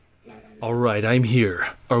All right, I'm here.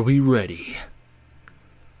 Are we ready?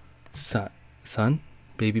 Son,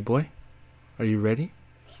 baby boy, are you ready?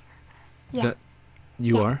 Yeah.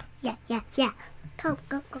 You are? Yeah. Go.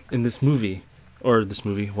 In this movie,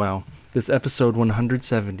 this episode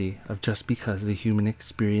 170 of Just Because the Human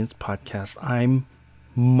Experience podcast, I'm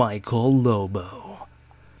Michael Lobo.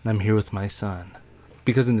 And I'm here with my son.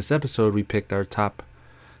 Because in this episode, we picked our top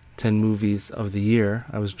 10 movies of the year.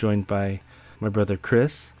 I was joined by my brother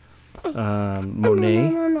Chris, Monet,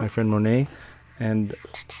 my friend Monet, and... My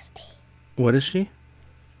bestie. What is she?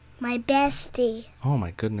 My bestie. Oh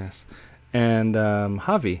my goodness. And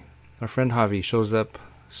Javi, our friend Javi, shows up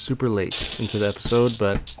super late into the episode,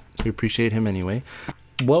 but we appreciate him anyway.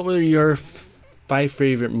 What were your 5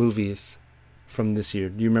 favorite movies from this year?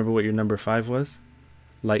 Do you remember what your number 5 was?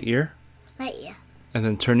 Lightyear? Lightyear. And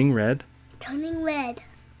then Turning Red. Turning Red.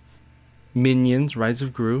 Minions, Rise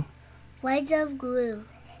of Gru. Rise of Gru.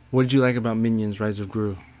 What did you like about Minions, Rise of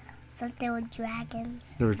Gru? That there were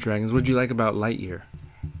dragons. There were dragons. What did you like about Lightyear?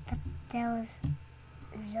 That there was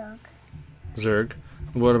Zug. Zurg.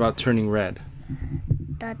 What about Turning Red?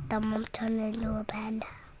 That the mom turned into a panda.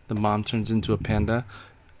 The mom turns into a panda.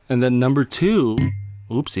 And then number 2,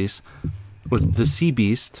 oopsies, was The Sea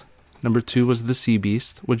Beast. Number 2 was The Sea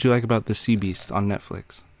Beast. What did you like about The Sea Beast on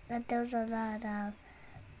Netflix? That there's a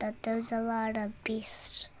lot of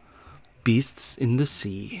beasts. Beasts in the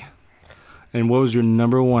Sea. And what was your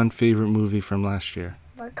number 1 favorite movie from last year?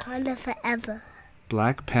 Wakanda Forever.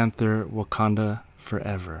 Black Panther Wakanda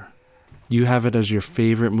Forever. You have it as your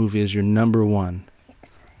favorite movie, as your number 1.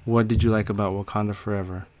 Yes. What did you like about Wakanda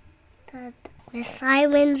Forever? That the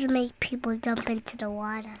sirens make people jump into the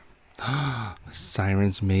water. The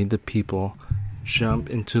sirens made the people jump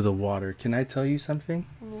into the water. Can I tell you something?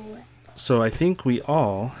 What? So I think we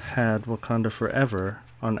all had Wakanda Forever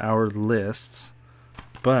on our lists,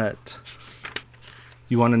 but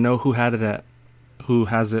you want to know who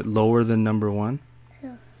has it lower than number 1?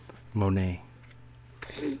 Who? Monet.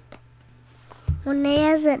 Monet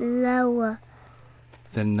has it lower.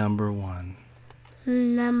 Than number 1.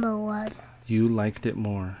 Number 1. You liked it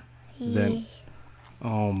more than... Yeah.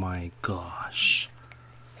 Oh my gosh.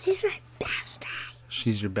 She's my bestie.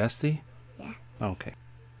 She's your bestie? Yeah. Okay.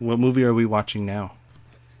 What movie are we watching now?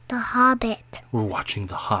 The Hobbit. We're watching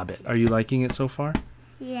The Hobbit. Are you liking it so far?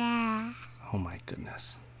 Yeah. Oh my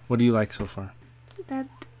goodness. What do you like so far? That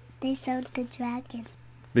they showed the dragon.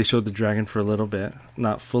 They showed the dragon for a little bit.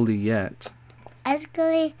 Not fully yet.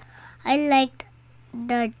 Actually, I liked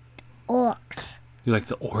the orcs You like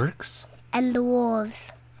the orcs? and the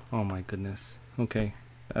wolves. Oh my goodness. Okay.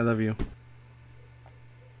 I love you.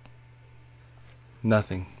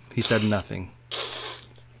 Nothing. He said nothing.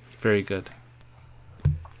 Very good.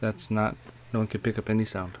 That's not... No one can pick up any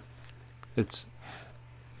sound.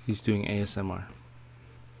 He's doing ASMR.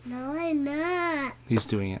 No, I'm not. He's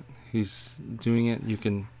doing it. He's doing it. You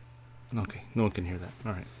can... Okay. No one can hear that.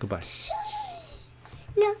 Alright. Goodbye.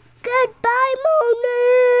 No, goodbye,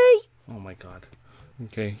 Monet. Oh my god.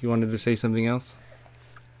 Okay. You wanted to say something else?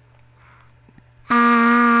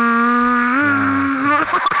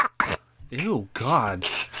 Ew, God.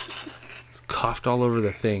 It's coughed all over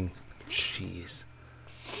the thing. Jeez.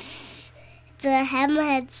 It's a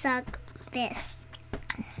hammerhead suck fist.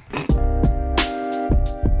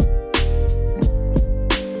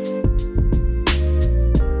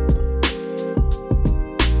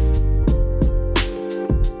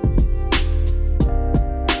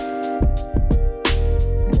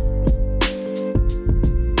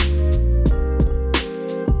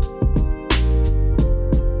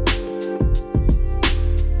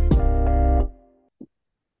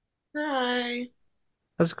 Hi.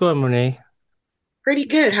 How's it going, Monet? Pretty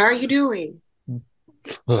good. How are you doing?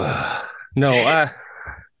 No, I'm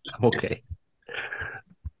okay.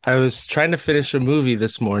 I was trying to finish a movie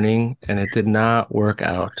this morning, and it did not work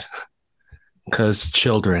out. Because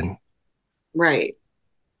children. Right.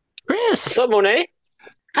 Chris! What's up, Monet?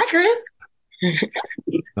 Hi, Chris.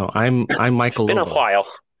 No, I'm Michael Been a Lobo. while.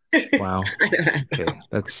 Wow. Okay,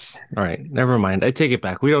 that's... All right, never mind. I take it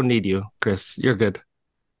back. We don't need you, Chris. You're good.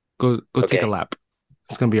 Go take Okay. a lap.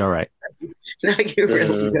 It's going to be all right. No, you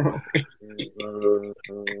really don't.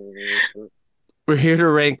 We're here to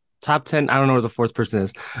rank top 10. I don't know where the 4th person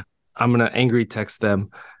is. I'm going to angry text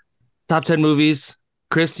them. Top 10 movies.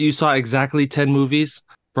 Chris, you saw exactly 10 movies,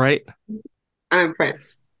 right? I'm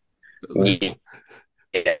impressed. Yeah.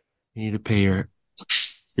 You need to pay your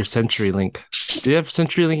CenturyLink. Do you have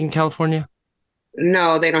CenturyLink in California?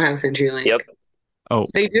 No, they don't have CenturyLink. Yep. Oh.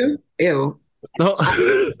 They do? Ew. No.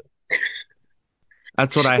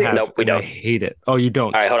 That's what I have. Nope, we and I don't. hate it. Oh, you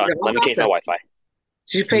don't? All right, hold on. Yeah, Let me change my Wi-Fi.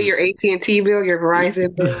 Did you pay your AT&T bill, your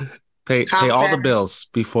Verizon bill, Pay all the Comcast, bills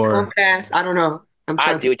before Comcast? I don't know. I'm Ah,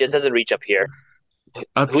 trying to dude, it just doesn't reach up here.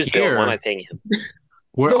 up Whose bill? Why am I here. paying him?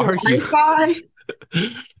 Where the are you? Wi-Fi.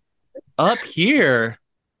 Up here.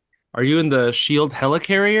 Are you in the Shield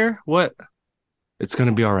helicarrier? What? It's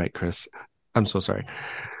gonna be all right, Chris. I'm so sorry.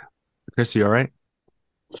 Chris, you all right?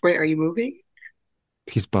 Wait, are you moving?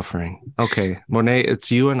 He's buffering. Okay, Monet,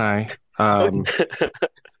 it's you and I. Oh,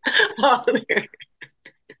 All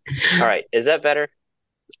right, is that better?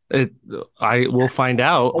 I will find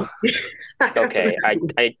out. Okay,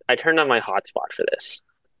 I turned on my hotspot for this.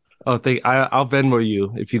 Oh, I'll Venmo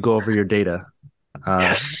you if you go over your data.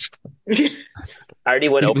 Yes. Yes. I already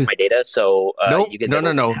went over my data, so Nope. you can No.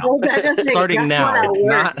 Well, that doesn't- Starting that's not now, how it works.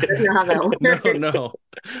 not- That's not how that works. No.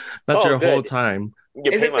 Not Oh, your whole good. time.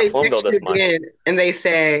 You're Is paying if my they phone bill text you this month. again and they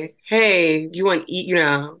say, "Hey, you want to eat? You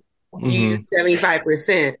Mhm. use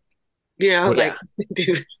 75%." Well, like,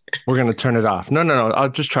 dude. We're gonna turn it off. No. I'll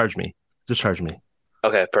just charge me. Just charge me.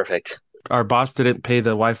 Okay, perfect. Our boss didn't pay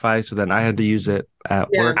the Wi-Fi, so then I had to use it at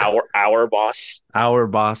Yeah. work. Our boss. Our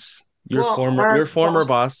boss, your Well, former our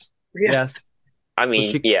boss. Yeah. Yes. I So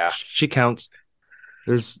mean, yeah. she counts.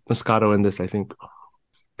 There's Moscato in this, I think.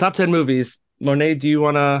 Top 10 movies. Monet, do you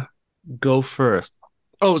want to go first?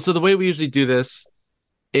 Oh, so the way we usually do this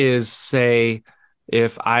is say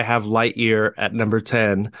if I have Lightyear at number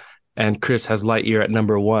 10 and Chris has Lightyear at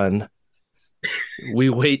number 1, we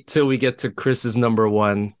wait till we get to Chris's number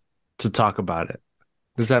 1 to talk about it.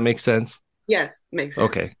 Does that make sense? Yes, makes sense.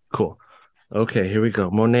 Okay, cool. Okay, here we go.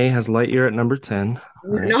 Monet has Lightyear at number 10. All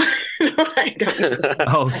right. No, no, I don't.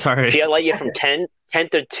 Oh, sorry. She had Lightyear from 10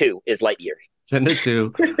 to 2 is Lightyear. 10 to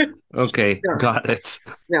 2. Okay, No. got it.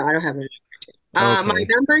 No, I don't have it. Okay. My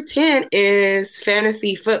number 10 is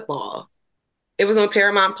Fantasy Football. It was on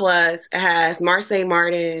Paramount Plus. It has Marseille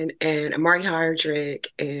Martin and Amari Hardrick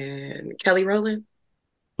and Kelly Rowland.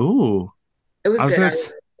 Ooh, It was I was good.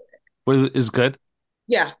 gonna s- is good.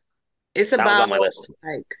 Yeah. It's That was about on my list.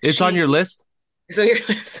 like It's on your list. It's on your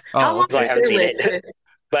list. Oh, How long okay. is I haven't your seen list?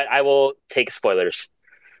 But I will take spoilers.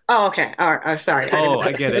 Oh, okay. All right. Oh, sorry. Oh,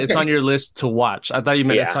 I get it. It's on your list to watch. I thought you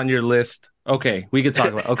meant it's Yeah. on your list. Okay, we could talk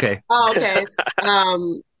about. Okay. Oh, okay.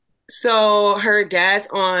 So her dad's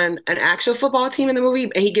on an actual football team in the movie,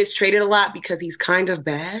 and he gets traded a lot because he's kind of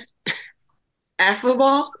bad at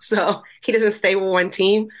football. So he doesn't stay with one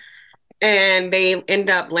team. And they end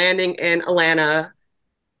up landing in Atlanta.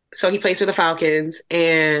 So he plays for the Falcons,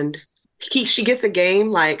 and she gets a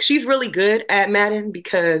game. Like, she's really good at Madden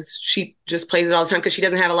because she just plays it all the time because she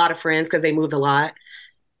doesn't have a lot of friends because they moved a lot.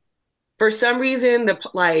 For some reason,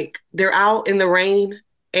 they're out in the rain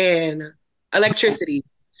and electricity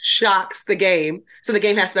shocks the game. So the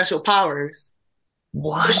game has special powers.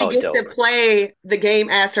 What? So she Oh, gets dope. to play the game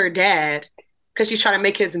as her dad because she's trying to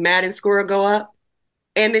make his Madden score go up.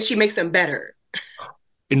 And then she makes him better.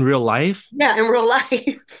 In real life? Yeah, in real life.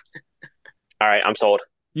 All right, I'm sold.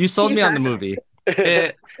 You sold me on the movie.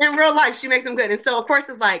 Eh, In real life, she makes him good. And so, of course,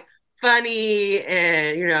 it's like funny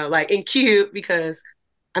and, and cute because,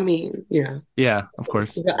 yeah, of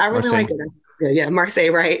course. I really Marseille. like it. Yeah, Marseille,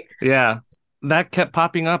 right? Yeah. That kept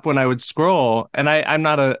popping up when I would scroll, and I'm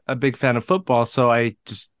not a big fan of football, so I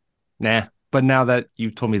just, nah. But now that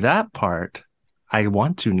you told me that part, I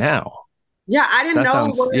want to now. Yeah, I didn't That know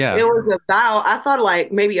sounds- what yeah. it was about. I thought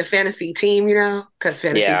like maybe a fantasy team, because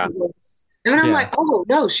fantasy Yeah. people. And then I'm Yeah. like, oh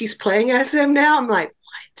no, she's playing as him now. I'm like,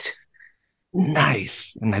 what?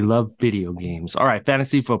 Nice. And I love video games. All right,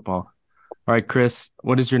 fantasy football. All right, Chris,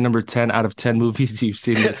 what is your number 10 out of 10 movies you've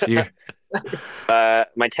seen this year?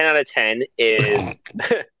 My 10 out of 10 is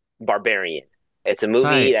Barbarian. It's a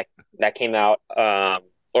movie that came out.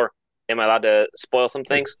 Or am I allowed to spoil some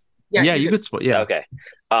things? Yeah, you could spoil. Yeah. Okay.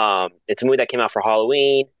 It's a movie that came out for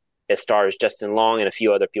Halloween. It stars Justin Long and a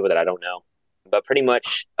few other people that I don't know. But pretty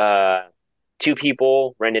much, two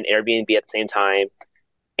people rent an Airbnb at the same time,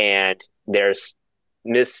 and there's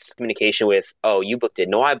miscommunication with, oh, you booked it.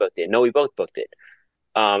 No, I booked it. No, we both booked it.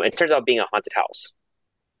 It turns out being a haunted house.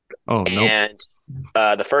 Oh, nope. And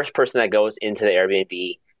the first person that goes into the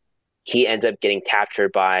Airbnb, he ends up getting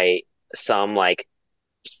captured by some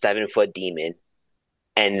 7-foot demon,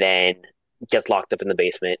 and then gets locked up in the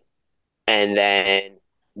basement. And then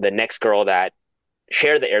the next girl that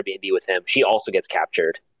shared the Airbnb with him, she also gets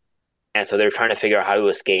captured. And so they're trying to figure out how to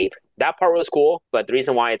escape. That part was cool, but the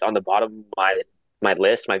reason why it's on the bottom of my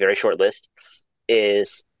list, my very short list,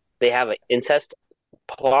 is they have an incest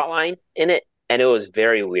plot line in it, and it was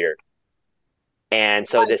very weird. And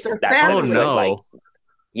so Like that the 7-foot, Oh, no.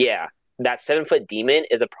 yeah, that 7-foot demon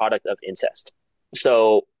is a product of incest.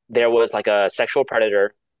 So there was a sexual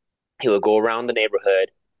predator he would go around the neighborhood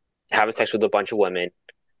having sex with a bunch of women,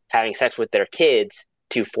 having sex with their kids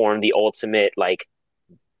to form the ultimate like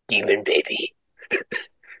demon baby.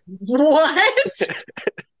 What?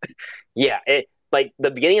 Yeah, it like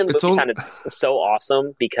the beginning of the It's movie all- sounded so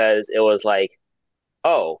awesome because it was like,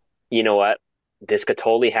 oh, you know what? This could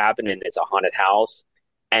totally happen, and it's a haunted house.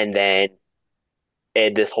 And then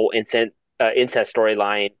this whole incest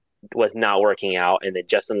storyline was not working out, and then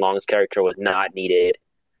Justin Long's character was not needed.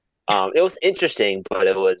 It was interesting, but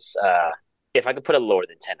it was if I could put it lower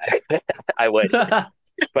than 10, I would.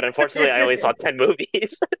 But unfortunately, I only saw 10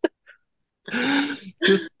 movies.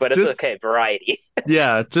 just But it's just okay, variety.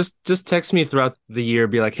 yeah, just text me throughout the year.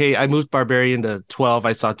 Be like, hey, I moved Barbarian to 12.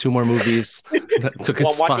 I saw 2 more movies that took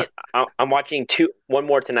its Well, spot. I'm watching one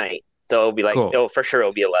more tonight, so it'll be like, Cool. oh, for sure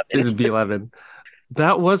it'll be 11. It'd be 11.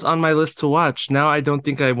 That was on my list to watch. Now I don't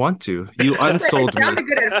think I want to. You unsold It sounded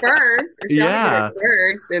me. good at first. It sounded Yeah. good at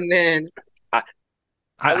first, and then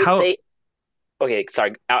I would How say, okay,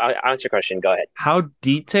 sorry, I'll answer your question. Go ahead. how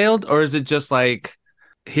detailed, or is it just like,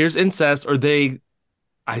 here's incest, or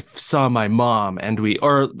I saw my mom and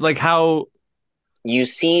or like how? You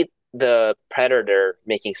see the predator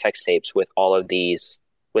making sex tapes with all of these,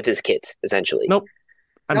 with his kids, essentially. Nope.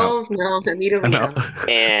 I'm out. no, Anita, I'm no. out.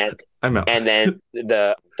 And I'm out. and then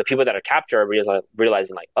the people that are captured are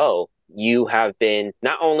realizing like, oh, you have been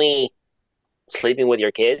not only sleeping with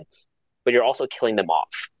your kids, but you're also killing them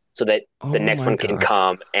off so that Oh the next my one can God.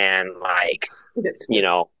 come and like, It's- you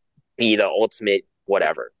know, be the ultimate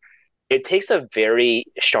whatever. It takes a very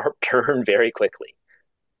sharp turn very quickly.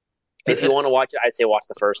 If you want to watch it, I'd say watch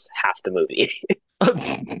the first half the movie.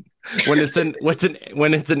 when it's an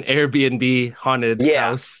Airbnb haunted Yeah.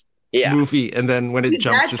 house Yeah. movie, and then when it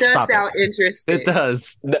jumps, that just does stop sound it. interesting. It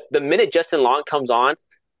does. The minute Justin Long comes on,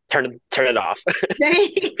 turn it off.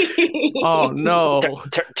 Oh no.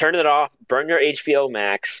 Turn it off, burn your HBO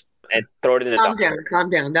Max, and throw it in the Calm dumpster. down, calm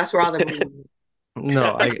down. That's where all the movies.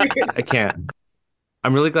 No, I can't.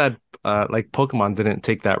 I'm really glad like Pokemon didn't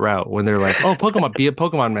take that route when they're like, oh, Pokemon, be a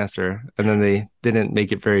Pokemon master, and then they didn't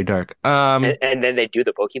make it very dark. And then they do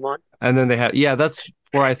the Pokemon. And then they have, yeah, that's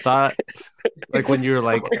where I thought, like when you're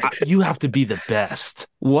like, you have to be the best.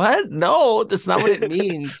 What? No, that's not what it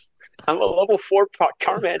means. I'm a level 4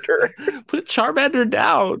 Charmander. Put Charmander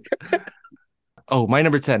down. Oh, my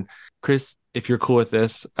number 10. Chris, if you're cool with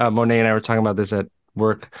this, Monet and I were talking about this at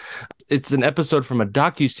work. It's an episode from a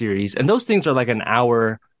docuseries, and those things are like an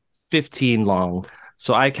hour 15 long.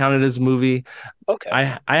 So I count it as a movie. Okay.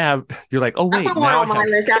 I have, you're like, oh, I wait. put one Now on my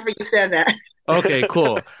list after you said that. Okay,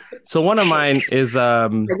 cool. So one of mine is,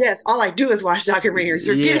 But yes, all I do is watch documentaries.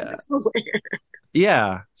 You're Yeah. getting somewhere.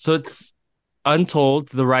 yeah. So it's Untold,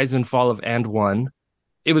 The Rise and Fall of And One.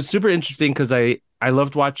 It was super interesting because I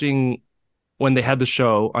loved watching when they had the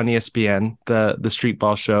show on ESPN, the street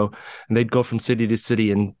ball show, and they'd go from city to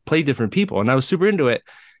city and play different people. And I was super into it.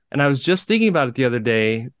 And I was just thinking about it the other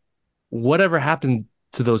day, whatever happened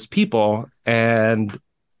to those people? And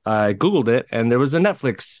I Googled it, and there was a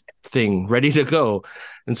Netflix thing ready to go.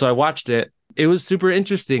 And so I watched it. It was super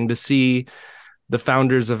interesting to see the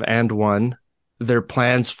founders of And One, their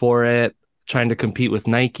plans for it, trying to compete with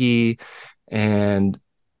Nike, and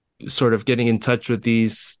sort of getting in touch with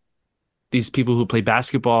these people who play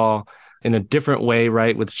basketball in a different way,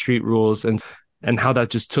 right, with street rules, and how that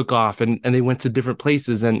just took off, and they went to different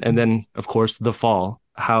places, and then of course the fall,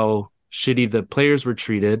 how shitty the players were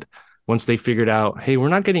treated once they figured out, hey, we're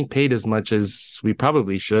not getting paid as much as we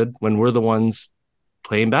probably should when we're the ones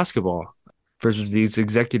playing basketball versus these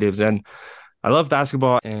executives. And I love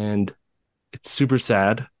basketball, and it's super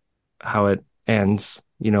sad how it ends,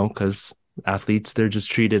 because athletes, they're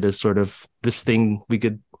just treated as sort of this thing they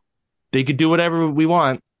could do whatever we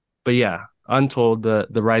want. But yeah, Untold, the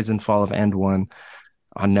Rise and Fall of And One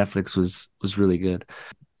on Netflix was really good.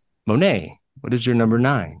 Monet, what is your number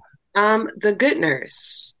 9? The Good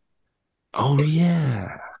Nurse. Oh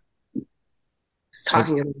yeah. Was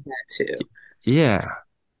talking about that too. Yeah.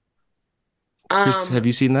 Chris, have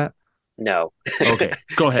you seen that? No. Okay,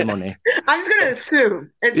 go ahead, Monet. I'm just gonna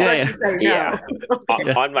assume until Yeah, you say no. yeah.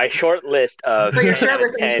 On my short list of But your short 10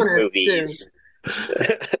 list, I'm just gonna movies,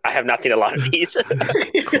 I have not seen a lot of these.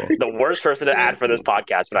 The worst person to add for this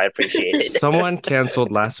podcast, but I appreciate it. Someone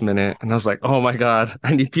canceled last minute, and I was like, oh my God,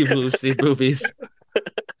 I need people who see movies.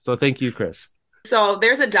 So thank you, Chris. So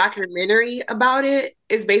there's a documentary about it.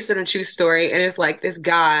 It's based on a true story, and it's like this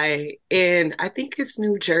guy in, I think it's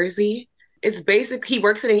New Jersey. It's he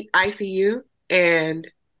works in an ICU, and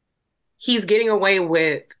he's getting away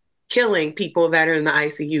with killing people that are in the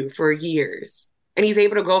ICU for years. And he's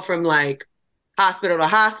able to go from like hospital to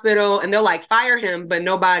hospital, and they'll like fire him, but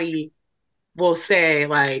nobody will say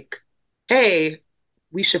like, hey,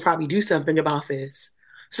 we should probably do something about this.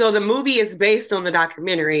 So the movie is based on the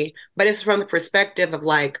documentary, but it's from the perspective of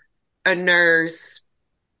like a nurse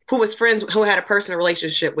who was friends, who had a personal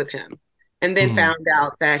relationship with him, and then found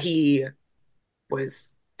out that he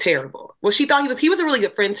was terrible. Well, she thought he was a really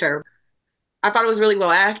good friend to her. I thought it was really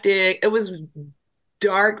well acted. It was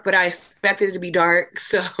dark, but I expected it to be dark.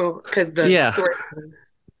 So, because the story,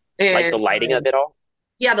 and like the lighting of it all.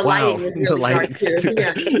 Yeah, the lighting was really dark too.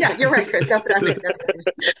 Yeah, you're right, Chris. That's what I meant.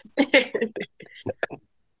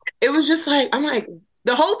 It was just like, I'm like,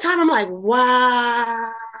 the whole time I'm like,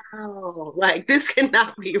 wow, like this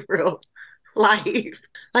cannot be real life.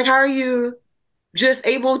 Like, how are you just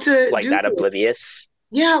able to like do that this? oblivious?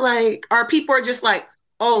 Yeah, like our people are just like,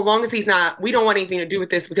 oh, as long as he's not, we don't want anything to do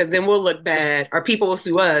with this because then we'll look bad. Our people will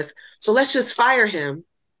sue us. So let's just fire him.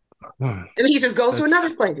 And he just goes to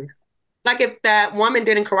another place. Like if that woman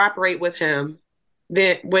didn't cooperate with him,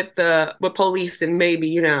 then with police, then maybe,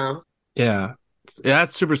 Yeah,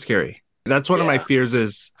 that's super scary. That's one of my fears,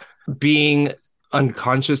 is being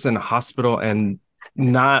unconscious in a hospital and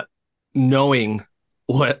not knowing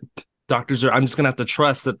what doctors are. I'm just gonna have to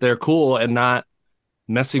trust that they're cool and not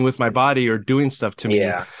messing with my body or doing stuff to me.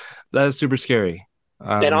 Yeah, that is super scary.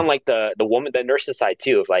 And on like the woman, the nurse's side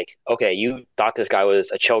too, of like, okay, you thought this guy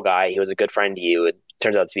was a chill guy, he was a good friend to you. It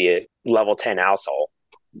turns out to be a level 10 asshole.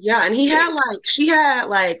 Yeah, and she had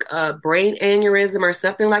like a brain aneurysm or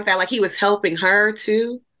something like that. Like he was helping her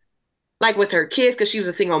too, like with her kids, because she was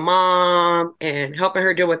a single mom and helping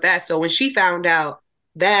her deal with that. So when she found out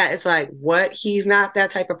that, it's like, what? He's not that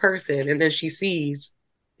type of person. And then she sees.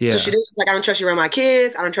 Yeah. So she's like, I don't trust you around my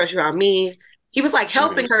kids. I don't trust you around me. He was like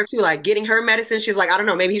helping her too, like getting her medicine. She's like, I don't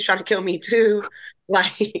know, maybe he's trying to kill me too.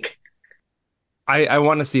 Like, I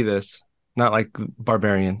want to see this, not like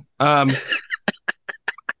Barbarian.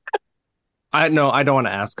 I don't want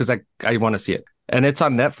to ask because I want to see it, and it's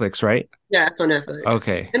on Netflix, right? Yeah, it's on Netflix.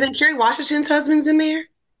 Okay. And then Kerry Washington's husband's in there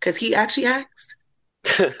because he actually acts.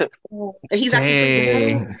 And he's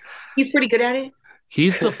he's pretty good at it.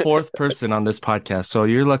 He's the fourth person on this podcast, so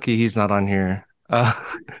you're lucky he's not on here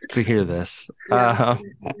to hear this. Yeah,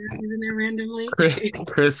 he's in there randomly.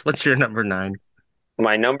 Chris, what's your number 9?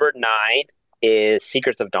 My number 9 is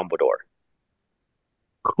Secrets of Dumbledore.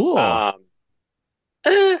 Cool.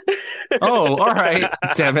 Oh, all right.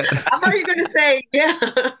 Damn it. I thought you were going to say, yeah.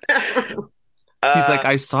 He's like,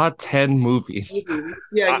 I saw 10 movies.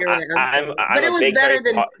 Yeah, you're right. But it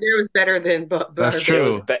was better than That's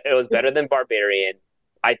true. It was better than Barbarian.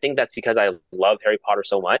 I think that's because I love Harry Potter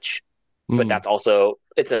so much. But that's also,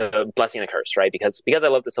 it's a blessing and a curse, right? Because I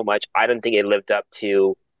loved it so much, I don't think it lived up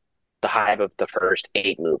to the hype of the first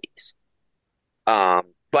 8 movies.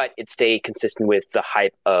 But it stayed consistent with the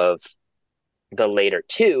hype of the later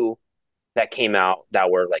 2 that came out that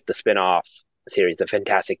were like the spin-off series, The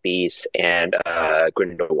Fantastic Beasts and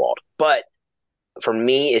Grindelwald. But for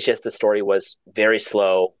me, it's just the story was very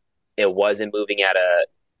slow. It wasn't moving at a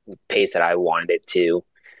pace that I wanted it to.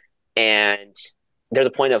 And there's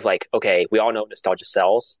a point of like, okay, we all know nostalgia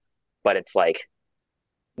sells, but it's like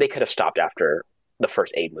they could have stopped after the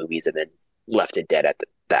first 8 movies and then left it dead at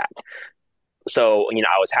that. So,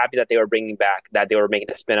 I was happy that they were bringing back, that they were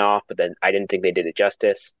making a spinoff, but then I didn't think they did it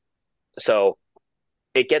justice. So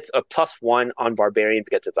it gets a +1 on Barbarian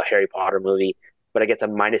because it's a Harry Potter movie, but it gets a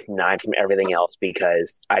 -9 from everything else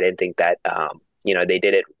because I didn't think that, they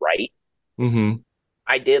did it right. Mm-hmm.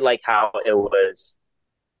 I did like how it was,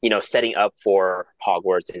 setting up for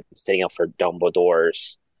Hogwarts and setting up for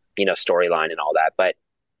Dumbledore's, storyline and all that. But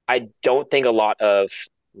I don't think a lot of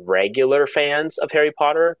regular fans of Harry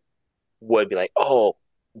Potter would be like, oh,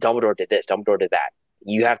 Dumbledore did this, Dumbledore did that.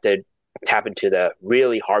 You have to tap into the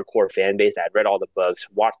really hardcore fan base that read all the books,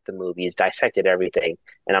 watched the movies, dissected everything,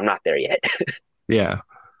 and I'm not there yet. Yeah.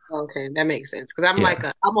 Okay, that makes sense. Because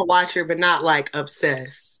I'm a watcher, but not like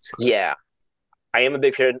obsessed. Yeah. I am a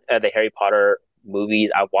big fan of the Harry Potter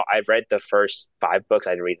movies. I've read the first 5 books.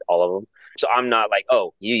 I didn't read all of them. So I'm not like,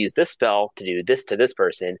 oh, you use this spell to do this to this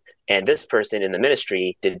person, and this person in the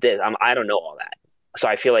ministry did this. I don't know all that. So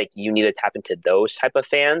I feel like you need to tap into those type of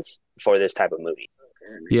fans for this type of movie.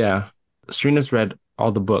 Yeah. Serena's read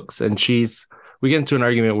all the books, and we get into an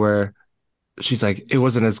argument where she's like, it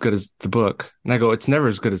wasn't as good as the book. And I go, it's never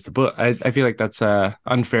as good as the book. I feel like that's a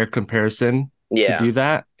unfair comparison to do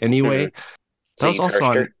that anyway. Mm-hmm. That was also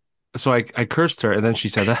on. So I cursed her, and then she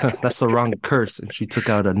said, that's the wrong curse. And she took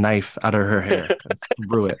out a knife out of her hair and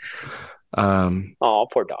threw it. Oh,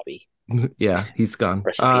 poor Dobby. Yeah, he's gone.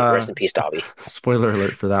 Rest in peace, Dobby. Spoiler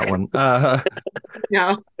alert for that one.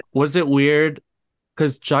 Yeah. Was it weird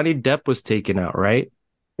because Johnny Depp was taken out, right?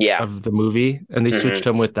 Yeah. Of the movie, and they switched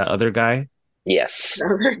him with that other guy. Yes.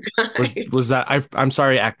 Was that I'm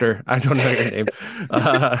sorry, actor. I don't know your name.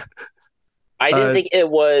 I didn't think it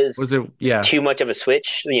was yeah. too much of a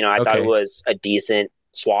switch. I thought it was a decent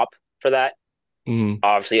swap for that.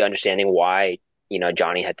 Obviously understanding why,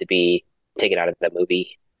 Johnny had to be taken out of that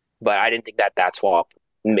movie. But I didn't think that swap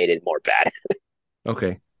made it more bad.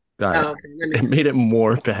 Okay. Got it. Okay. It made it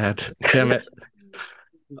more bad. Damn it.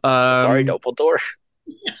 Sorry, Dumbledore.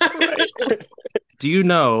 Do you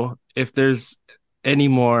know if there's any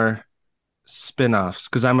more spin-offs?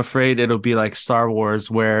 Because I'm afraid it'll be like Star Wars,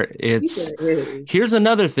 where it's here's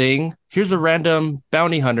another thing, here's a random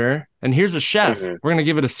bounty hunter, and here's a chef. We're gonna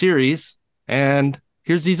give it a series, and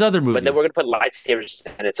here's these other movies. But then we're gonna put lightsabers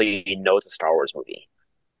in it, so you know it's a Star Wars movie.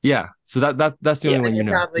 Yeah, so that's the only one you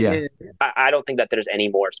know. Yeah, I don't think that there's any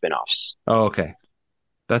more spin-offs. Oh, okay.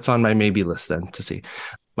 That's on my maybe list then to see.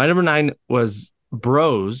 My number 9 was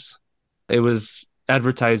Bros. It was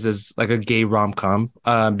advertised as like a gay rom-com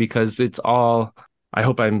because it's all, I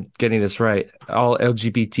hope I'm getting this right, all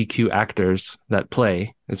LGBTQ actors that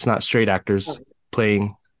play. It's not straight actors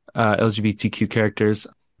playing LGBTQ characters.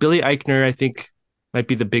 Billy Eichner, I think, might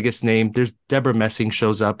be the biggest name. There's Deborah Messing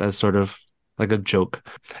shows up as sort of like a joke.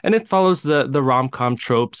 And it follows the rom-com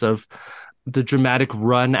tropes of the dramatic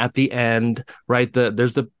run at the end, right?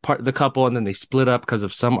 There's the couple, and then they split up because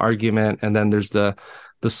of some argument, and then there's the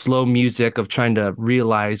slow music of trying to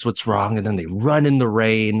realize what's wrong, and then they run in the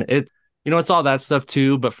rain. It's all that stuff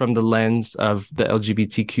too, but from the lens of the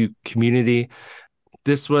LGBTQ community.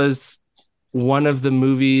 This was one of the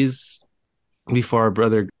movies before our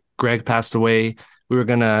brother Greg passed away. We were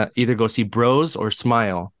gonna either go see Bros or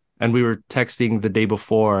Smile, and we were texting the day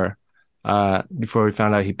before we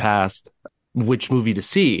found out he passed, which movie to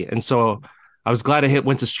see. And so I was glad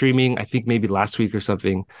went to streaming, I think maybe last week or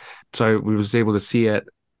something. So we was able to see it.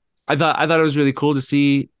 I thought it was really cool to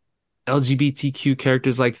see LGBTQ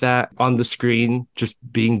characters like that on the screen, just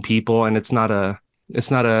being people. And it's not a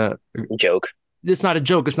joke. It's not a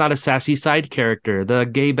joke. It's not a sassy side character, the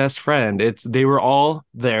gay best friend. They were all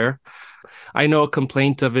there. I know a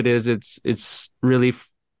complaint of it is it's really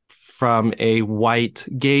from a white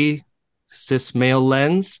gay cis male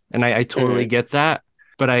lens, and I totally get that,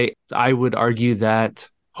 but I would argue that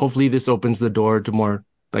hopefully this opens the door to more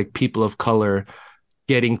like people of color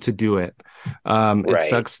getting to do it. It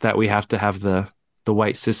sucks that we have to have the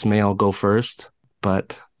white cis male go first,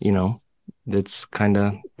 but it's kind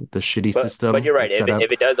of the shitty system. But you're right.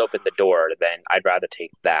 If it does open the door, then I'd rather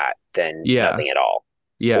take that than nothing at all.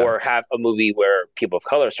 Yeah. Or have a movie where people of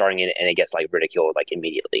color are starring in it and it gets like ridiculed like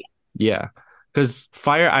immediately. Yeah. Because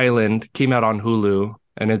Fire Island came out on Hulu,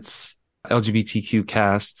 and it's LGBTQ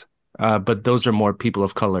cast, but those are more people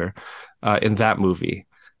of color in that movie.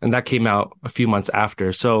 And that came out a few months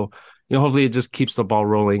after. So, hopefully it just keeps the ball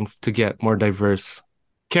rolling to get more diverse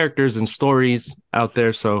characters and stories out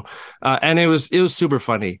there. So, and it was super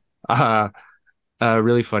funny. A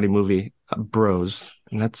really funny movie, Bros.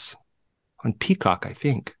 And that's on Peacock, I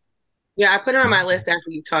think. Yeah, I put it on my list after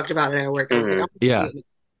you talked about it at work. I was like, yeah.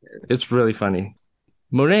 It's really funny.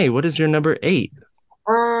 Monet, what is your number 8?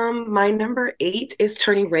 My number 8 is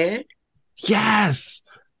Turning Red. Yes.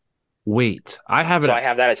 Wait, I have it. So I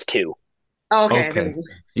have that as 2. Oh, okay.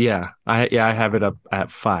 Yeah, I have it up at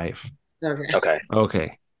 5.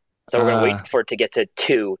 Okay. So we're gonna wait for it to get to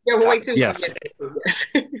 2. Yeah, we'll wait till yes.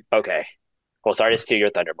 Okay. Well, sorry to steal your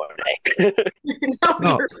thunder, Monet.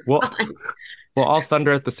 No, well, all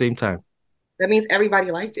thunder at the same time. That means everybody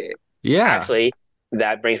liked it. Yeah. Actually,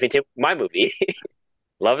 that brings me to my movie,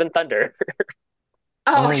 Love and Thunder.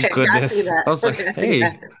 Oh, okay. Goodness. I was like,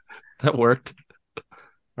 hey, that worked.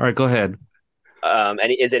 All right, go ahead. And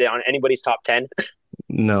is it on anybody's top 10?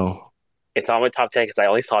 No. It's on my top 10 because I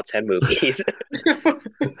only saw 10 movies.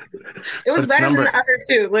 It was better than the other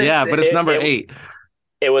 2. Listen. Yeah, but it's number 8.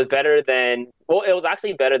 It was better than, well, it was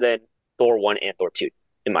actually better than Thor 1 and Thor 2,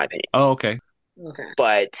 in my opinion. Oh, okay.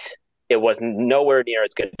 But it was nowhere near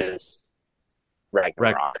as good as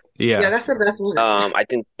Ragnarok. Yeah, that's the best one. I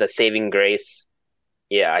think the saving grace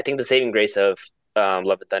of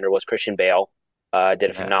Love and Thunder was Christian Bale.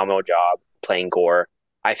 Did a phenomenal job playing Gore.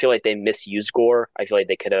 I feel like they misused Gore. I feel like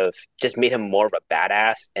they could have just made him more of a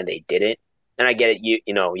badass, and they didn't. And I get it. You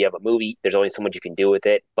have a movie. There's only so much you can do with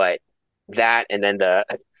it. But that, and then the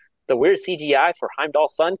weird CGI for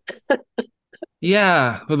Heimdall's son.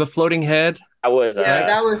 Yeah, with the floating head. That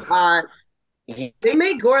was odd. They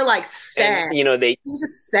made Gore like sad. And, he was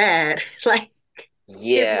just sad. Like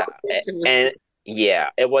it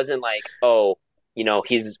wasn't like,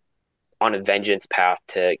 he's on a vengeance path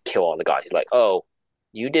to kill all the gods. He's like,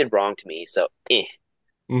 you did wrong to me, so eh.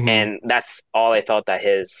 Mhm. And that's all I felt that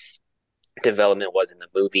his development was in the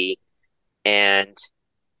movie. And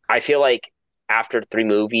I feel like after three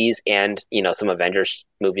movies and, some Avengers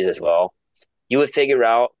movies as well, you would figure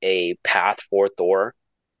out a path for Thor.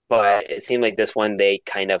 But it seemed like this one, they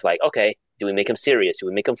kind of like, okay, do we make him serious? Do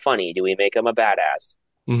we make him funny? Do we make him a badass?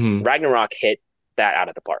 Mhm. Ragnarok hit that out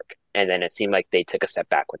of the park. And then it seemed like they took a step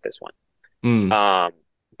back with this one. Mm.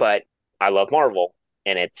 But I love Marvel,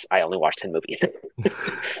 and I only watched 10 movies.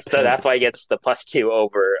 So that's why it gets the +2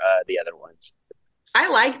 over the other ones. I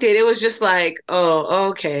liked it. It was just like, oh,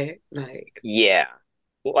 okay. Like, Yeah.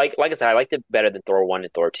 Like I said, I liked it better than Thor 1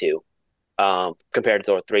 and Thor 2. Compared to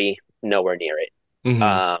Thor 3, nowhere near it.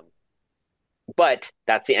 Mhm. But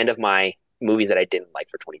that's the end of my movies that I didn't like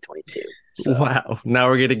for 2022. So, Wow. Now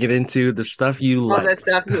we're gonna get into the stuff you all the like.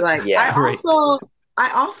 stuff you like. Yeah. I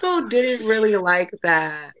also didn't really like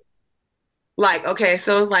that. Like, okay,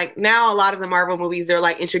 so it's like now a lot of the Marvel movies, they're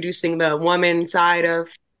like introducing the woman side of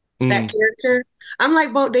that character. I'm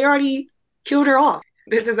like, but they already killed her off.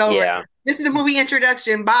 This is over. Yeah. This is the movie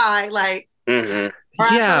introduction. Bye. Like, Mhm. or I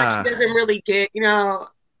feel Yeah. like she doesn't really get,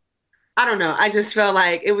 I don't know. I just felt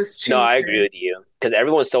like it was too. No, I agree with you because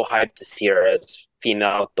everyone's so hyped to see her as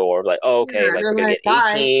female Thor. Like, oh, okay, Yeah, like they're we're gonna like, get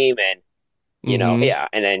bye. A-Team, and Mhm. yeah,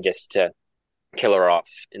 and then just to kill her off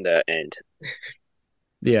in the end.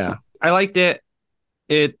 Yeah. I liked it.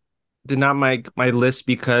 It did not make my list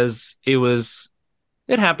because it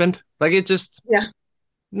happened. Like it just Yeah.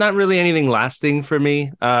 not really anything lasting for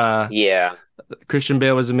me. Yeah, Christian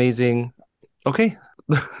Bale was amazing. Okay.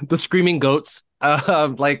 The screaming goats.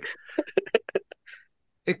 Like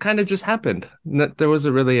it kind of just happened. There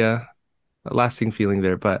wasn't really a lasting feeling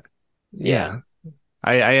there, but yeah.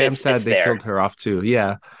 I am It's sad they there. killed her off too.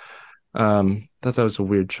 Yeah. Thought that was a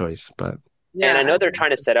weird choice, but and I know they're trying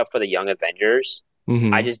to set up for the Young Avengers.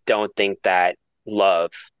 mhm. I just don't think that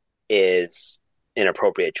Love is an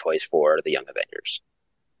appropriate choice for the Young Avengers.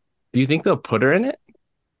 Do you think they'll put her in it?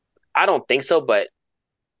 I don't think so, but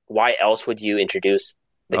why else would you introduce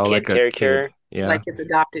the kid like a character? kid. Yeah. Like his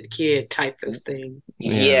adopted kid type of thing.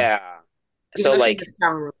 Yeah. So like,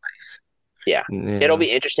 Yeah. it'll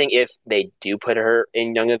be interesting if they do put her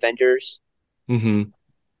in Young Avengers, hmm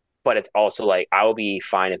but it's also like I will be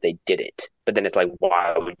fine if they didn't. But then it's like,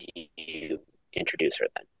 why would you introduce her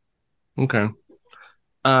then? Okay.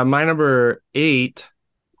 My number 8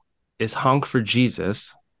 is Honk for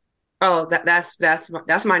Jesus. Oh,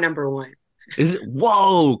 that's my number one. Is it?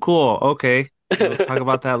 Whoa, cool. Okay. We'll talk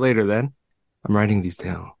about that later then. I'm writing these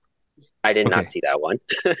down. I did Okay. not see that one.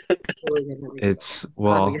 It's,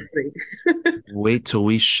 well, Obviously. wait till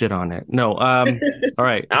we shit on it. No, all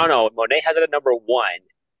right. I don't know. Monet has it at number 1,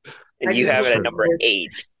 and I you just- have it at number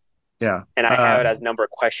 8, Yeah. and I have it as number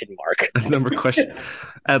question mark. That's number question.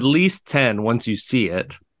 At least 10 once you see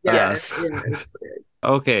it. Yes. yes.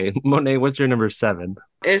 Okay. Monet, what's your number 7?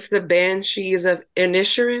 It's the Banshees of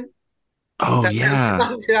Inisherin. Oh, that I was yeah.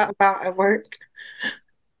 talking about at work.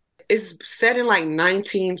 It's set in like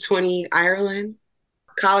 1920 Ireland.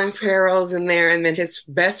 Colin Farrell's in there, and then his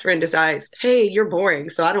best friend decides, "Hey, you're boring,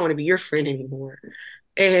 so I don't want to be your friend anymore."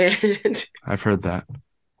 And I've heard that.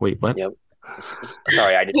 Wait, what? Yep.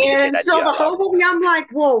 Sorry, I didn't mean to say and that so to the you. whole movie, I'm like,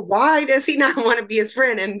 "Well, why does he not want to be his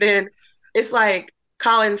friend?" And then it's like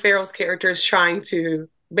Colin Farrell's character is trying to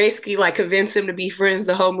basically like convince him to be friends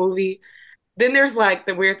the whole movie. Then there's like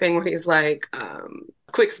the weird thing where he's like,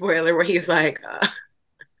 quick spoiler, where he's like,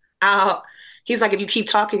 he's like, if you keep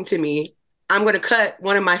talking to me, I'm going to cut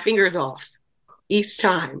one of my fingers off each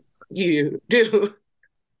time you do.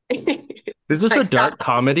 Is this Like, a dark stop.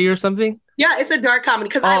 comedy or something? Yeah, it's a dark comedy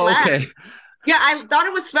because I Oh, laughed. okay. Yeah, I thought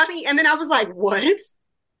it was funny, and then I was like, what?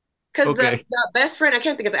 Because Okay. the best friend, I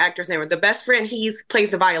can't think of the actor's name, but the best friend, he plays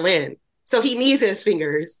the violin. So he needs his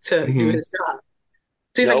fingers to do Mhm. his job.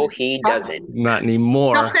 So he's No, like, he "Stop." doesn't. Not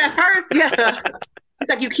anymore. No, at first, yeah. It's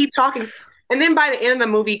like you keep talking. And then by the end of the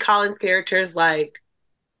movie, Colin's character is like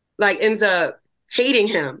ends up hating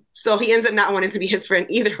him. So he ends up not wanting to be his friend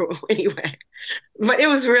either anyway. But it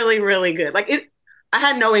was really, really good. I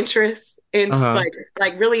had no interest in Uh-huh.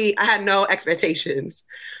 like really I had no expectations.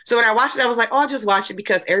 So when I watched it, I was like, oh, I'll just watch it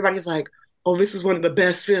because everybody's like, oh, this is one of the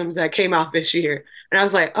best films that came out this year. And I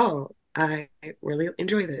was like, oh, I really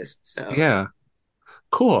enjoy this. So Yeah.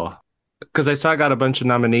 Cool. Because I saw I got a bunch of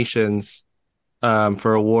nominations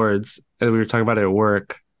for awards, and we were talking about it at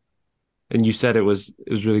work, and you said it was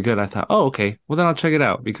really good. I thought, oh, okay. Well, then I'll check it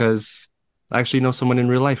out because I actually know someone in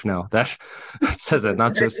real life now that says it,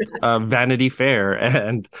 not just Vanity Fair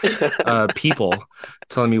and people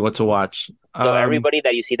telling me what to watch. So everybody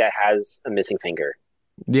that you see that has a missing finger,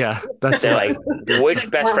 Yeah, that's They're right. like, which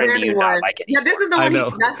best Well, friend do you not one. like Yeah, anymore? this is the I one.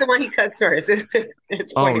 know. That's the one he cuts first.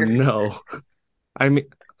 It's Oh pointer. no. I mean,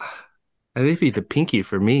 I think it'd be the pinky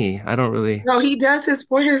for me. I don't really. No, he does his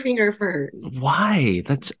pointer finger first. Why?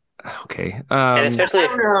 That's okay. And especially I if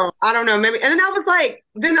don't know. I don't know. Maybe. And then I was like,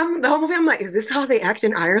 the whole movie, I'm like, is this how they act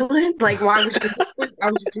in Ireland? Like, why would you?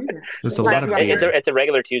 Why would you do that? There's a Like, lot of do I- beer. it's a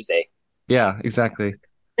regular Tuesday. Yeah, exactly.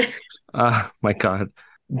 My God.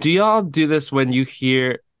 Do y'all do this when you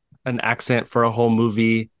hear an accent for a whole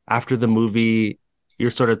movie after the movie you're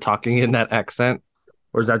sort of talking in that accent?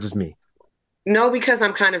 Or is that just me? No, because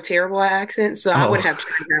I'm kind of terrible at accents, so I Oh. would have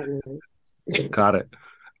tried that one. Got it.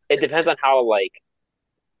 It depends on how like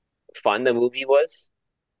fun the movie was.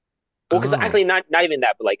 Well, because Oh. actually not even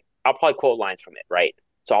that, but like I'll probably quote lines from it, right?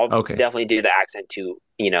 So I'll Okay. definitely do the accent to,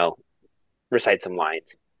 recite some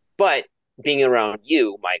lines. But being around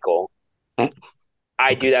you, Michael,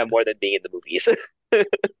 I do that more than being in the movies.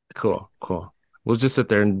 Cool. We'll just sit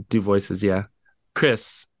there and do voices, yeah.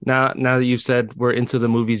 Chris, now that you've said we're into the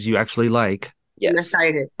movies you actually like, I'm Yes.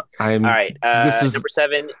 excited. I'm All right. This is- Number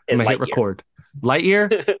 7 is gonna hit Lightyear. record.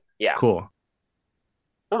 Lightyear? Yeah. Cool.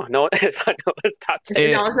 Oh no, it's not. No, it's top 10.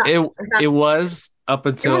 It, No, it's not. it, It's not. it was up It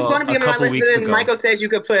until was going to be a on my couple list, weeks but then ago. Michael said you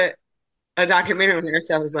could put a documentary on there,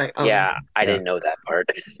 so I was like, oh. Yeah, I Yeah. didn't know that part.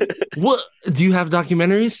 What? Do you have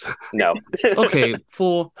documentaries? No. Okay,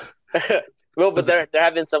 full. Well, but there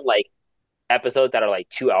have been some like episodes that are like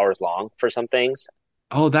 2 hours long for some things.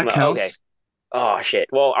 Oh, that Well, counts. okay. Oh shit.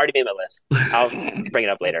 Well, I already made my list. I'll bring it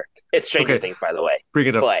up later. It's Stranger Okay. Things, by the way. Bring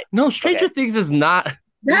it up. But No, Stranger okay. Things is not.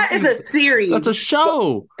 That is a series. That's a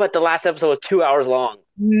show. But the last episode was 2 hours long.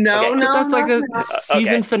 No, Okay. no, That's like no, a no.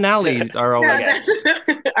 season Okay. finale. Or Yeah, like, that's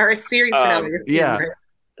or a series finale. yeah.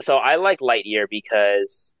 So I like Lightyear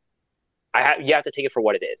because you have to take it for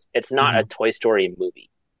what it is. It's not a Toy Story movie.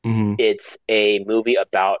 Mhm. It's a movie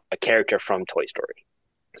about a character from Toy Story.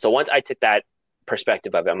 So once I took that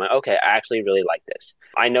perspective of it, I'm like, okay, I actually really like this.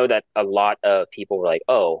 I know that a lot of people were like,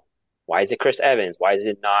 oh, why is it Chris Evans? Why is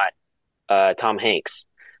it not Tom Hanks?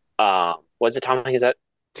 Was it Tom Hanks? Is that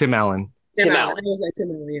Tim Allen. Tim Tim Allen. Allen. I was like Tim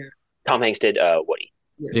Allen, yeah. Tom Hanks did Woody?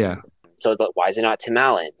 Yeah. So it's like, why is it not Tim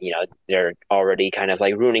Allen? They're already kind of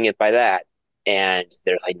like ruining it by that. And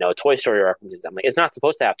there's like no Toy Story references. I'm like, it's not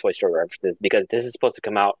supposed to have Toy Story references because this is supposed to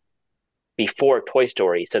come out before Toy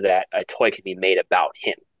Story so that a toy could be made about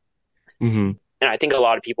him. Hmm. And I think a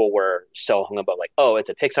lot of people were so hung up on like, oh, it's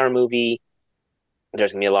a Pixar movie.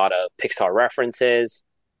 There's gonna be a lot of Pixar references.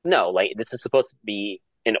 No, like this is supposed to be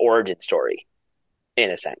an origin story,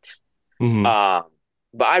 in a sense. Hmm.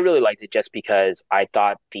 But I really liked it just because I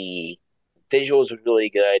thought the visuals were really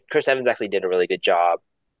good. Chris Evans actually did a really good job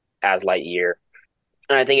as Lightyear,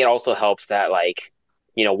 and I think it also helps that like,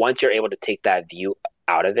 once you're able to take that view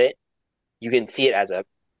out of it, you can see it as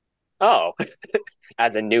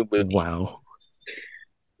as a new movie. Wow.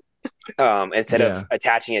 Instead Yeah. of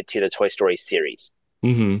attaching it to the Toy Story series.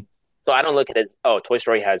 Hmm. So I don't look at it as, oh, Toy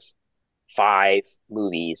Story has 5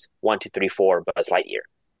 movies, 1, 2, 3, 4, Buzz Lightyear.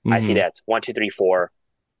 I see that as 1, 2, 3, 4,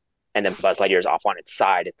 and then Buzz Lightyear is off on its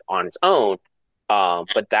side, it's on its own.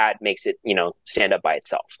 But that makes it, stand up by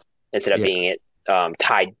itself instead of Yeah. being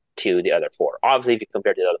tied to the other 4. Obviously, if you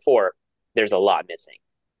compare to the other 4, there's a lot missing.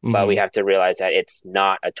 But we have to realize that it's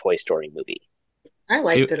not a Toy Story movie. I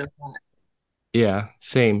liked it a lot. Yeah,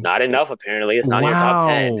 same. Not enough, apparently. It's not in your top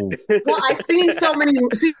 10. Well, I've seen so many.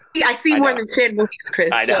 See, I see I more know. than 10 movies, Chris.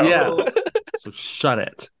 I know. So. Yeah. So shut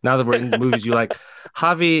it. Now that we're in the movies you like.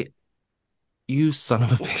 Javi, you son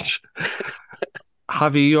of a bitch.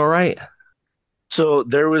 Javi, you all right? So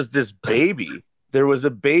there was this baby. There was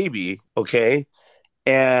a baby, okay?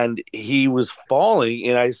 And he was falling,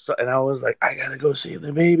 and I was like, I gotta go save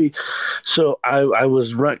the baby. So I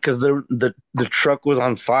was run because the truck was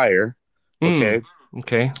on fire, okay?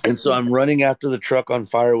 Okay. And so I'm running after the truck on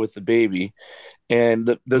fire with the baby, and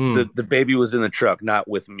the baby was in the truck, not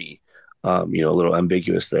with me. A little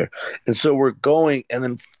ambiguous there. And so we're going, and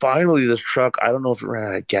then finally this truck, I don't know if it ran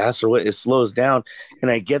out of gas or what, it slows down, and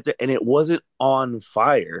I get there, and it wasn't on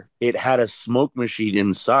fire. It had a smoke machine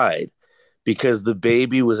inside because the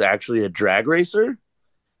baby was actually a drag racer.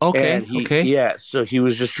 Okay. And Okay. Yeah, so he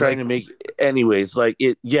was just trying to make, anyways, like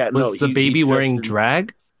it, yeah. Was the baby he wearing dressed in-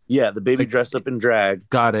 drag? Yeah, the baby dressed up in drag.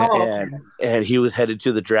 Got it. Oh. And he was headed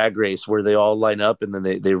to the drag race where they all line up and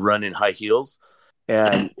then they run in high heels.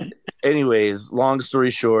 And anyways, long story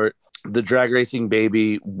short, the drag racing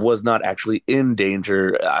baby was not actually in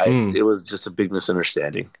danger. It was just a big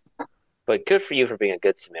misunderstanding. But good for you for being a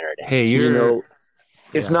good Samaritan. Hey, you're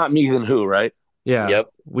If Yeah. not me, then who, right? yeah. Yep.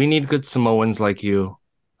 We need good Samoans like you,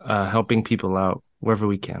 helping people out wherever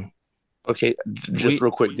we can. Okay, just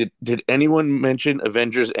real quick. Did anyone mention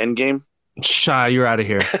Avengers Endgame? Shy, you're out of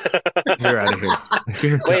here. You're out of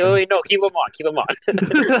here. Wait, no, keep them on. Keep them on.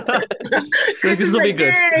 Chris This is will be like,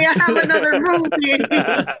 good. "Yay, I have another movie."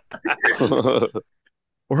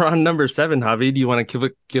 We're on number 7, Javi. Do you want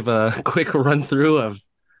to give a quick run through of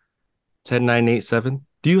 10987?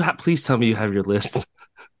 Do you have? Please tell me you have your list.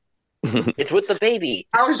 It's with the baby.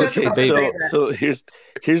 I was just Okay, about to say that. so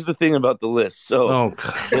here's the thing about the list. So Oh,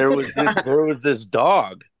 there was this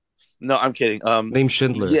dog. No, I'm kidding. name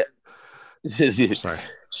Schindler. Yeah. Sorry.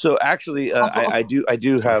 So actually, I do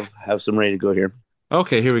have some ready to go here.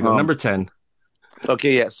 Okay, here we go. Number 10.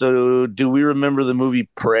 Okay, yeah. So do we remember the movie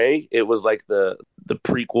Prey? It was like the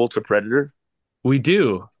prequel to Predator. We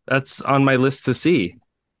do. That's on my list to see.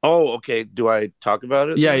 Oh, okay. Do I talk about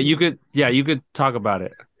it? Yeah, then? you could. Yeah, you could talk about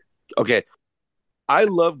it. Okay. I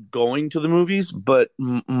love going to the movies, but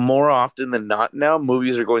more often than not now,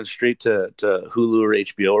 movies are going straight to Hulu or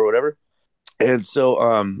HBO or whatever. And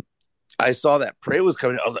so I saw that Prey was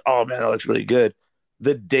coming. I was like, oh man, that looks really good.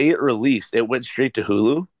 The day it released, it went straight to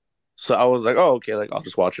Hulu. So I was like, oh, okay, like I'll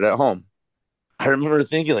just watch it at home. I remember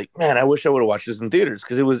thinking like, man, I wish I would have watched this in theaters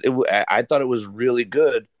because I thought it was really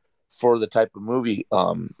good for the type of movie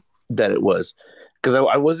that it was. Because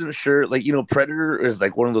I wasn't sure, like, you know, Predator is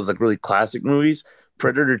like one of those like really classic movies.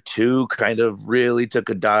 Predator 2 kind of really took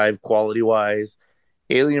a dive quality wise.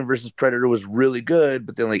 Alien versus Predator was really good,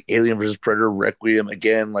 but then like Alien versus Predator Requiem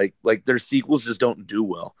again, like their sequels just don't do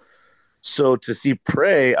well. So to see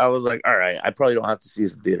Prey, I was like, all right, I probably don't have to see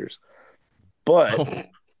this in theaters. But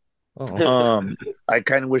I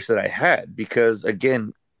kind of wish that I had because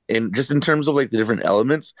again, in terms of like the different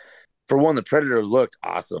elements, for one, the Predator looked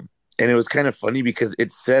awesome. And it was kind of funny because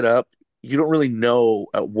it's set up. You don't really know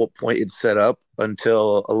at what point it's set up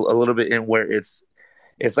until a little bit in where it's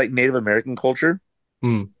like Native American culture.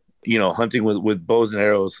 Mm. You know, hunting with bows and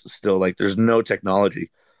arrows still. Like there's no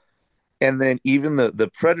technology. And then even the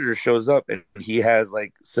Predator shows up and he has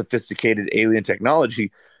like sophisticated alien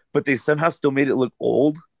technology, but they somehow still made it look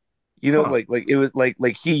old. You know, like it was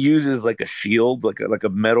like he uses like a shield, like a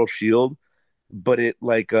metal shield, but it's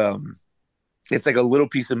like a little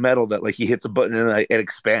piece of metal that like he hits a button and it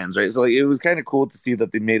expands, right? So like it was kind of cool to see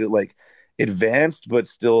that they made it like advanced but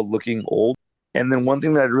still looking old. And then one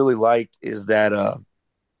thing that I really liked is that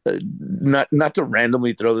not to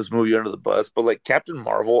randomly throw this movie under the bus, but like Captain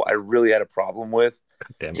Marvel, I really had a problem with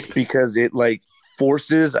because it like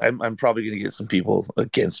forces. I'm probably gonna get some people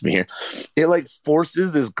against me here. It like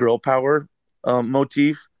forces this girl power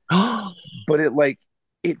motif, but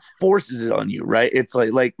it forces it on you, right? It's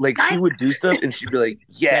like she would do stuff and she'd be like,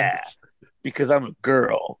 yeah, because I'm a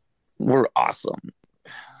girl. We're awesome.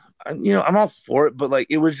 You know, I'm all for it, but like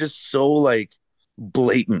it was just so like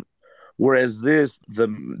blatant. Whereas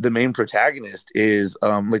the main protagonist is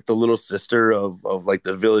like the little sister of like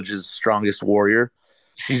the village's strongest warrior.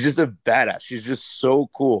 She's just a badass. She's just so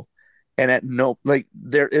cool. And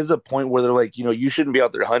there is a point where they're like, you know, you shouldn't be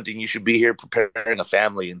out there hunting. You should be here preparing a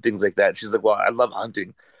family and things like that. She's like, well, I love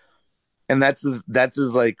hunting. And that's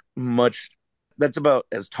about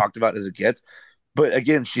as talked about as it gets. But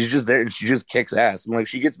again, she's just there and she just kicks ass. And like,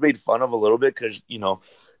 she gets made fun of a little bit because, you know,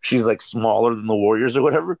 she's like smaller than the warriors or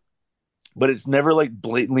whatever. But it's never like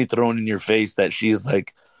blatantly thrown in your face that she's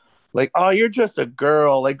like, oh, you're just a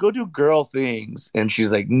girl. Like, go do girl things. And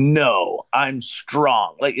she's like, no, I'm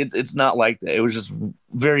strong. Like, it's not like that. It was just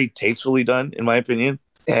very tastefully done, in my opinion.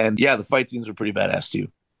 And yeah, the fight scenes were pretty badass too.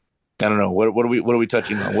 I don't know. What are we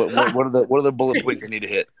touching on? What are the bullet points I need to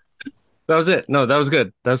hit? That was it. No, that was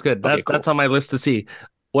good. Okay, cool. That's on my list to see.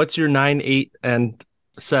 What's your 9, 8, and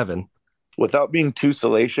 7? Without being too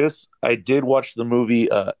salacious, I did watch the movie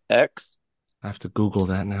X. I have to Google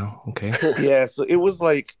that now. Okay. Yeah, so it was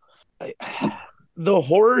like the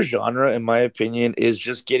horror genre, in my opinion, is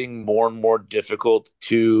just getting more and more difficult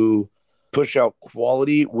to push out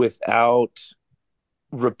quality without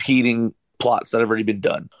repeating plots that have already been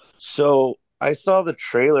done. So I saw the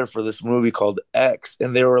trailer for this movie called X,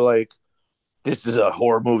 and they were like, this is a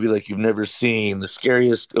horror movie like you've never seen, the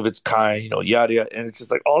scariest of its kind, you know, yada, yada. And it's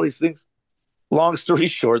just like all these things. Long story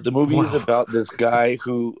short, the movie is about this guy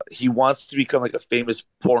who he wants to become like a famous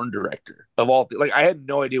porn director of all. Like I had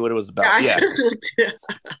no idea what it was about. Yeah,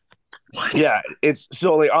 it's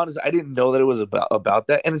so like honestly, I didn't know that it was about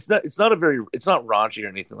that, and it's not raunchy or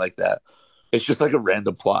anything like that. It's just like a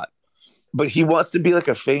random plot. But he wants to be like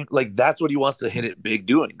that's what he wants to hit it big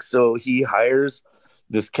doing. So he hires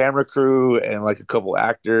this camera crew and like a couple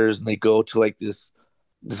actors, and they go to like this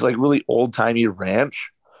like really old timey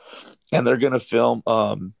ranch. And they're gonna film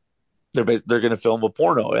they're gonna film a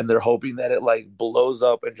porno, and they're hoping that it like blows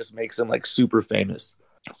up and just makes them like super famous.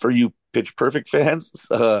 For you Pitch Perfect fans,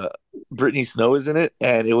 Brittany Snow is in it,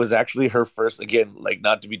 and it was actually her first. Again, like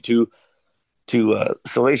not to be too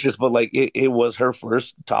salacious, but like it was her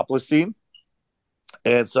first topless scene,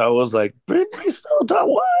 and so I was like, Brittany Snow,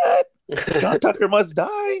 what? John Tucker must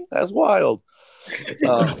die. That's wild.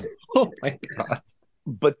 Oh my god!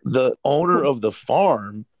 But the owner of the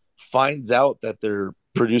farm finds out that they're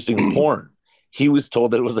producing porn. He was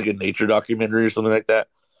told that it was like a nature documentary or something like that.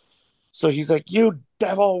 So he's like, "You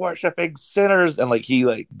devil worshipping sinners," and like he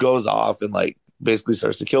like goes off and like basically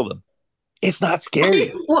starts to kill them. It's not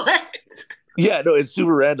scary. Wait, what? Yeah, no, it's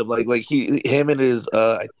super random. Like him and his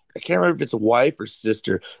I can't remember if it's a wife or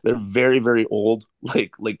sister. They're very very old,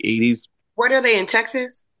 like 80s, What are they in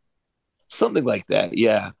Texas? something like that.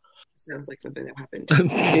 Yeah. Sounds like something that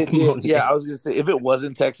happened. Yeah, I was gonna say if it was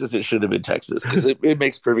in Texas, it should have been Texas because it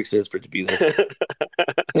makes perfect sense for it to be there.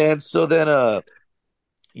 And so then,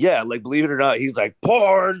 yeah, like believe it or not, he's like,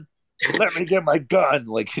 porn. Let me get my gun.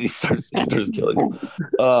 Like he starts killing him.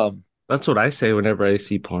 That's what I say whenever I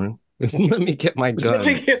see porn. Let me get my gun.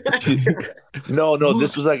 No,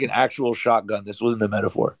 this was like an actual shotgun. This wasn't a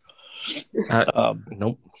metaphor.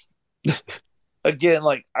 Nope. Again,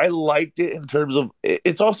 like I liked it in terms of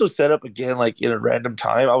it's also set up again like in a random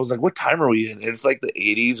time. I was like, what time are we in? And it's like the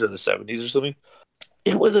 80s or the 70s or something.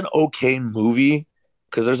 It was an okay movie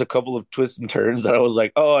because there's a couple of twists and turns that I was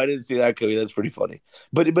like, oh, I didn't see that coming. That's pretty funny.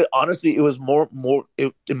 But honestly, it was more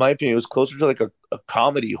in my opinion, it was closer to like a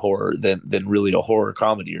comedy horror than really a horror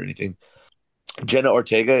comedy or anything. Jenna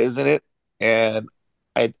Ortega is in it, and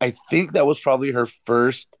I think that was probably her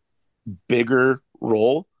first bigger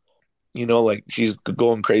role. You know, like she's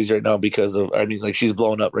going crazy right now because of, I mean, like she's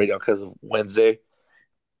blowing up right now because of Wednesday.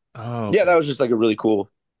 Oh, yeah, that was just like a really cool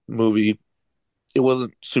movie. It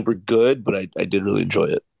wasn't super good, but I did really enjoy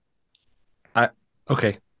it.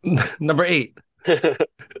 Okay. Number 8.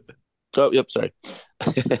 Oh, yep, sorry.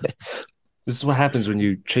 This is what happens when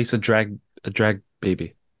you chase a drag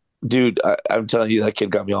baby. Dude, I'm telling you, that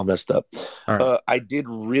kid got me all messed up. All right. I did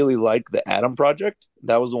really like The Adam Project.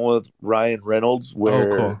 That was the one with Ryan Reynolds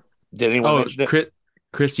where... Oh, cool. Did anyone mention it?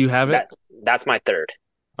 Chris, you have it? That's my third.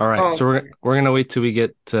 All right, so we're gonna wait till we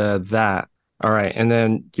get to that. All right, and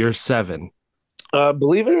then you're 7.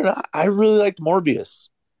 Believe it or not, I really liked Morbius.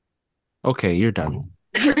 Okay, you're done.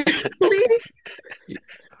 Really?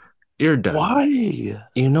 You're done. Why?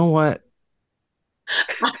 You know what?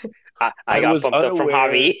 I got bumped up from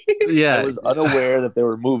Javi. Yeah, I was unaware that there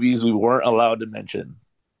were movies we weren't allowed to mention.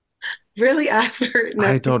 Really? I've heard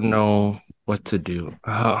nothing. I don't know what to do.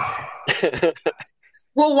 Oh,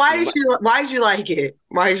 Well, why did you like it?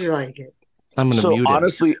 Why did you like it? I'm gonna mute it.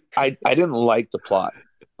 Honestly, I didn't like the plot.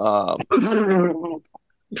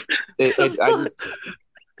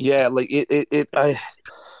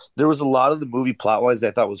 There was a lot of the movie plot wise that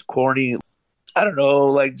I thought was corny. I don't know,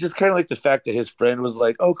 like just kind of like the fact that his friend was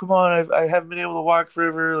like, "Oh, come on, I haven't been able to walk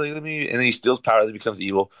forever. Like, let me," and then he steals power, and becomes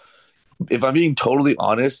evil. If I'm being totally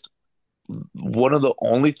honest, one of the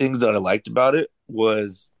only things that I liked about it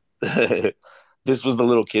was this was the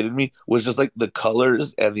little kid in me, was just like the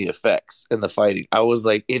colors and the effects and the fighting. I was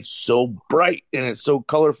like, it's so bright and it's so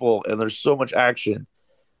colorful and there's so much action.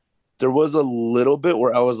 There was a little bit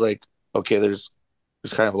where I was like, okay, there's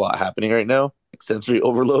kind of a lot happening right now, like sensory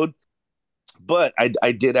overload. But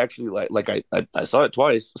I did actually like I saw it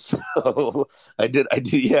twice, so I did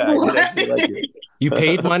yeah, I did actually like it. You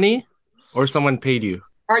paid money, or someone paid you?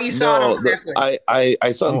 Or you saw it on Netflix?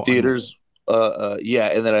 I saw it in theaters. Yeah,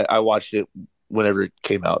 and then I watched it whenever it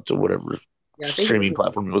came out to whatever streaming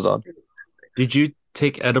platform it was on. Did you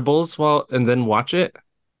take edibles and then watch it?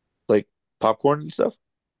 Like popcorn and stuff?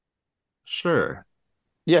 Sure.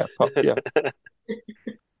 Yeah, yeah.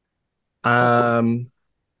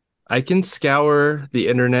 I can scour the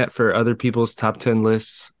internet for other people's top 10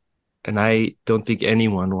 lists, and I don't think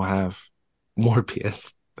anyone will have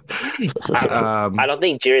Morbius. I don't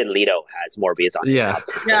think Jared Leto has Morbius on his top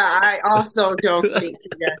 10 Yeah, list. I also don't think he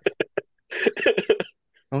does.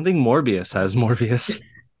 I don't think Morbius has Morbius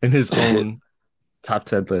in his own top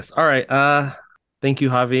 10 list. All right. Thank you,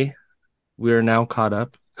 Javi. We are now caught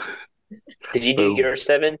up. Did you do your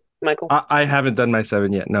 7, Michael? I haven't done my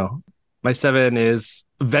 7 yet. No. My 7 is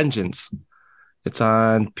Vengeance. It's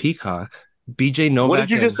on Peacock. BJ Novak. What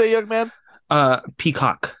did you just say, young man?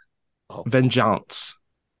 Peacock. Vengeance.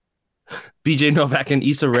 BJ Novak and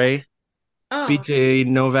Issa Rae. BJ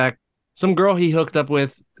Novak, some girl he hooked up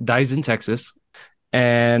with, dies in Texas.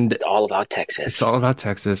 And It's all about Texas. It's all about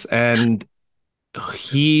Texas. And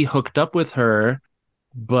he hooked up with her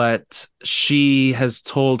but she has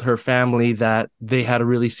told her family that they had a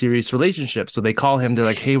really serious relationship. So they call him. They're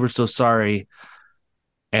like, "Hey, we're so sorry.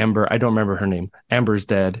 Amber, I don't remember her name. Amber's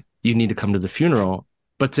dead. You need to come to the funeral."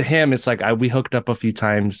 But to him, it's like, we hooked up a few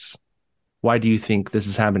times. Why do you think this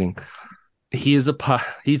is happening? He's a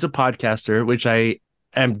podcaster, which I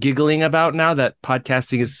am giggling about now that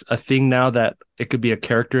podcasting is a thing now, that it could be a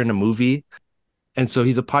character in a movie. And so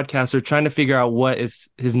he's a podcaster trying to figure out what is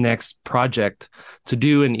his next project to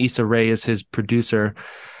do. And Issa Rae is his producer.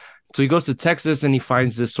 So he goes to Texas and he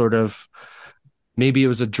finds this sort of, maybe it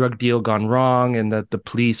was a drug deal gone wrong and that the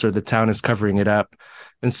police or the town is covering it up.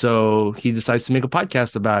 And so he decides to make a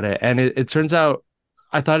podcast about it. And it turns out,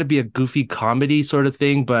 I thought it'd be a goofy comedy sort of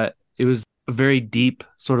thing, but it was a very deep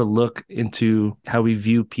sort of look into how we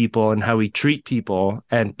view people and how we treat people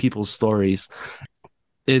and people's stories.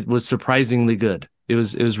 It was surprisingly good. It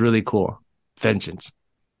was really cool. Vengeance.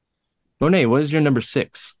 Monet, what is your number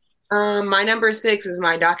 6? My number 6 is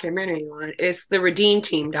my documentary one. It's the Redeem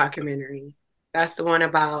Team documentary. That's the one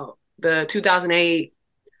about the 2008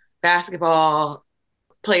 basketball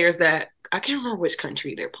players that I can't remember which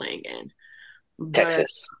country they're playing in.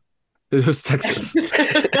 Texas. It was Texas.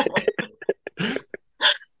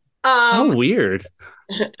 How weird.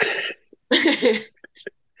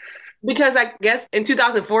 Because I guess in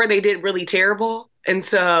 2004 they did really terrible. And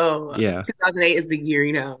so 2008 is the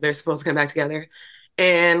year, they're supposed to come back together.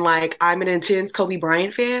 And like, I'm an intense Kobe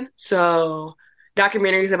Bryant fan. So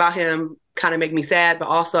documentaries about him kind of make me sad, but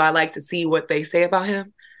also I like to see what they say about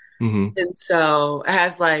him. Mm-hmm. And so it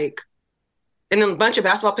has and a bunch of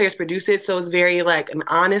basketball players produce it. So it's very like an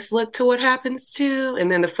honest look to what happens to. And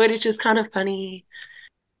then the footage is kind of funny.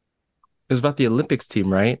 It was about the Olympics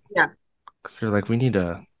team, right? Yeah. Because they're like, we need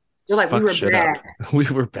to. They're like, we were bad. We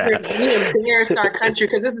were bad. We embarrassed our country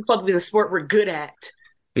because this is supposed to be the sport we're good at.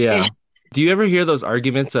 Yeah. Do you ever hear those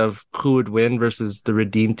arguments of who would win versus the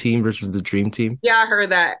Redeem Team versus the Dream Team? Yeah, I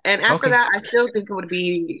heard that. And after that, I still think it would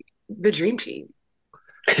be the Dream Team.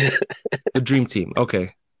 The Dream Team.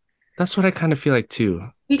 Okay. That's what I kind of feel like too.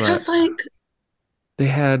 Because they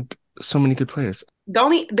had so many good players.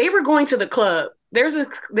 They were going to the club. There's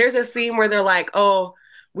a scene where they're like, "Oh,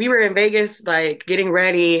 we were in Vegas, like getting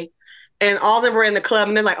ready," and all of them were in the club,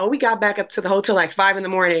 and they're like, "Oh, we got back up to the hotel like 5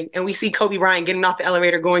 a.m, and we see Kobe Bryant getting off the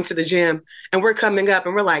elevator going to the gym, and we're coming up,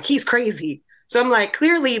 and we're like, he's crazy." So I'm like,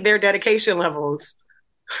 clearly their dedication levels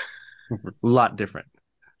a lot different.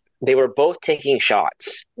 They were both taking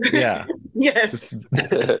shots. Yeah. Yes.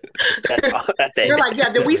 That's it. They're like,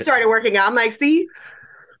 yeah. Then we started working out. I'm like, see,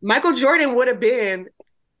 Michael Jordan would have been.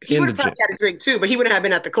 He would have probably had a drink too, but he wouldn't have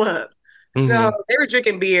been at the club. Mm-hmm. So they were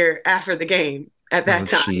drinking beer after the game at that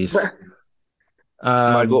time.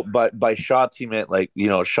 Michael, by shots, he meant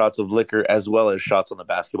shots of liquor as well as shots on the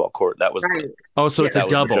basketball court. That was right. Oh, so it's a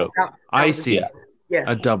double. I see. Yeah.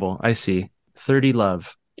 A double. I see. 30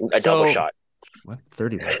 love. Double shot. What?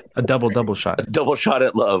 30 love. A double shot. A double shot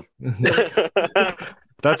at love.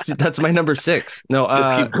 That's my number 6. No,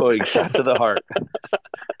 just keep going. Shot to the heart.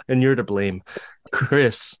 And you're to blame.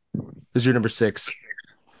 Chris, is your number 6?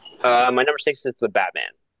 My number 6 is the Batman.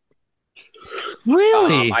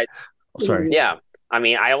 Really? Sorry. Yeah. I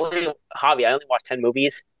mean, I only watched 10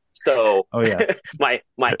 movies. So my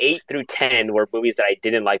 8 through 10 were movies that I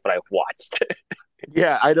didn't like, but I watched.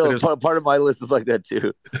 Yeah, I know. Part of my list is like that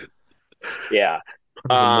too. Yeah.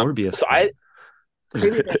 Morbius. So I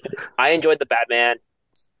enjoyed the Batman.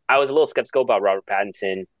 I was a little skeptical about Robert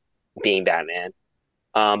Pattinson being Batman.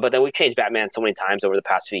 But then we've changed Batman so many times over the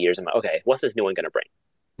past few years. I'm like, okay, what's this new one going to bring?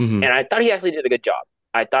 Mm-hmm. And I thought he actually did a good job.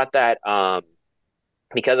 I thought that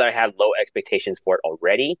because I had low expectations for it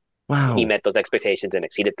already, he met those expectations and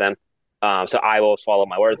exceeded them. So I will follow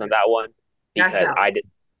my words on that one because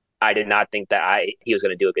I did not think that he was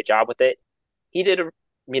going to do a good job with it. He did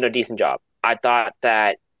a decent job. I thought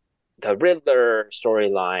that the Riddler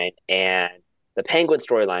storyline and the Penguin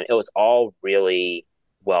storyline, it was all really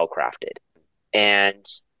well crafted. And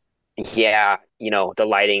the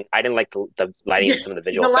lighting, I didn't like the lighting and some of the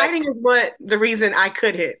visual effects. The lighting is the reason I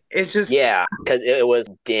couldn't. It's just because it was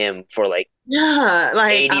dim for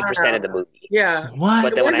 80% of the movie. Yeah. What?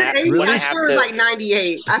 But then when I sure it was like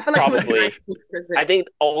 98. I feel like probably, it was 90%. I think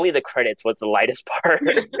only the credits was the lightest part.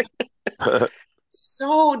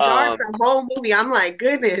 So dark the whole movie. I'm like,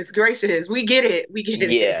 goodness gracious, we get it.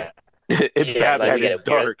 Yeah. It's Batman. It's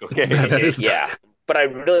dark. Okay. Yeah. But I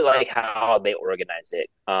really like how they organize it.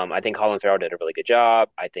 I think Colin Farrell did a really good job.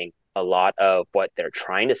 I think a lot of what they're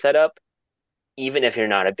trying to set up, even if you're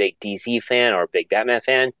not a big DC fan or a big Batman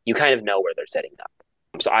fan, you kind of know where they're setting up.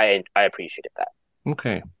 So I appreciated that.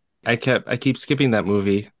 Okay. I keep skipping that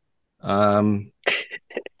movie.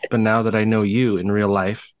 But now that I know you in real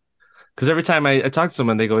life, because every time I talk to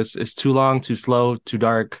someone, they go, it's too long, too slow, too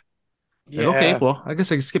dark. Yeah. Like, okay, well, I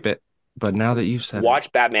guess I can skip it. But now that you've said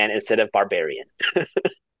Watch Batman instead of Barbarian.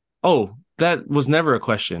 Oh, that was never a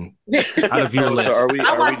question out of your So list.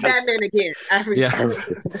 I watched Batman again.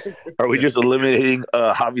 Are we just eliminating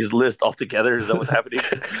Javi's list altogether? Is that what's happening?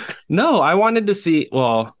 No, I wanted to see.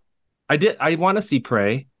 Well, I want to see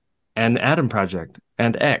Prey and Adam Project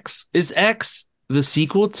and X. Is X the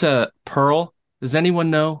sequel to Pearl? Does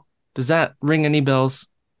anyone know? Does that ring any bells?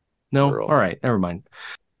 No? Pearl. All right, never mind.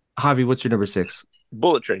 Javi, what's your number 6?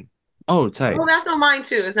 Bullet Train. Oh, tight. Well, that's on mine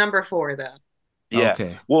too. It's number 4 though. Yeah.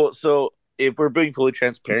 Okay. Well, so if we're being fully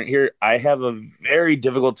transparent here, I have a very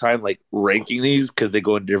difficult time like ranking these because they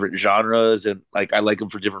go in different genres and like I like them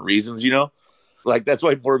for different reasons, you know? Like that's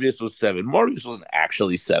why Morbius was 7. Morbius wasn't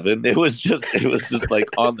actually 7. It was just like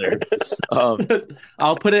on there.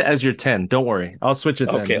 I'll put it as your 10. Don't worry. I'll switch it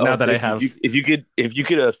then. Okay. Now that I have. If you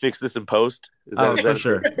could fix this in post. For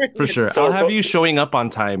sure. For sure. So- I'll have you showing up on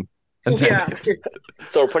time. And then- Yeah.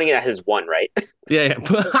 So we're putting it at his 1, right? Yeah.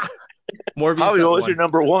 Morbius. Javi, at what was 1. your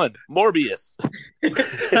number 1? Morbius.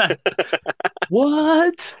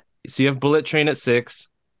 What? So you have Bullet Train at 6.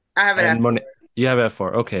 I have it. And at Monet, you have at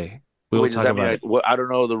 4. Okay. We will Wait, does talk that mean about it. I don't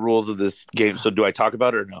know the rules of this game, so do I talk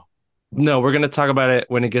about it or no? No, we're going to talk about it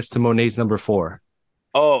when it gets to Monet's number 4.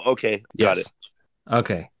 Oh, okay. Got Yes. it.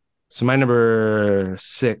 Okay. So my number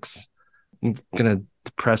 6, I'm going to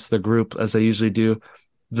depress the group as I usually do.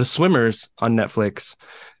 The Swimmers on Netflix.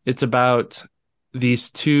 It's about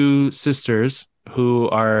these 2 sisters who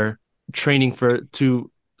are training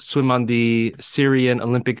to swim on the Syrian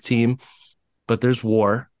Olympic team, but there's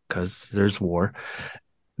war because there's war.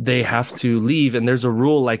 They have to leave, and there's a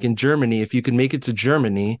rule like in Germany, if you can make it to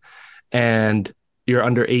Germany and you're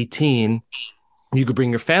under 18, you could bring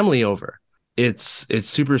your family over. It's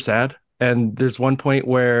super sad. And there's one point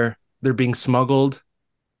where they're being smuggled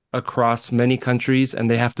across many countries and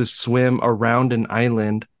they have to swim around an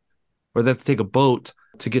island, or they have to take a boat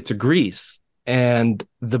to get to Greece. And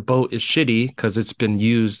the boat is shitty because it's been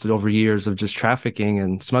used over years of just trafficking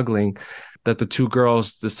and smuggling, that the 2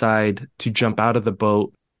 girls decide to jump out of the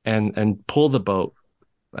boat and pull the boat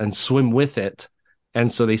and swim with it.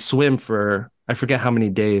 And so they swim for, I forget how many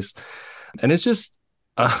days. And it's just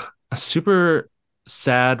a super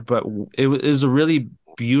sad, but it is a really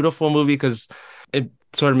beautiful movie because it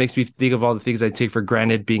sort of makes me think of all the things I take for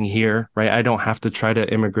granted being here, right? I don't have to try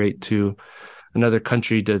to immigrate to another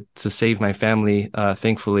country to save my family,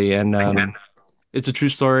 thankfully. And it's a true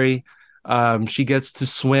story. She gets to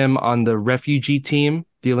swim on the refugee team,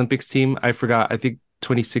 the Olympics team. I think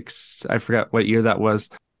 26, I forgot what year that was,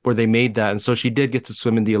 where they made that. And so she did get to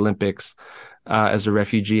swim in the Olympics as a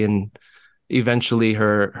refugee. And eventually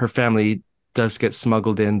her family does get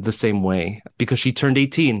smuggled in the same way because she turned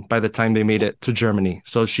 18 by the time they made it to Germany.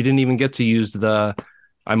 So she didn't even get to use the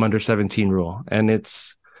I'm under 17 rule. And it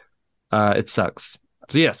sucks.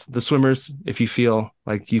 So yes, The Swimmers, if you feel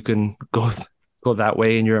like you can go that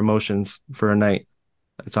way in your emotions for a night,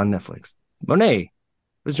 it's on Netflix. Monet,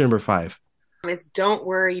 what's your number 5? It's Don't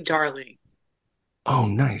Worry, Darling. Oh,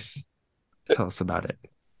 nice. Tell us about it.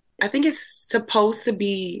 I think it's supposed to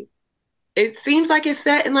be, it seems like it's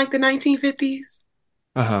set in like the 1950s.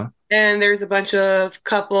 Uh-huh. And there's a bunch of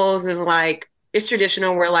couples and like, it's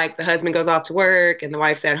traditional where like the husband goes off to work and the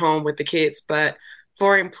wife's at home with the kids. But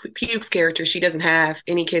Florence Pugh's character, she doesn't have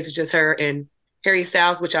any kids. It's just her and Harry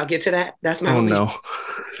Styles, which I'll get to that. That's my only. No.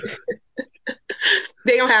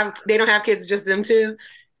 They don't have kids, just them two.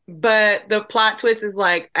 But the plot twist is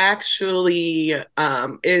like actually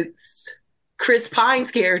it's Chris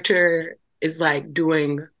Pine's character is like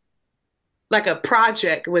doing like a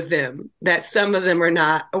project with them that some of them are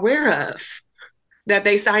not aware of that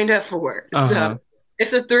they signed up for. Uh-huh. So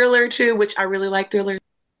it's a thriller too, which I really like thrillers.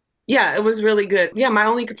 Yeah, it was really good. Yeah, my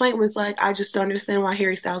only complaint was like I just don't understand why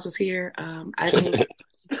Harry Styles was here. I think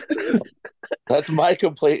that's my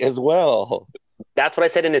complaint as well. That's what I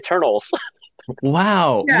said in Eternals.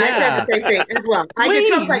 Wow. Yeah, I said the same thing as well. I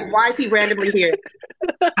was like, why is he randomly here?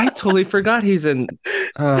 I totally forgot he's in.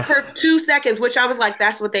 For 2 seconds, which I was like,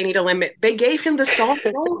 that's what they need to limit. They gave him the star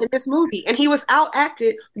role in this movie, and he was out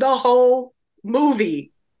acted the whole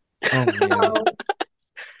movie. Oh, man.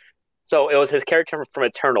 So it was his character from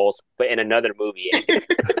Eternals, but in another movie.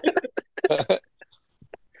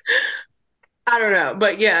 I don't know,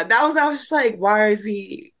 but yeah, I was just like, why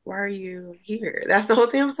are you here? That's the whole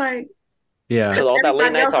thing. I was like, Yeah. Because all that late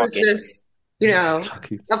everybody night else was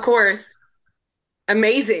talking. just, of course,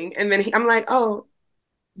 amazing. And then I'm like, oh,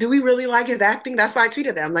 do we really like his acting? That's why I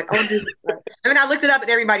tweeted that. I'm like, oh, dude. I mean, I looked it up and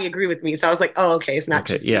everybody agreed with me. So I was like, oh, okay, it's not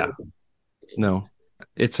Okay, just yeah. me. No,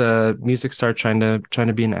 it's a music star trying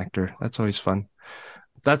to be an actor. That's always fun.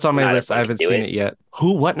 That's on my Not list. I everyone haven't can do seen it. it yet.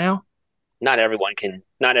 Who? What now? Not everyone can.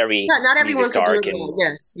 Not every Not music everyone can star do it. can Well.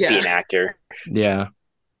 Yes, be an yeah. actor. Yeah.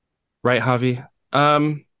 Right, Javi.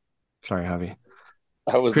 Sorry, Javi.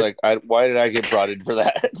 I was like, why did I get brought in for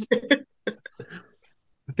that?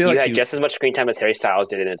 I feel You like had just as much screen time as Harry Styles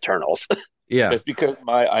did in Eternals. yeah. Just because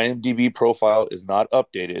my IMDb profile is not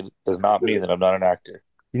updated does not mean that I'm not an actor.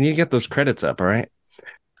 You need to get those credits up, all right?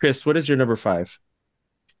 Chris, what is your number 5?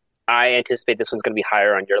 I anticipate this one's going to be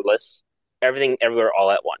higher on your list. Everything, everywhere, all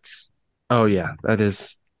at once. Oh yeah, that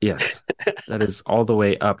is yes. That is all the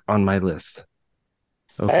way up on my list.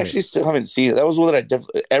 Okay. I actually still haven't seen it. That was one that I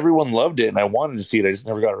definitely everyone loved it, and I wanted to see it. I just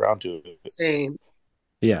never got around to it. Same.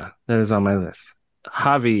 Yeah, that is on my list.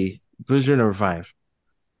 Javi, who's your number 5?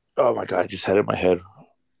 Oh my god, I just had it in my head.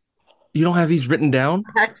 You don't have these written down?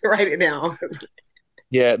 I had to write it down.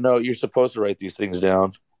 Yeah, no, you're supposed to write these things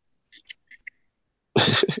down.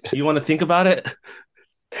 You want to think about it?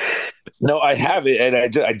 No, I have it,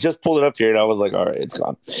 and I just pulled it up here, and I was like, all right, it's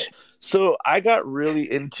gone. So I got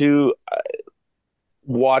really into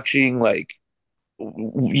watching, like,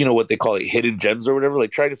 you know, what they call like hidden gems or whatever,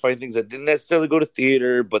 like trying to find things that didn't necessarily go to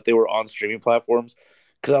theater, but they were on streaming platforms.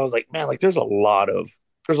 Because I was like, man, like there's a lot of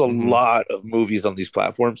movies on these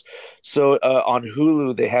platforms. So on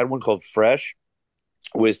Hulu, they had one called Fresh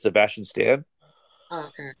with Sebastian Stan. Oh,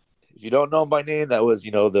 okay. If you don't know him by name, that was,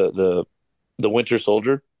 you know, the Winter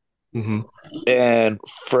Soldier. Mm-hmm. And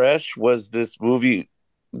Fresh was this movie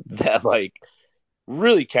that like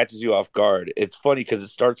really catches you off guard. It's funny because it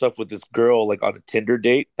starts off with this girl like on a Tinder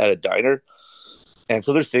date at a diner. And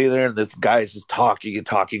so they're sitting there and this guy is just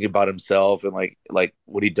talking about himself and like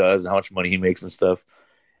what he does and how much money he makes and stuff.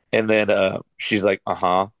 And then she's like,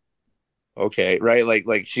 uh-huh. Okay, right?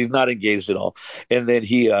 Like she's not engaged at all. And then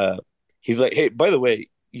he's like, hey, by the way,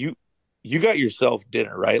 you got yourself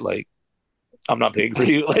dinner, right? Like, I'm not paying for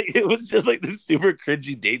you. Like, it was just like this super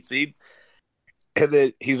cringy date scene. And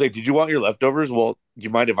then he's like, did you want your leftovers? Well, do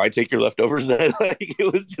you mind if I take your leftovers then? Like,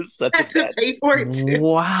 it was just such I a had to bad. pay for it too.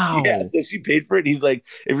 Wow. Yeah, so she paid for it. And he's like,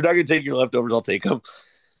 if you're not going to take your leftovers, I'll take them.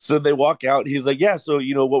 So they walk out. And he's like, yeah, so,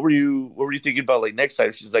 you know, what were you thinking about like next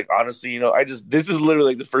time? She's like, honestly, you know, this is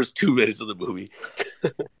literally like the first 2 minutes of the movie.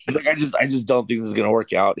 She's like, I just don't think this is going to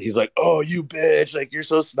work out. He's like, oh, you bitch. Like, you're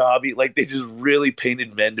so snobby. Like, they just really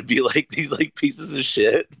painted men to be like these like pieces of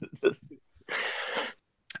shit.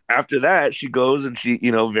 After that, she goes and she,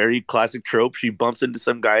 you know, very classic trope. She bumps into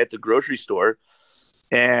some guy at the grocery store.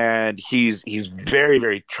 And he's very,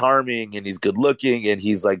 very charming and he's good looking and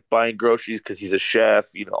he's like buying groceries because he's a chef,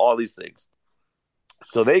 you know, all these things.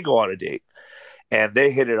 So they go on a date and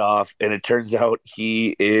they hit it off. And it turns out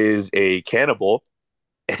he is a cannibal.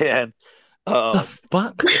 And The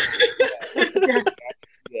fuck?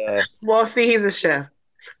 Well, see, he's a chef.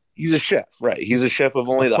 he's a chef, right? He's a chef of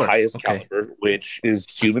only Of the course, highest okay. caliber, which is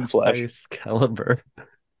human flesh. Highest caliber.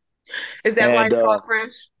 Is that why And, it's called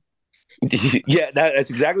Fresh? Yeah, that's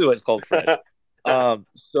exactly what it's called, fresh.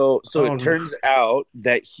 So Oh, it turns out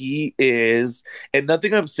that he is, and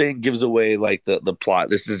nothing I'm saying gives away like the plot.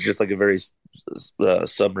 This is just like a very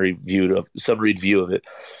summary view of it.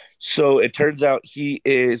 So it turns out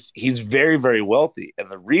he's very, very wealthy, and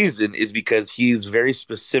the reason is because he's very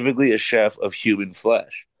specifically a chef of human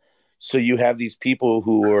flesh. So you have these people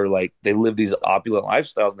who are like they live these opulent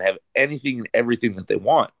lifestyles and they have anything and everything that they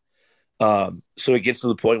want. So it gets to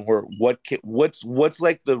the point where what's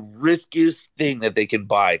like the riskiest thing that they can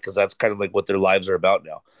buy, because that's kind of like what their lives are about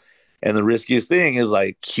now. And the riskiest thing is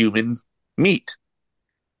like human meat.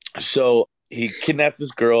 So he kidnaps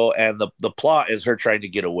this girl, and the plot is her trying to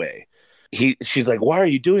get away. She's like, why are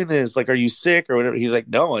you doing this? Like, are you sick or whatever? He's like,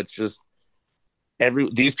 no, it's just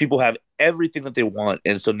these people have everything that they want,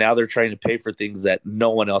 and so now they're trying to pay for things that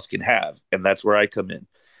no one else can have, and that's where I come in.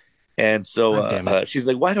 And so God damn it. she's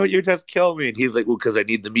like, why don't you just kill me? And he's like, well, because I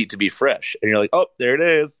need the meat to be fresh. And you're like, oh, there it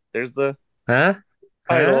is. There's the Huh?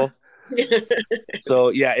 title. So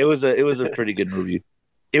yeah, it was a pretty good movie.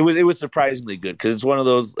 It was surprisingly good because it's one of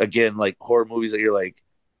those, again, like horror movies that you're like,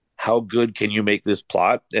 how good can you make this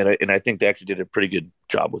plot? And I think they actually did a pretty good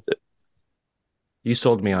job with it. You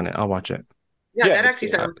sold me on it. I'll watch it. Yeah, Yeah, that it's actually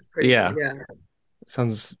good. sounds pretty Yeah. good. Yeah.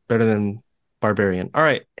 Sounds better than Barbarian. All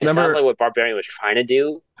right. It sounds like what Barbarian was trying to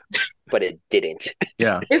do, but it didn't.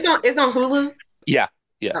 Yeah. It's on Hulu. Yeah.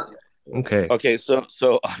 Okay. Okay.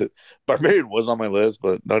 So Barbarian was on my list,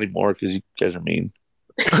 but not anymore because you guys are mean.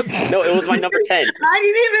 No, it was my number 10.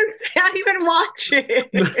 I didn't even watch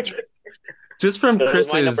it. Just from That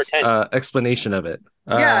was my number Chris's 10. explanation of it.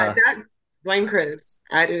 Yeah, that's blame Chris.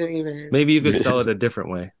 I didn't even. Maybe you could sell it a different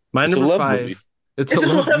way. My It's a number love 5. movie. It's It's a a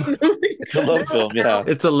love. love movie. It's a love film, yeah.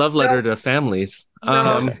 It's a love letter to families.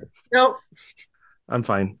 No. Nope. I'm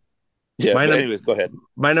fine. Yeah, My but num- anyways, go ahead.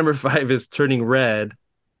 My number 5 is Turning Red,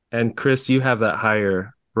 and Chris, you have that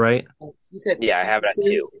higher, right? You said Yeah, I have it at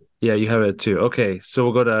 2. Yeah, you have it too. Okay, so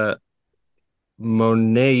we'll go to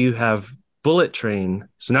Monet. You have Bullet Train.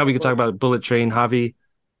 So now we can talk about Bullet Train, Javi,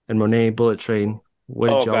 and Monet. Bullet Train. What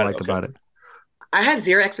did Oh, y'all got it, like okay. about it? I had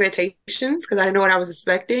zero expectations because I didn't know what I was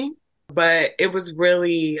expecting, but it was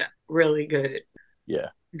really, really good. Yeah.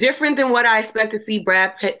 Different than what I expected to see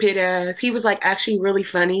Brad Pitt as. He was like actually really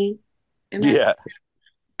funny. In that. Yeah.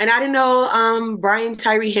 And I didn't know Brian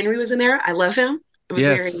Tyree Henry was in there. I love him. It was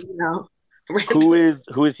Yes. very, Who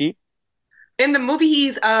is he? in the movie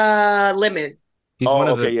he's Lemon. He's Oh, one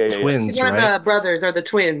of okay, the yeah, yeah, yeah. twins, He's one right? of the brothers or the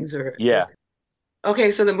twins or Yeah.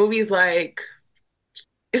 Okay, so the movie's like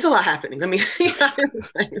it's a lot happening. Let me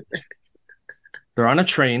They're on a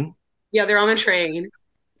train. Yeah, they're on a train.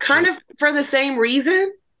 Kind of for the same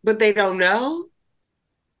reason, but they don't know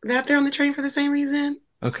that they're on the train for the same reason.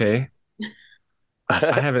 Okay,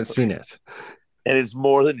 I haven't seen it. And it's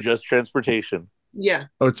more than just transportation. Yeah.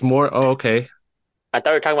 Oh, it's more. Oh, okay. I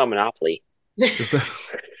thought we were talking about Monopoly.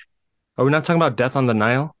 Are we not talking about Death on the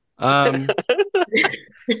Nile?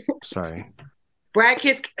 Sorry. Brad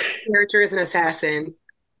Pitt's character is an assassin,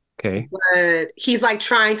 Okay. but he's like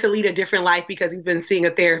trying to lead a different life because he's been seeing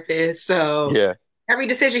a therapist. So Yeah. every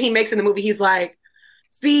decision he makes in the movie, he's like,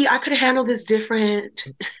 see, I could have handled this different.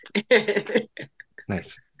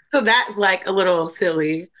 Nice. So that's like a little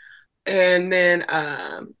silly. And then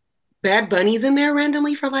Bad Bunny's in there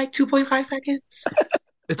randomly for like 2.5 seconds.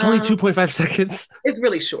 It's only 2.5 seconds. It's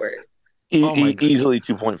really short Oh my God. Easily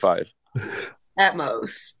 2.5. at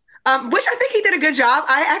most. Which I think he did a good job.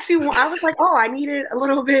 I was like, oh, I needed a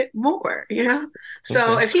little bit more, you know?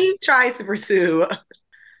 So Okay. if he tries to pursue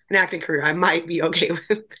an acting career, I might be okay with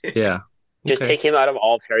it. Yeah. Just Okay. take him out of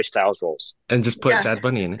all of Harry Styles roles. And just put Yeah. Bad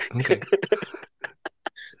Bunny in it. Okay.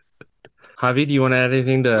 Javi, do you want to add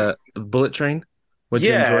anything to Bullet Train? What'd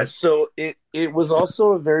you enjoy? So it was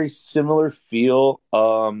also a very similar feel.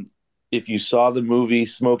 If you saw the movie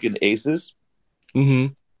Smoking Aces,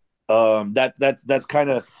 Mm-hmm. that's kind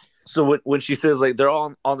of so when she says like they're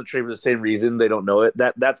all on the train for the same reason, they don't know it.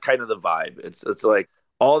 That's kind of the vibe. It's like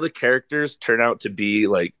all the characters turn out to be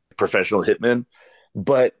like professional hitmen,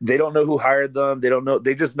 but they don't know who hired them. They don't know.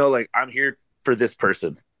 They just know like I'm here for this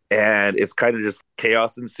person, and it's kind of just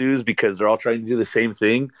chaos ensues because they're all trying to do the same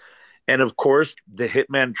thing. And of course, the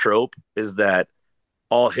hitman trope is that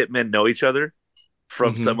all hitmen know each other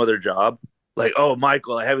from Mhm. some other job. Like, oh,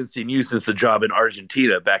 Michael, I haven't seen you since the job in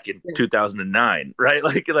Argentina back in 2009, right?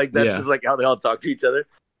 Like that's Yeah. just like how they all talk to each other.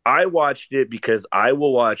 I watched it because I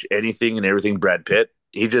will watch anything and everything Brad Pitt.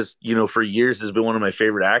 He just, for years has been one of my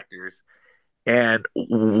favorite actors. And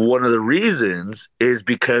one of the reasons is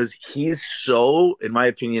because he's so, in my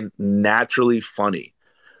opinion, naturally funny,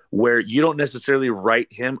 where you don't necessarily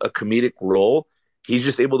write him a comedic role. He's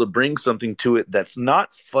just able to bring something to it that's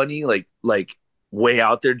not funny, like way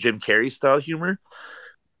out there Jim Carrey style humor.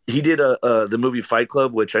 He did the movie Fight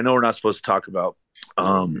Club, which I know we're not supposed to talk about.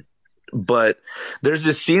 But there's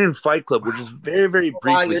this scene in Fight Club, which is very, very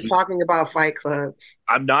brief. While you're talking about Fight Club.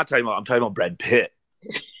 I'm talking about Brad Pitt.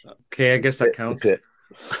 Okay, I guess that counts. Pitt.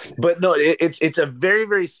 But no, it's a very,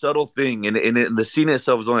 very subtle thing. And the scene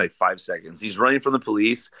itself is only like 5 seconds. He's running from the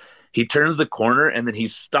police. He turns the corner and then he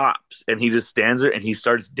stops and he just stands there and he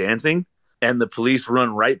starts dancing. And the police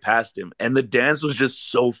run right past him. And the dance was just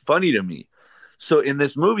so funny to me. So in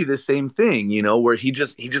this movie, the same thing, where he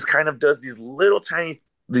just kind of does these little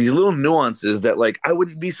nuances that like I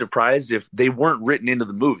wouldn't be surprised if they weren't written into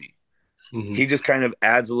the movie. Mhm. He just kind of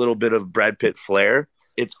adds a little bit of Brad Pitt flair.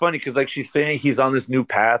 It's funny because like she's saying he's on this new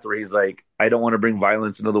path where he's like, I don't want to bring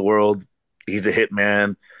violence into the world. He's a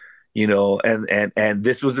hitman, and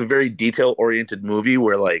this was a very detail oriented movie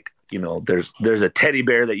where like, there's a teddy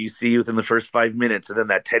bear that you see within the first 5 minutes, and then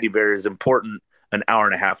that teddy bear is important an hour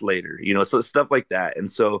and a half later, so stuff like that. And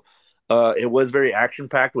so it was very action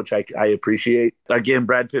packed, which I appreciate. Again,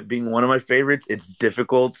 Brad Pitt being one of my favorites, it's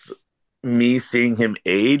difficult me seeing him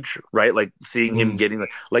age, right? Like seeing him getting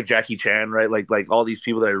like Jackie Chan, right? Like all these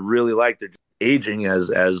people that I really like, they're just aging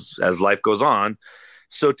as life goes on.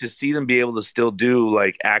 So to see them be able to still do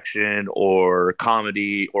like action or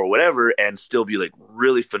comedy or whatever and still be like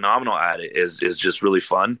really phenomenal at it is just really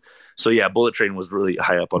fun. So yeah, Bullet Train was really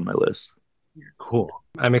high up on my list. Cool.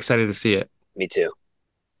 I'm excited to see it. Me too.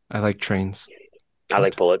 I like trains. I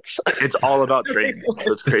like bullets. It's all about trains.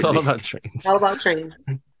 So it's crazy. It's all about trains. All about trains.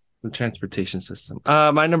 The transportation system.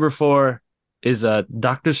 My number 4 is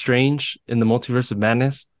Doctor Strange in the Multiverse of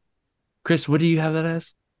Madness. Chris, what do you have that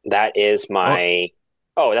as? That is my.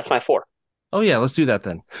 Oh, that's my 4. Oh yeah, let's do that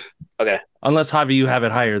then. Okay. Unless Javi, you have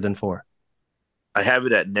it higher than 4. I have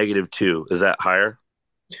it at -2. Is that higher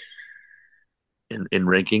in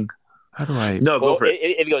ranking? How do I? No, go for it.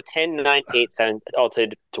 If you go 10, 9, 8, 7,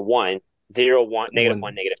 to 1, 0, 1,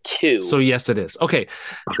 -1, -2. So yes, it is. Okay.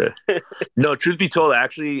 Okay. No, truth be told,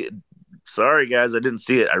 actually, sorry guys, I didn't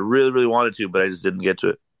see it. I really, really wanted to, but I just didn't get to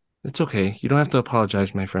it. It's okay. You don't have to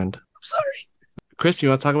apologize, my friend. I'm sorry. Chris, you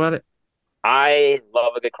want to talk about it? I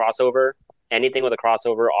love a good crossover. Anything with a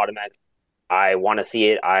crossover, automatic. I want to see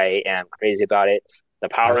it. I am crazy about it. The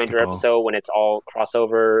Power Ranger Basketball. episode when it's all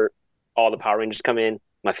crossover, all the Power Rangers come in.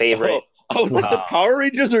 My favorite. I was like, the Power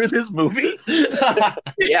Rangers are in this movie? Yeah,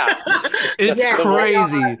 It's Yeah,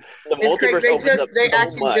 crazy. the It's crazy. multiverse They opens up so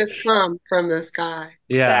actually much just come from the sky.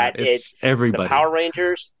 Yeah, that it's it's everybody. the Power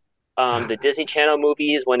Rangers, the Disney Channel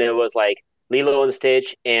movies when it was like Lilo and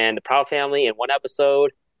Stitch and the Proud Family in one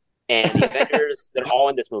episode, and the Avengers. They're all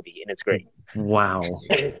in this movie, and it's great. Wow.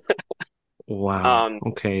 Wow. Um,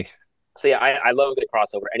 Okay. So yeah, I love a good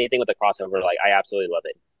crossover. Anything with a crossover, like I absolutely love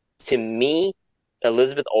it. To me,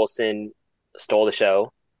 Elizabeth Olsen stole the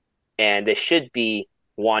show, and this should be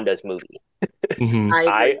Wanda's movie. Mhm. I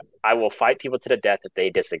agree. I will fight people to the death if they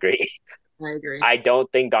disagree. I agree. I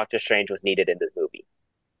don't think Doctor Strange was needed in this movie,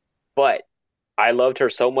 but I loved her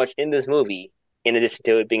so much in this movie. In addition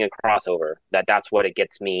to it being a crossover, that's what it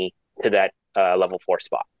gets me to that level 4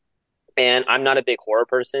 spot. And I'm not a big horror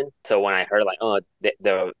person, so when I heard like, oh,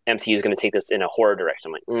 the MCU is going to take this in a horror direction,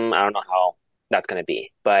 I'm like, I don't know how that's going to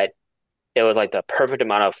be. But it was like the perfect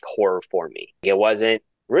amount of horror for me. It wasn't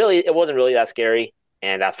really that scary,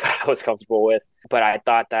 and that's what I was comfortable with. But I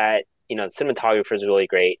thought that the cinematographer is really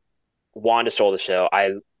great. Wanda stole the show.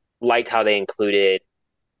 I liked how they included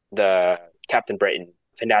the Captain Britain,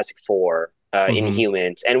 Fantastic Four,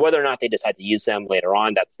 Inhumans, and whether or not they decide to use them later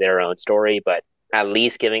on, that's their own story. But at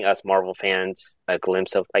least giving us Marvel fans a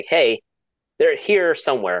glimpse of like, hey, they're here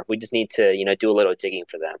somewhere. We just need to, do a little digging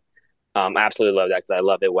for them. I absolutely love that because I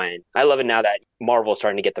love it now that Marvel's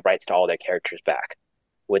starting to get the rights to all their characters back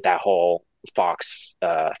with that whole Fox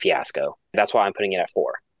fiasco. That's why I'm putting it at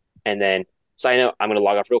 4. And then, side note, I'm going to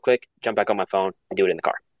log off real quick, jump back on my phone, and do it in the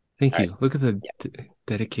car. Thank All you. Look at the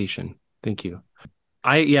dedication. Thank you.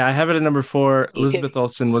 I have it at number 4. Elizabeth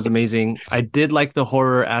Olsen was amazing. I did like the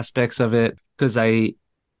horror aspects of it because I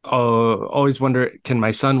always wonder, can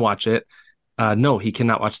my son watch it? No, he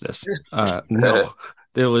cannot watch this. No,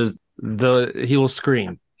 he will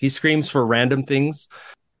scream. He screams for random things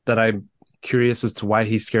that I'm curious as to why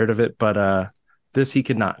he's scared of it. But this he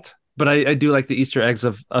could not. But I do like the Easter eggs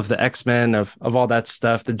of the X-Men, of all that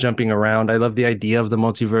stuff, the jumping around. I love the idea of the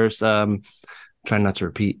multiverse. Trying not to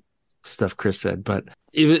repeat stuff Chris said, but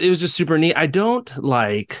it was just super neat. I don't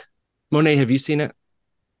like Monet. Have you seen it?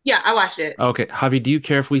 Yeah, I watched it. Okay, Javi, do you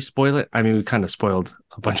care if we spoil it? I mean, we kind of spoiled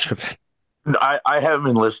a bunch of it. No, I haven't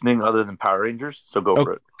been listening other than Power Rangers, so go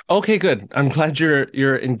for it. Okay, good. I'm glad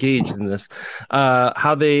you're engaged in this.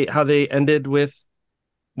 How they ended with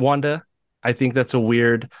Wanda, I think that's a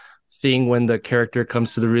weird thing when the character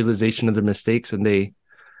comes to the realization of their mistakes and they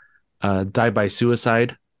die by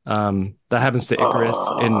suicide. That happens to Icarus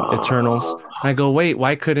in Eternals. I go, wait,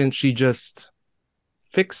 why couldn't she just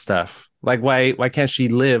fix stuff? Like, why can't she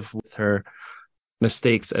live with her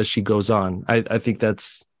mistakes as she goes on? I think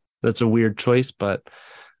that's a weird choice, but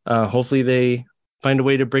hopefully they find a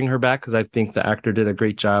way to bring her back because I think the actor did a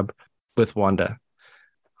great job with Wanda.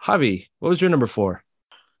 Javi, what was your number 4?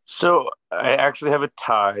 So I actually have a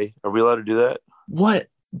tie. Are we allowed to do that? What?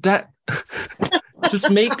 That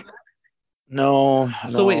just make No.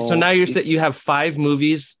 So wait, so now you have 5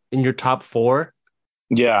 movies in your top 4?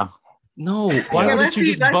 Yeah. No, why did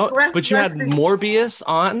you just but you had Morbius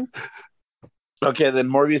on? Okay, then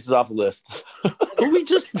Morbius is off the list. We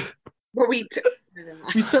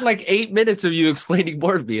spent like 8 minutes of you explaining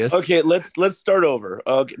Morbius. Okay, let's start over.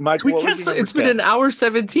 Okay, Michael, It's been an hour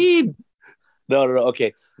 17. No.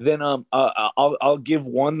 Okay, then I'll give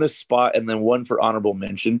one the spot and then one for honorable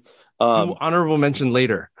mention. Honorable mention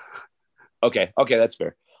later. Okay, that's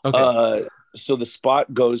fair. Okay. So the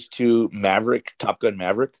spot goes to Maverick, Top Gun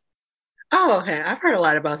Maverick. Oh, okay. I've heard a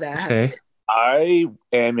lot about that. Okay. I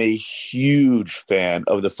am a huge fan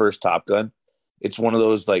of the first Top Gun. It's one of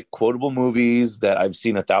those like quotable movies that I've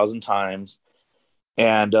seen 1,000 times.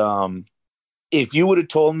 And if you would have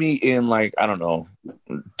told me in like, I don't know,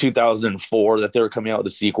 2004 that they were coming out with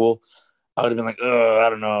a sequel, I would have been like, I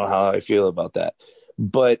don't know how I feel about that.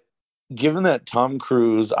 But given that Tom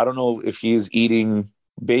Cruise, I don't know if he's eating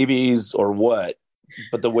babies or what,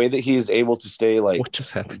 but the way that he is able to stay like What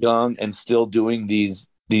just happened? young and still doing these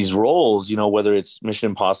roles, you know, whether it's Mission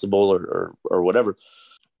Impossible or whatever.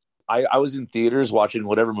 I was in theaters watching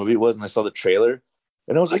whatever movie it was, and I saw the trailer,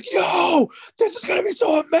 and I was like, "Yo, this is gonna be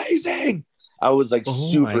so amazing!" I was like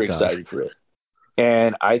super excited for it,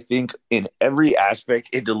 and I think in every aspect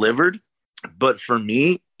it delivered. But for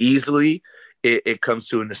me, easily, it comes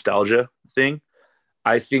to a nostalgia thing.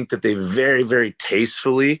 I think that they very, very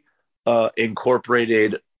tastefully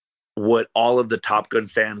incorporated what all of the Top Gun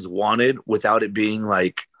fans wanted without it being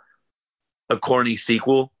like a corny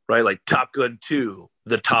sequel, right? Like Top Gun 2,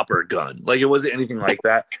 the Topper Gun. Like it wasn't anything like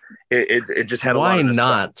that. It just had a lot of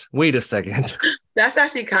nostalgia. Why not? Wait a second. That's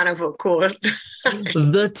actually kind of a cool.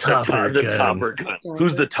 The Topper Gun. The Topper Gun.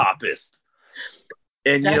 Who's the toppest?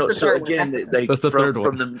 And That's you know, the so third one. again, That's the third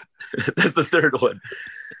one. That's the third one.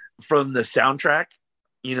 From the soundtrack,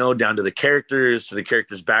 you know, down to the characters, to the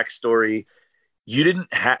characters' backstory. You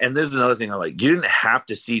didn't have, and there's another thing I like. You didn't have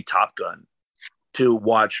to see Top Gun to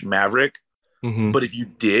watch Maverick, but if you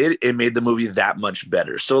did, it made the movie that much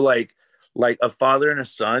better. So like a father and a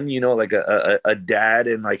son, you know, like a dad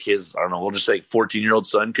and like his, I don't know, we'll just say 14-year-old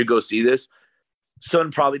son could go see this.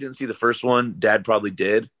 Son probably didn't see the first one. Dad probably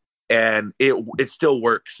did. And it still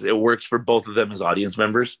works. It works for both of them as audience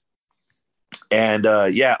members. And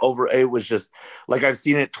it was just like I've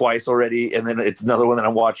seen it twice already, and then it's another one that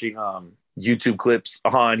I'm watching YouTube clips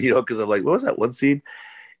on, you know, because I'm like, what was that one scene?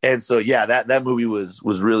 And so that movie was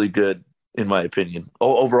really good in my opinion.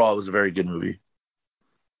 Overall, it was a very good movie.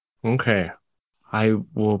 Okay, I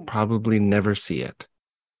will probably never see it.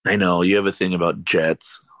 I know you have a thing about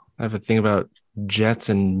jets. I have a thing about jets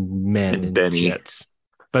and men And in Benny. jets,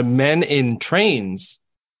 but men in trains.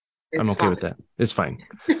 I'm okay with that. It's fine.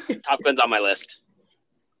 Top Gun's on my list.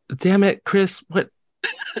 Damn it, Chris! What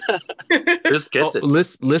Chris gets it.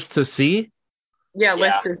 list to see? Yeah,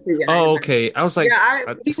 let's just do that. Oh, okay. I was like,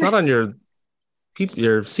 it's not on your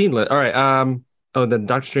scene list. All right. Oh, then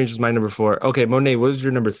Doctor Strange is my number 4. Okay, Monet, what was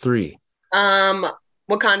your number 3?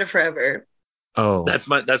 Wakanda Forever. Oh, That's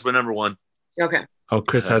my number 1. Okay. Oh,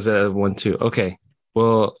 Chris has a 1 too. Okay,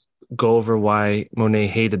 well, go over why Monet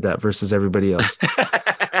hated that versus everybody else.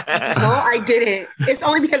 No, I didn't. It's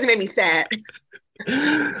only because it made me sad.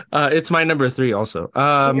 It's my number 3 also.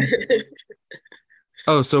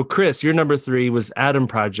 Oh, so Chris, your number 3 was Adam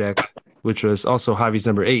Project, which was also Javi's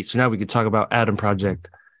number 8. So now we could talk about Adam Project.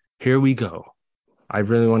 Here we go. I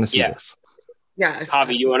really want to see this. Yeah,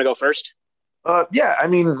 Javi, you want to go first? Yeah, I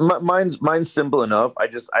mean, mine's simple enough.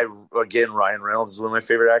 Again, Ryan Reynolds is one of my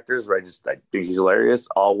favorite actors. I think he's hilarious.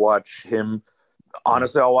 I'll watch him.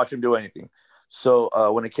 Honestly, I'll watch him do anything. So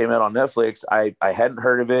when it came out on Netflix, I hadn't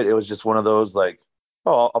heard of it. It was just one of those like,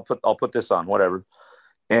 oh, I'll put this on, whatever.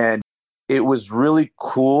 And it was really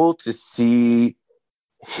cool to see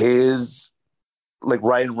his, like,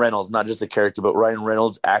 Ryan Reynolds, not just the character, but Ryan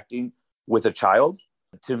Reynolds acting with a child.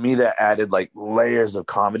 To me, that added like layers of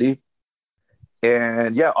comedy.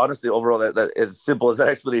 And yeah, honestly, overall, that as simple as that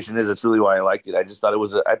explanation is, that's really why I liked it. I just thought it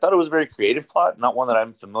was a very creative plot, not one that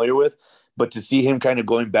I'm familiar with, but to see him kind of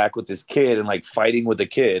going back with this kid and like fighting with a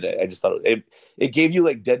kid, I just thought it gave you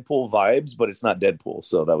like Deadpool vibes, but it's not Deadpool.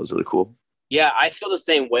 So that was really cool. Yeah, I feel the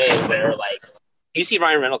same way where like if you see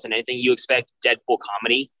Ryan Reynolds in anything, you expect Deadpool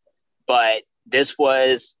comedy, but this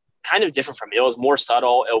was kind of different from it. It was more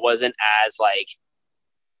subtle. It wasn't as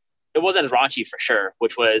raunchy for sure,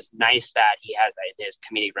 which was nice that he has that in his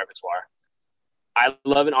comedic repertoire. I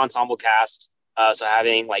love an ensemble cast. So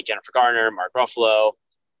having like Jennifer Garner, Mark Ruffalo,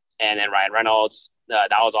 and then Ryan Reynolds, that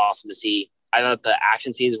was awesome to see. I thought the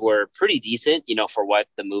action scenes were pretty decent, you know, for what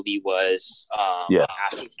the movie was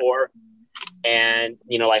asking for. And,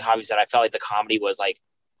 you know, like Javi said, I felt like the comedy was like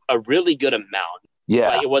a really good amount. Yeah.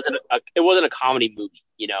 Like it wasn't a comedy movie,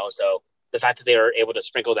 you know, so the fact that they were able to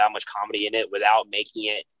sprinkle that much comedy in it without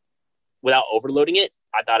overloading it,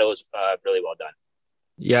 I thought it was really well done.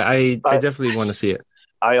 Yeah, I definitely want to see it.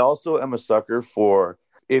 I also am a sucker for,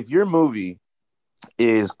 if your movie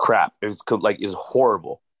is crap, is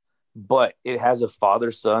horrible, but it has a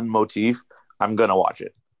father-son motif, I'm going to watch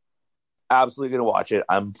it. Absolutely going to watch it.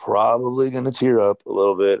 I'm probably going to tear up a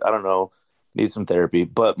little bit. I don't know. Need some therapy.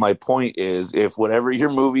 But my point is, if whatever your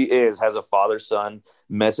movie has a father-son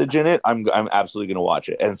message in it, I'm absolutely going to watch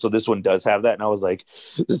it. And so this one does have that. And I was like,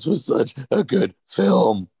 this was such a good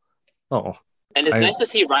film. Oh. And it's nice to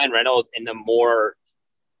see Ryan Reynolds in a more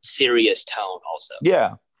serious tone also.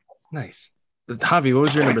 Yeah. Nice. Javi, what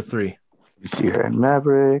was your number 3? You see her in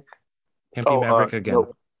Maverick. Can't be Maverick again.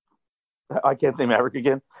 No. I can't say Maverick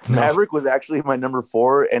again. Maverick was actually my number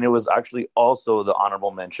 4, and it was actually also the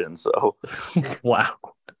honorable mention. So, Wow.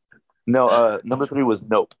 no, number 3 was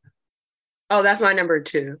Nope. Oh, that's my number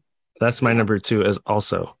 2. That's my number 2 as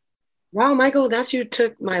also. Wow, Michael, that you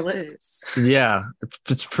took my list. Yeah,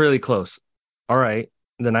 it's pretty close. All right.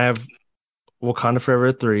 Then I have Wakanda Forever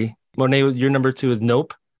at 3. Monet, your number 2 is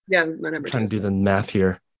Nope. Yeah, my number 2. Trying to do the math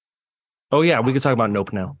here. Oh, yeah, we could talk about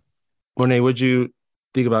Nope now. Monet, what'd you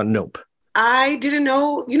think about Nope? I didn't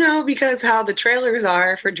know, because how the trailers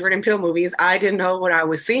are for Jordan Peele movies, I didn't know what I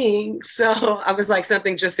was seeing. So I was like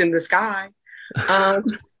something just in the sky.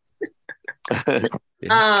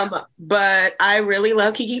 But I really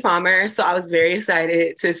love Keke Palmer, so I was very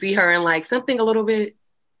excited to see her in like something a little bit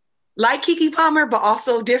like Keke Palmer, but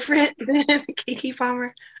also different than Keke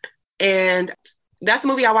Palmer. And that's a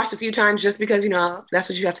movie I watched a few times just because, that's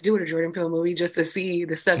what you have to do with a Jordan Peele movie, just to see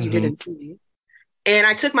the stuff you didn't see. And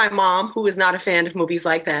I took my mom, who is not a fan of movies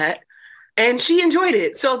like that, and she enjoyed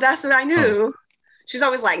it. So that's what I knew. She's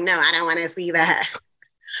always like, no, I don't want to see that.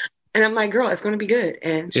 And I'm like, girl, it's going to be good.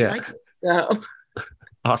 And she liked it. So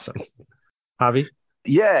awesome. Javi?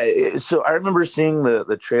 Yeah. So I remember seeing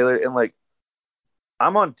the trailer, and like,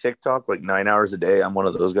 I'm on TikTok like 9 hours a day. I'm one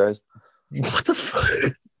of those guys. What the fuck?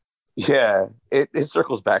 Yeah. It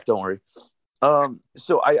circles back. Don't worry.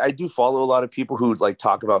 So I do follow a lot of people who like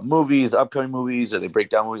talk about movies, upcoming movies, or they break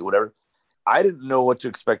down movies, whatever. I didn't know what to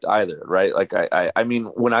expect either. Right. Like I mean,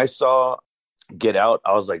 when I saw Get Out,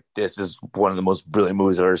 I was like, this is one of the most brilliant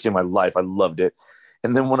movies I've ever seen in my life. I loved it.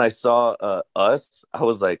 And then when I saw Us, I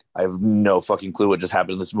was like, I have no fucking clue what just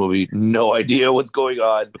happened in this movie. No idea what's going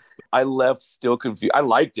on. I left still confused. I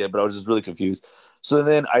liked it, but I was just really confused. So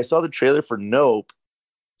then I saw the trailer for Nope.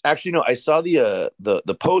 Actually, no, I saw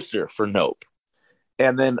the poster for Nope.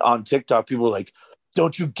 And then on TikTok, people were like,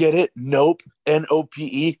 don't you get it? Nope. Nope.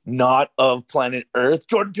 Not of planet Earth.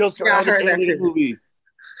 Jordan Peele's coming out with an alien movie.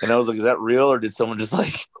 And I was like, is that real? Or did someone just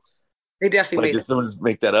like... They definitely made did someone just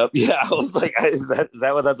make that up? Yeah, I was like, is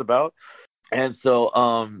that what that's about? And so,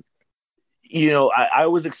 I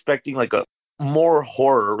was expecting like a more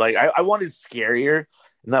horror. Like I wanted scarier,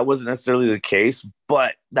 and that wasn't necessarily the case.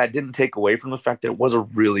 But that didn't take away from the fact that it was a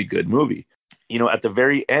really good movie. At the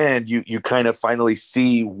very end, you kind of finally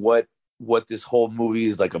see what this whole movie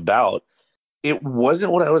is like about. It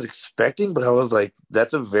wasn't what I was expecting, but I was like,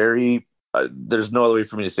 that's a very there's no other way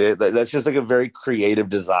for me to say it. That's just like a very creative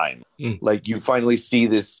design. Like you finally see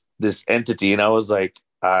this entity, and I was like,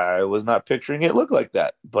 I was not picturing it look like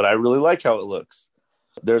that, but I really like how it looks.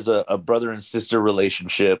 There's a brother and sister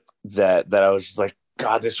relationship that I was just like,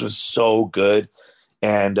 God, this was so good.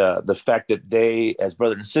 And the fact that they, as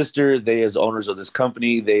brother and sister, they as owners of this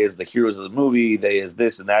company, they as the heroes of the movie, they as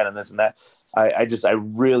this and that and this and that. I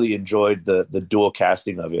really enjoyed the dual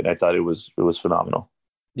casting of it. I thought it was phenomenal.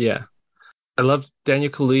 Yeah. I loved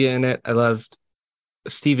Daniel Kaluuya in it. I loved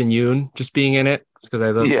Steven Yeun just being in it because I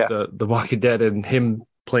loved the Walking Dead, and him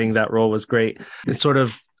playing that role was great. It's sort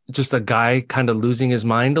of just a guy kind of losing his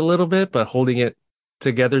mind a little bit, but holding it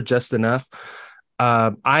together just enough.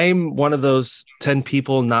 I'm one of those 10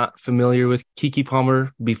 people not familiar with Keke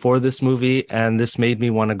Palmer before this movie, and this made me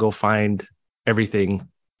want to go find everything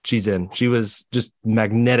she's in. She was just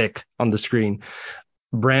magnetic on the screen.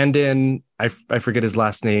 Brandon, I forget his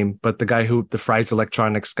last name, but the guy the Fry's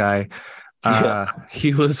Electronics guy,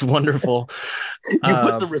 he was wonderful. You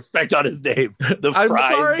put some respect on his name. The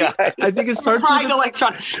Fry's guy. I think it starts Fry's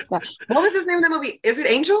Electronics. What was his name in the movie? Is it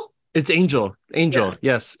Angel? It's Angel. Yeah.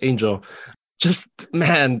 Yes, Angel. Just,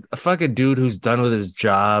 man, a fucking dude who's done with his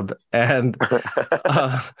job, and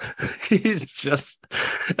he's just,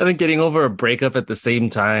 I think, getting over a breakup at the same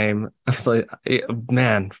time. I was like,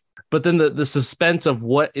 man. But then the suspense of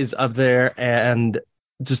what is up there, and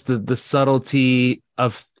just the subtlety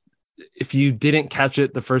of, if you didn't catch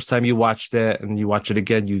it the first time you watched it and you watch it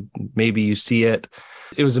again, you see it.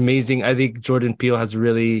 It was amazing. I think Jordan Peele has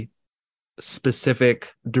really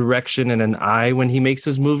specific direction and an eye when he makes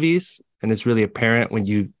his movies, and it's really apparent when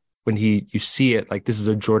you see it, like, this is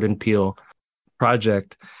a Jordan Peele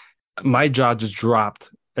project. My jaw just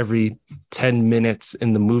dropped every 10 minutes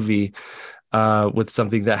in the movie with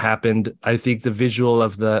something that happened. I think the visual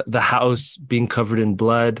of the house being covered in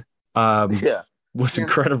blood was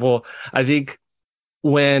incredible. I think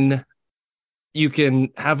when you can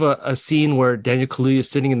have a scene where Daniel Kaluuya is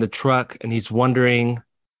sitting in the truck and he's wondering,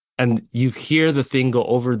 and you hear the thing go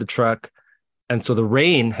over the truck, and so the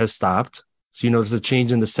rain has stopped, so there's a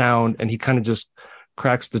change in the sound, and he kind of just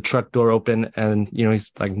cracks the truck door open, and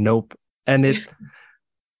he's like, nope, and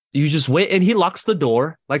you just wait, and he locks the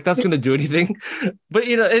door, like that's going to do anything. But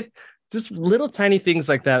it just little tiny things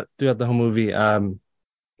like that throughout the whole movie.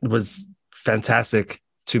 was fantastic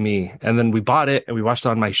to me. And then we bought it and we watched it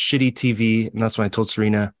on my shitty TV. And that's when I told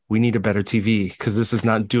Serena, we need a better TV because this is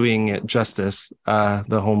not doing it justice,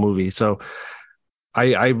 the whole movie. So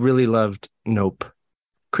I really loved Nope.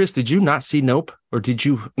 Chris, did you not see Nope? Or did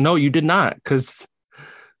you? No, you did not, because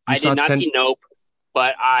I did not see Nope,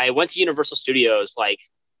 but I went to Universal Studios like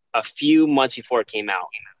a few months before it came out.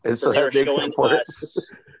 So they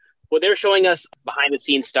were showing us behind the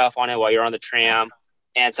scenes stuff on it while you're on the tram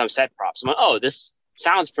and some set props. I'm like, oh, this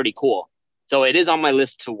sounds pretty cool. So it is on my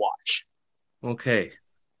list to watch. Okay.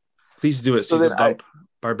 Please do it. So then bump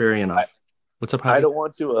Barbarian off. What's up, Javi? I don't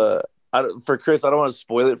want to for Chris, I don't want to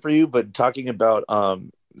spoil it for you, but talking about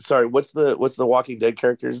sorry, what's the Walking Dead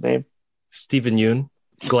character's name? Stephen Yeun.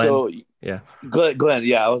 Glenn. So, yeah. Glenn.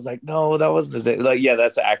 Yeah, I was like, no, that wasn't his name. Like, yeah,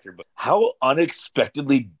 that's the actor. But how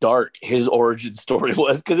unexpectedly dark his origin story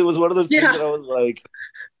was, because it was one of those things that I was like,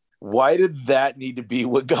 why did that need to be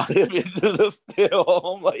what got him into the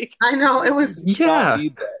film? Like, I know it was. Yeah.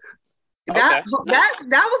 That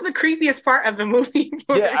was the creepiest part of the movie.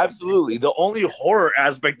 Yeah, absolutely. The only horror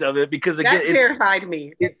aspect of it, because again, that terrified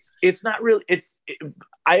me. It's not really.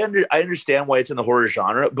 I understand why it's in the horror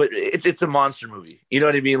genre, but it's a monster movie. You know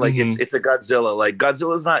what I mean? Like it's a Godzilla. Like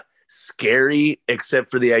Godzilla's not scary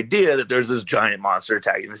except for the idea that there's this giant monster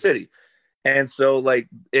attacking the city. And so, like,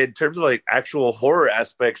 in terms of like actual horror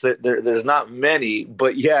aspects, there's not many.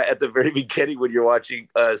 But yeah, at the very beginning when you're watching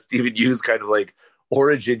Stephen Yeun's kind of like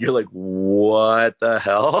origin, you're like, what the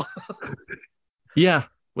hell? Yeah,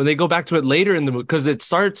 when they go back to it later in the movie, because it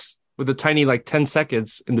starts with a tiny like 10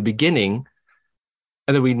 seconds in the beginning,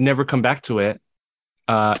 and then we never come back to it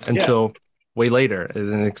until way later,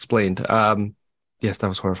 and then explained. Yes, that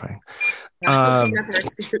was horrifying.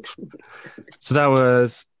 So that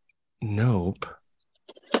was Nope.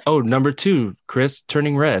 Oh, number 2, Chris,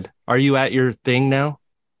 Turning Red. Are you at your thing now?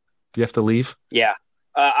 Do you have to leave? Yeah.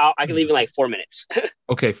 I can leave in like 4 minutes.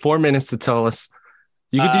 Okay, 4 minutes to tell us.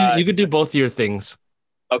 You could do both of your things.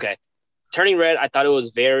 Okay. Turning Red, I thought it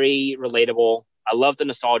was very relatable. I love the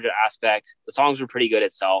nostalgia aspect. The songs were pretty good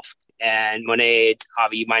itself. And Monet,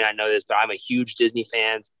 Javi, you might not know this, but I'm a huge Disney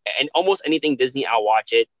fan. And almost anything Disney, I'll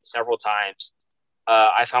watch it several times.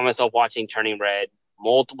 I found myself watching Turning Red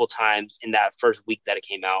multiple times in that first week that it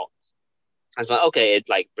came out. I was like, okay, it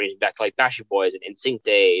like brings me back to like Backstreet Boys and NSYNC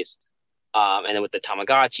days. And then with the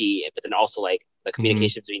Tamagotchi, but then also like the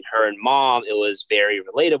communication between her and mom, it was very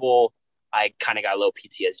relatable. I kind of got a little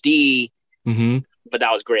PTSD, but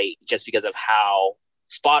that was great just because of how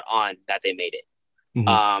spot on that they made it.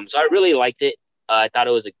 So I really liked it. I thought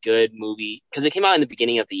it was a good movie because it came out in the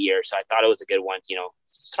beginning of the year. So I thought it was a good one, to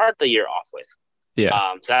start the year off with.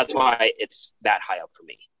 Yeah. So that's why it's that high up for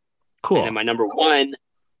me. Cool. And then my number 1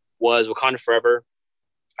 was Wakanda Forever.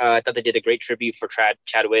 I thought they did a great tribute for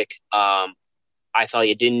Chadwick. I felt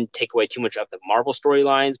it didn't take away too much of the Marvel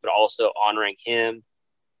storylines, but also honoring him,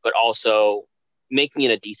 but also making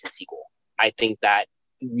it a decent sequel. I think that,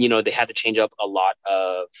 they had to change up a lot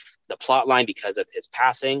of the plot line because of his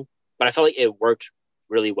passing, but I felt like it worked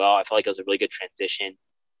really well. I felt like it was a really good transition.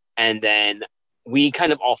 And then we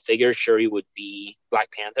kind of all figured Shuri would be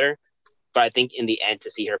Black Panther, but I think in the end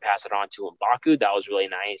to see her pass it on to M'Baku, that was really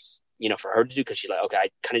nice, for her to do, because she's like, okay, I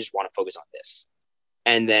kind of just want to focus on this.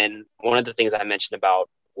 And then one of the things I mentioned about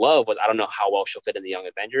Love was I don't know how well she'll fit in the Young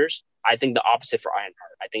Avengers. I think the opposite for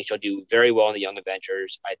Ironheart. I think she'll do very well in the Young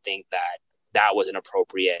Avengers. I think that was an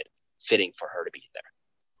appropriate fitting for her to be there.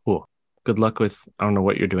 Cool. Good luck with, I don't know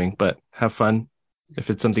what you're doing, but have fun. If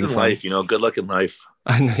it's something fun. Life, good luck in life.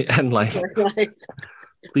 and life.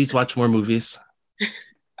 Please watch more movies.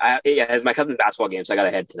 It's my cousin's basketball game, so I got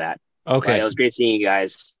to head to that. Okay. It was great seeing you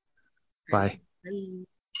guys. Bye.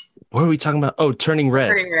 What are we talking about? Oh, Turning Red.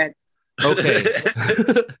 Turning Red. Okay.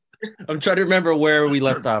 I'm trying to remember where we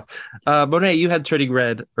left off. Monet, you had Turning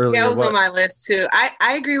Red earlier. Yeah, it was on my list too.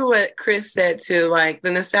 I agree with what Chris said too, like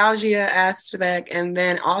the nostalgia aspect, and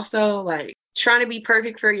then also like trying to be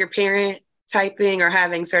perfect for your parent type thing, or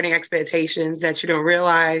having certain expectations that you don't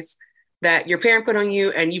realize that your parent put on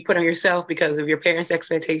you and you put on yourself because of your parents'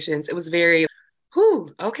 expectations. It was very,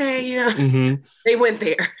 okay, they went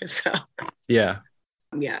there. So yeah,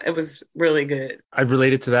 it was really good. I've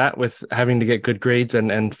related to that with having to get good grades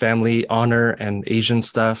and family honor and Asian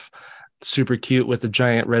stuff. Super cute with the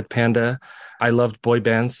giant red panda. I loved boy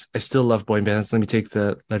bands. I still love boy bands. Let me take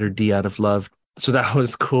the letter D out of love. So that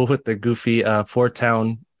was cool with the goofy Four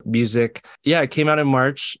Town music. Yeah, it came out in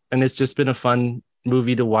March, and it's just been a fun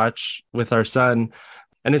movie to watch with our son.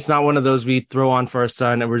 And it's not one of those we throw on for our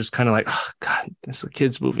son and we're just kind of like, oh, God, this is a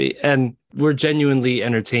kid's movie. And we're genuinely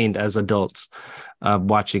entertained as adults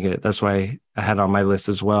watching it. That's why I had it on my list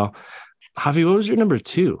as well. Javi, what was your number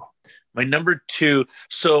 2? My number 2.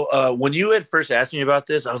 So when you had first asked me about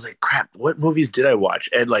this, I was like, crap, what movies did I watch?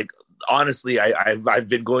 And like, honestly, I've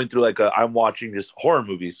been going through like I'm watching just horror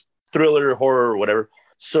movies, thriller, horror, or whatever.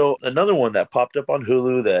 So another one that popped up on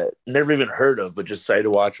Hulu that never even heard of, but just decided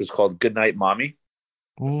to watch was called Goodnight Mommy.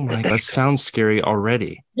 Oh my, that sounds scary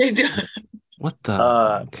already. What the?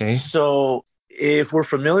 Okay. So if we're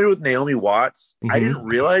familiar with Naomi Watts, Mm-hmm. I didn't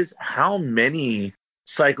realize how many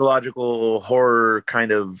psychological horror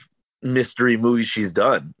kind of mystery movies she's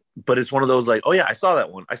done. But it's one of those like, oh yeah, I saw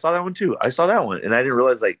that one. I saw that one too. I saw that one. And I didn't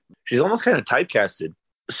realize like she's almost kind of typecasted.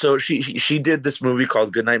 So she did this movie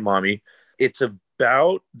called Goodnight Mommy. It's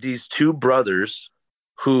about these 2 brothers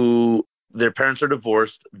who their parents are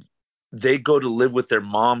divorced. They go to live with their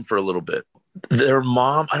mom for a little bit. Their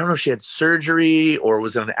mom, I don't know if she had surgery or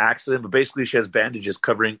was in an accident, but basically she has bandages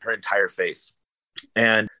covering her entire face.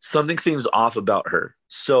 And something seems off about her.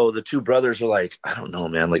 So the 2 brothers are like, I don't know,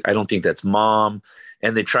 man. Like, I don't think that's mom.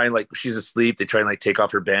 And they try and like, she's asleep. They try and like take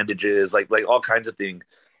off her bandages, like all kinds of things.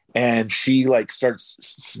 And she like starts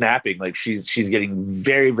snapping. Like she's getting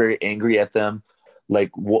very, very angry at them. Like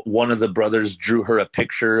one of the brothers drew her a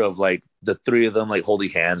picture of like the 3 of them like holding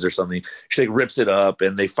hands or something. She like rips it up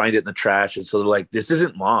and they find it in the trash. And so they're like, this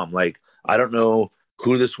isn't mom. Like, I don't know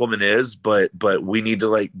who this woman is, but we need to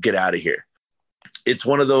like get out of here. It's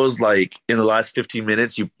one of those like in the last 15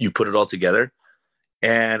 minutes, you put it all together.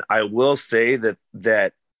 And I will say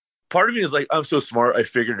that part of me is like, I'm so smart, I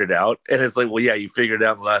figured it out. And it's like, well, yeah, you figured it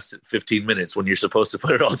out in the last 15 minutes when you're supposed to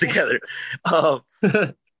put it all together.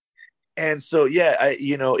 And so, yeah,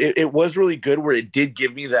 it was really good where it did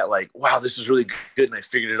give me that like, wow, this is really good. And I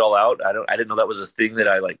figured it all out. I didn't know that was a thing that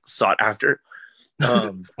I like sought after.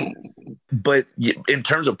 But in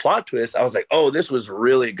terms of plot twist, I was like, oh, this was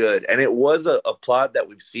really good. And it was a plot that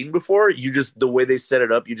we've seen before. You just, the way they set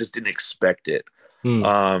it up, you just didn't expect it.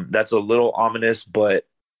 That's a little ominous, but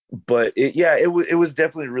it was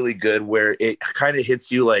definitely really good where it kind of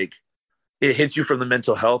hits you like, it hits you from the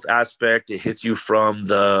mental health aspect. It hits you from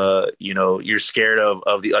the, you're scared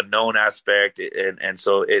of the unknown aspect. And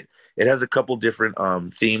so it has a couple different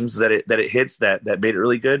themes that it hits that made it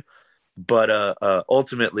really good. But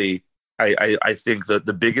ultimately, I think that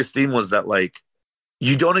the biggest theme was that like,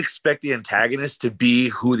 you don't expect the antagonist to be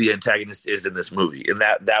who the antagonist is in this movie. And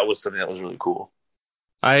that was something that was really cool.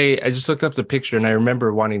 I just looked up the picture and I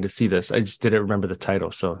remember wanting to see this. I just didn't remember the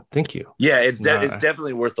title. So thank you. Yeah, it's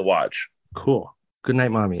definitely worth the watch. Cool.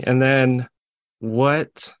 Goodnight Mommy. And then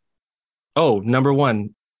what? Oh, number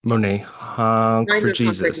 1, Monet, Honk for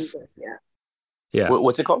Jesus. Yeah.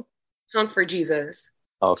 What's it called? Honk for Jesus.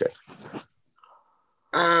 Oh, okay.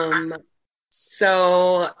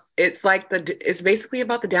 So it's like it's basically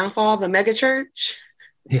about the downfall of the mega church.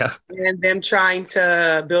 Yeah. And them trying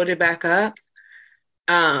to build it back up.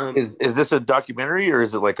 Is this a documentary or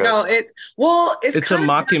is it like a? No, it's a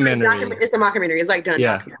mockumentary. Like it's a mockumentary. It's like done.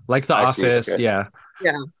 Yeah, like The Office. Okay. Yeah.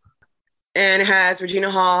 And it has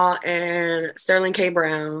Regina Hall and Sterling K.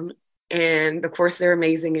 Brown, and of course they're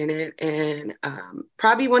amazing in it. And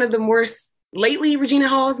probably one of the more lately Regina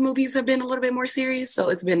Hall's movies have been a little bit more serious, so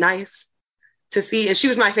it's been nice to see. And she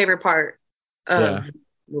was my favorite part of the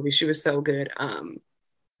movie. She was so good.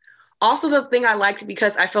 Also, the thing I liked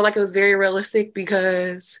because I felt like it was very realistic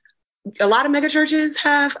because a lot of mega churches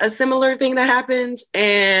have a similar thing that happens.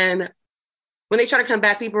 And when they try to come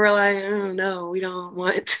back, people are like, oh, no, we don't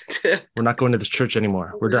want to. We're not going to this church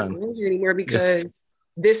anymore. We're done. Anymore because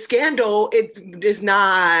this scandal, it is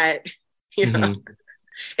not,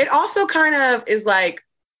 It also kind of is like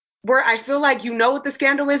where I feel like you know what the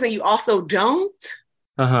scandal is and you also don't.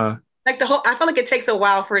 Uh-huh. Like I feel like it takes a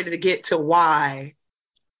while for it to get to why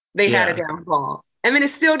they had a downfall. And then it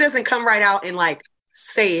still doesn't come right out and like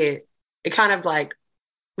say it. It kind of like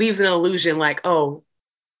leaves an illusion like, oh,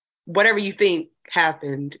 whatever you think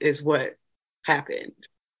happened is what happened.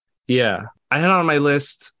 Yeah. I had on my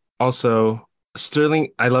list also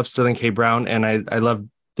Sterling. I love Sterling K. Brown and I love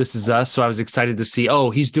This Is Us. So I was excited to see,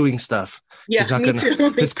 he's doing stuff. Yeah,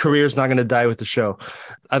 his career's not going to die with the show.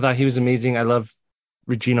 I thought he was amazing. I love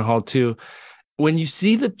Regina Hall too. When you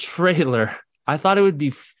see the trailer, I thought it would be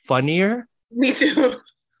funnier. Me too.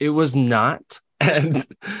 It was not. And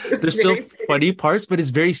there's still funny parts, but it's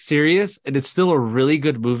very serious. And it's still a really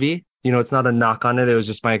good movie. It's not a knock on it. It was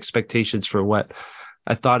just my expectations for what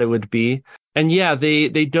I thought it would be. And yeah, they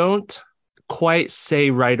don't quite say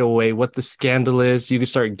right away what the scandal is. You can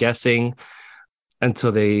start guessing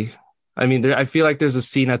until they I mean, I feel like there's a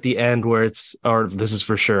scene at the end where or this is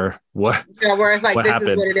for sure what. Yeah, where it's like what this happened.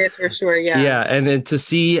 Is what it is for sure. Yeah. Yeah, and then to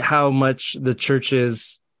see how much the church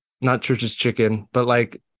is not church's chicken, but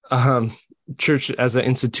like church as an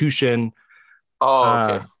institution. Oh,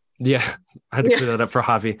 okay. Yeah, I had to clear that up for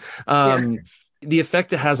Javi. The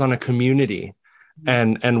effect it has on a community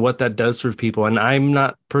and what that does for people. And I'm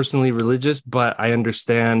not personally religious, but I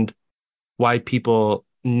understand why people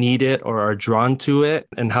need it or are drawn to it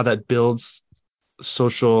and how that builds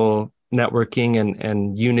social networking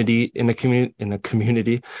and unity in a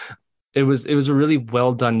community. It was a really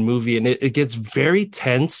well done movie, and it gets very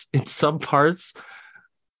tense in some parts,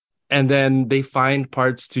 and then they find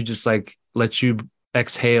parts to just like let you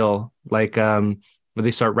exhale, like where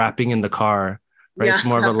they start rapping in the car, right? Yeah. It's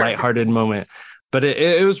more of a lighthearted moment, but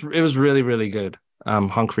it was really, really good.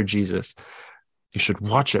 Honk for Jesus. You should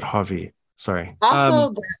watch it, Javi. Sorry.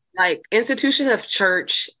 Also, the like institution of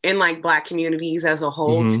church in like Black communities as a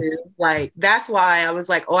whole too. Like that's why I was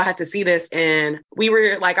like, oh, I had to see this. And we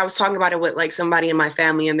were like, I was talking about it with like somebody in my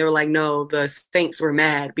family, and they were like, no, the saints were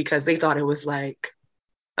mad because they thought it was like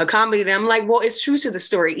a comedy. And I'm like, well, it's true to the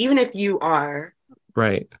story, even if you are.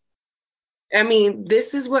 Right. I mean,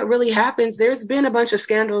 this is what really happens. There's been a bunch of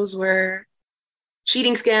scandals where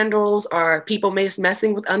cheating scandals or people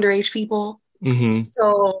messing with underage people.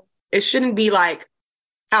 So it shouldn't be like,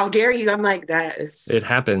 how dare you? I'm like, it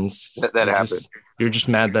happens. That happens. You're just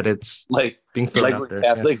mad that it's like being thrown like out when there.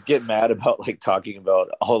 Catholics get mad about like talking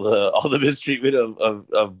about all the mistreatment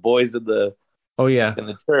of boys in the in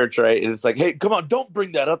the church, right? And it's like, hey, come on, don't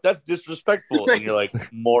bring that up. That's disrespectful. And you're like,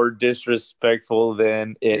 more disrespectful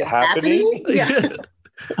than it happening? Yeah.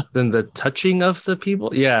 Than the touching of the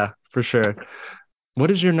people? Yeah, for sure. What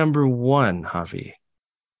is your number one, Javi?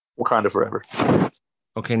 Wakanda Forever.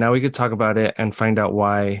 Okay, now we could talk about it and find out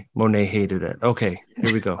why Monet hated it. Okay,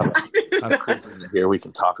 here we go. Chris isn't here. We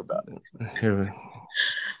can talk about it. Here,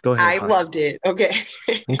 go ahead. I loved it. Okay.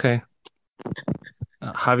 Okay.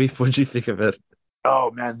 Javi, what'd you think of it?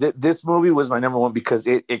 Oh man, this movie was my number one because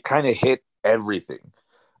it kind of hit everything.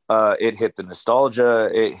 It hit the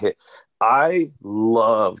nostalgia. I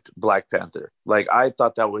loved Black Panther. Like I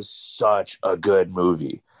thought that was such a good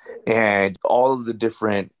movie, and all of the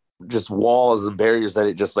different just walls and barriers that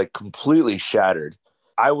it just like completely shattered.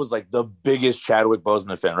 I was like the biggest Chadwick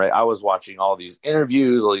Boseman fan, right? I was watching all these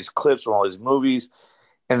interviews, all these clips from all these movies,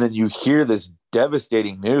 and then you hear this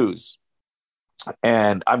devastating news.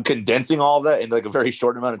 And I'm condensing all of that in like a very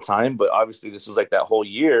short amount of time, but obviously this was like that whole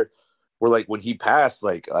year where like when he passed,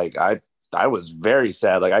 like I was very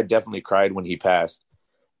sad. Like I definitely cried when he passed.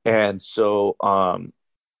 And so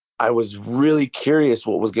I was really curious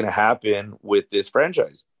what was going to happen with this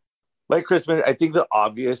franchise. Like Chris mentioned, I think the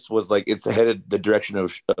obvious was like it's headed the direction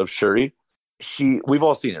of Shuri. We've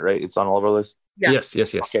all seen it, right? It's on all of our lists. Yeah. Yes.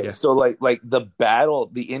 Okay. Yeah. So like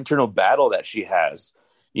the internal battle that she has,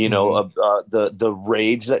 you know, the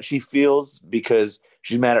rage that she feels because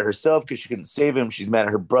she's mad at herself because she couldn't save him. She's mad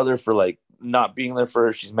at her brother for like not being there for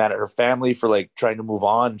her. She's mad at her family for like trying to move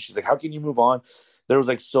on. She's like, how can you move on? There was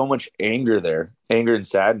like so much anger there, anger and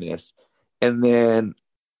sadness. And then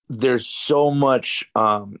there's so much,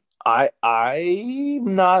 I'm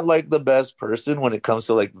not like the best person when it comes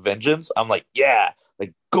to like vengeance. I'm like, yeah,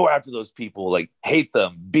 like go after those people, like hate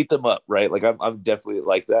them, beat them up. Right. Like I'm definitely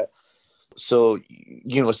like that. So,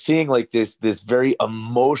 you know, seeing like this very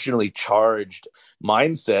emotionally charged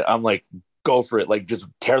mindset, I'm like, go for it. Like just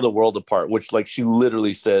tear the world apart, which like she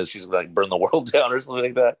literally says she's gonna like burn the world down or something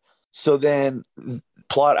like that. So then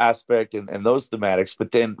plot aspect and those thematics.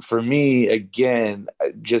 But then for me, again,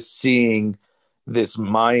 just seeing this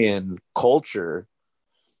Mayan culture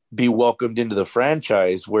be welcomed into the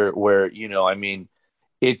franchise where, you know, I mean,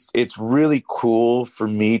 it's really cool for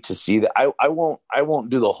me to see that. I won't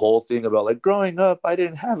do the whole thing about like growing up, I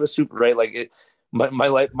didn't have a super, right? Like my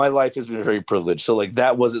life has been very privileged. So like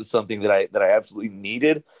that wasn't something that I absolutely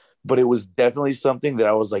needed, but it was definitely something that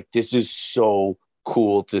I was like, this is so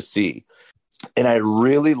cool to see. And I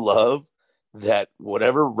really love that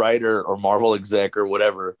whatever writer or Marvel exec or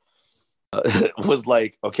whatever was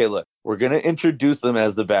like, okay, look, we're going to introduce them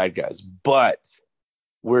as the bad guys, but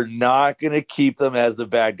we're not going to keep them as the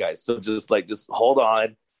bad guys. So just hold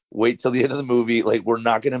on, wait till the end of the movie. Like, we're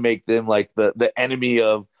not going to make them like the enemy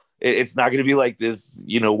of, it's not going to be like this,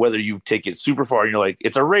 you know, whether you take it super far and you're like,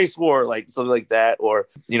 it's a race war, like something like that. Or,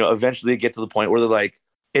 you know, eventually get to the point where they're like,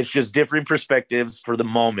 it's just different perspectives for the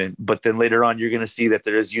moment. But then later on, you're going to see that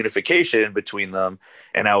there is unification between them.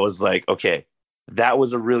 And I was like, okay, that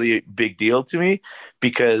was a really big deal to me,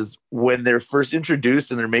 because when they're first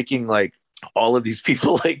introduced and they're making like all of these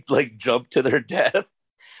people like jump to their death,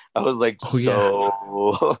 I was like, Oh, yeah.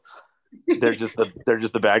 so they're just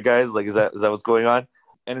the bad guys. Like, is that what's going on?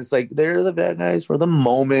 And it's like, they're the bad guys for the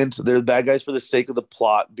moment. They're the bad guys for the sake of the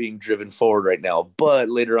plot being driven forward right now. But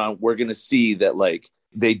later on, we're going to see that like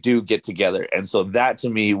they do get together. And so that to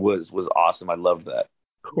me was awesome. I loved that.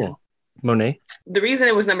 Cool. Monet? The reason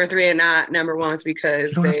it was number 3 and not number 1 is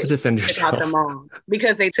because You don't have they to defend took yourself. out the mom.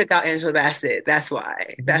 Because they took out Angela Bassett. That's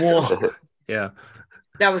why. Whoa. Yeah.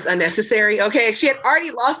 That was unnecessary. Okay, she had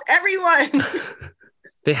already lost everyone.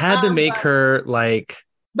 They had to make her like...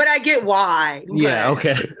 But I get why. Yeah,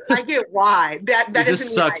 okay. I get why. That It just doesn't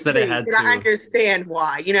mean sucks that it had but I to. understand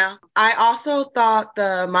why, you know? I also thought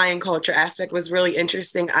the Mayan culture aspect was really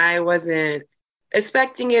interesting. I wasn't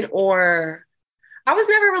expecting it, or I was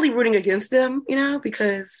never really rooting against them, you know,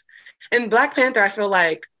 because in Black Panther, I feel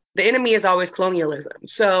like the enemy is always colonialism.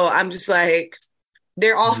 So I'm just like,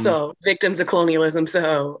 they're also victims of colonialism.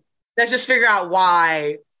 So let's just figure out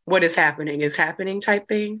why what is happening type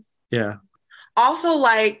thing. Yeah. Also,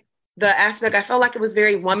 like the aspect, I felt like it was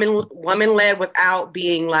very woman led without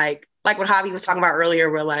being like what Javi was talking about earlier,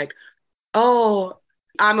 where like, oh,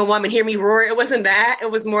 I'm a woman, hear me roar. It wasn't that. It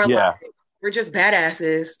was more like, we're just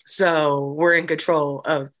badasses, so we're in control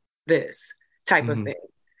of this type of thing.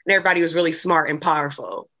 And everybody was really smart and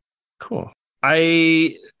powerful. Cool.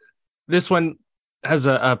 This one has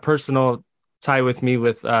a personal tie with me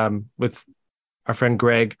with our friend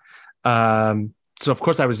Greg. So of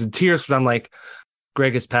course I was in tears because I'm like,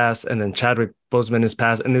 Greg has passed, and then Chadwick Boseman has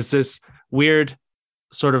passed, and it's this weird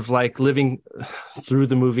sort of like living through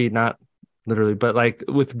the movie, not literally, but like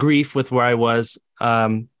with grief with where I was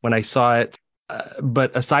when I saw it.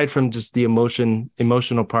 But aside from just the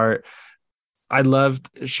emotional part, I loved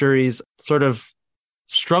Shuri's sort of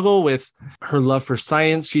struggle with her love for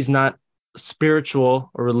science. She's not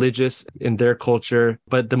spiritual or religious in their culture,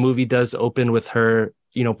 but the movie does open with her,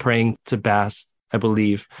 you know, praying to Bast, I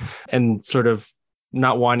believe, and sort of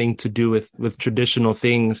not wanting to do with traditional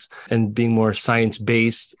things and being more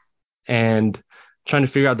science-based and trying to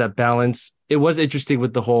figure out that balance. It was interesting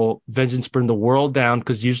with the whole vengeance burn the world down,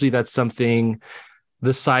 because usually that's something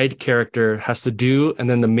the side character has to do. And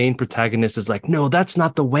then the main protagonist is like, no, that's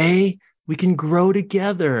not the way. We can grow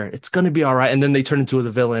together. It's going to be all right. And then they turn into the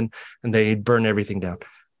villain and they burn everything down.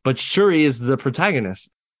 But Shuri is the protagonist.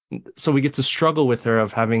 So we get to struggle with her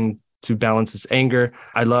of having to balance this anger.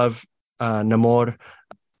 I love Namor.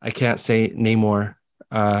 I can't say Namor.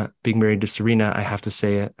 Being married to Serena, I have to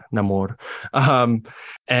say it, Namor.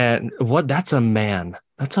 And that's a man.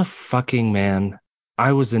 That's a fucking man.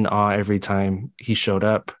 I was in awe every time he showed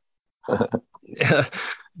up.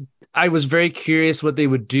 I was very curious what they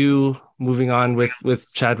would do moving on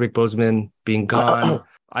with Chadwick Boseman being gone.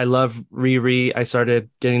 I love Riri. I started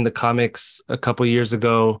getting the comics a couple years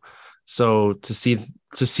ago. So to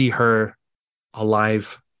see her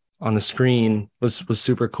alive on the screen was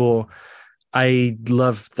super cool. I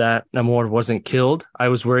love that Namor wasn't killed. I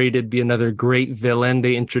was worried it'd be another great villain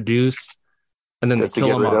they introduce and then Just they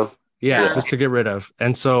kill him off. Yeah, just to get rid of.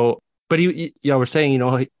 And so, but we're saying, you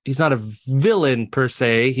know, he's not a villain per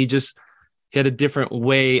se. He had a different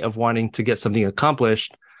way of wanting to get something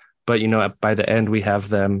accomplished. But, you know, by the end, we have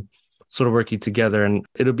them sort of working together, and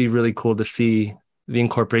it'll be really cool to see the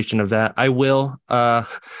incorporation of that. I will,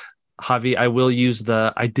 Javi, I will use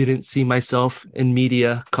the I didn't see myself in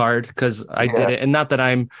media card, because I did it. And not that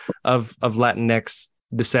I'm of Latinx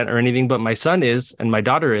descent or anything, but my son is and my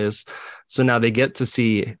daughter is. So now I get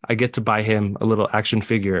to buy him a little action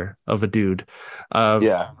figure of a dude of,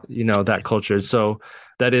 you know, that culture. So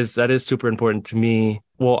that is super important to me.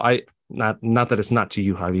 Well, not that it's not to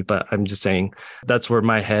you, Javi, but I'm just saying that's where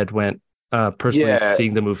my head went personally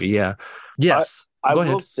seeing the movie. Yeah. Yes. I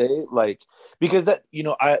will say, like, because that, you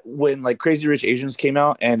know, when like Crazy Rich Asians came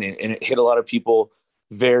out and it hit a lot of people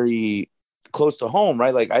very close to home,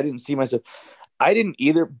 right? Like I didn't see myself. I didn't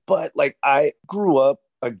either, but like I grew up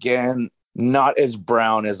again, not as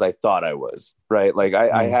brown as I thought I was, right? Like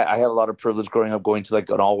I had a lot of privilege growing up, going to like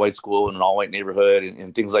an all white school and an all white neighborhood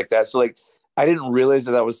and things like that. So like I didn't realize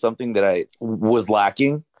that was something that I was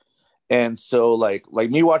lacking. And so like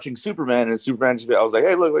me watching Superman and Superman, I was like,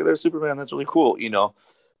 hey, look, like there's Superman. That's really cool, you know?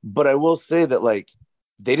 But I will say that like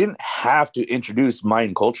they didn't have to introduce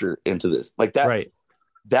Mayan culture into this. Like that, right.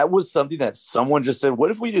 That was something that someone just said,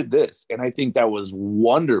 what if we did this? And I think that was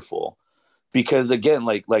wonderful because again,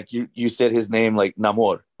 like you said his name, like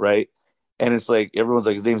Namor, right? And it's like, everyone's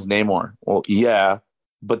like, his name's Namor. Well, yeah.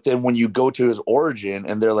 But then when you go to his origin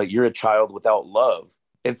and they're like, you're a child without love.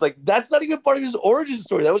 It's like, that's not even part of his origin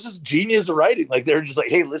story. That was just genius writing. Like, they're just like,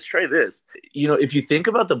 hey, let's try this. You know, if you think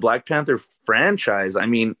about the Black Panther franchise, I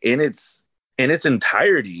mean, in its in its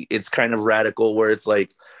entirety, it's kind of radical where it's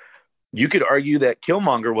like, you could argue that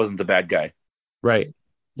Killmonger wasn't the bad guy. Right.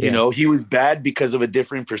 Yeah. You know, he was bad because of a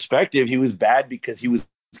different perspective. He was bad because he was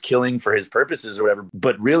killing for his purposes or whatever.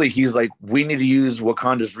 But really, he's like, we need to use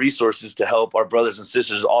Wakanda's resources to help our brothers and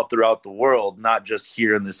sisters all throughout the world, not just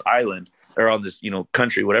here in this island or on this,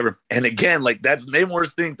 country, whatever. And again, like that's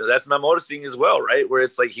Namor's thing. That's Namor's thing as well, right? Where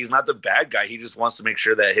it's like, he's not the bad guy. He just wants to make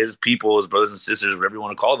sure that his people, his brothers and sisters, whatever you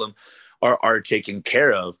want to call them, are taken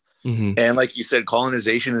care of. Mm-hmm. And like you said,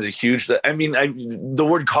 colonization is a huge. The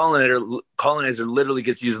word colonizer literally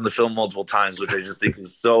gets used in the film multiple times, which I just think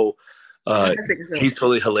is so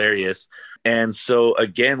peacefully hilarious. And so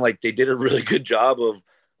again, like they did a really good job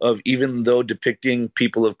of even though depicting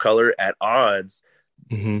people of color at odds,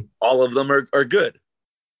 mm-hmm. all of them are good,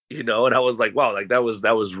 And I was like, wow, like that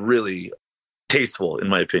was really tasteful in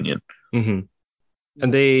my opinion. Mm-hmm.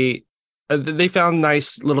 And they found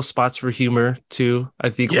nice little spots for humor too. I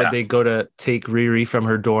think when they go to take Riri from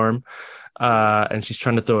her dorm, and she's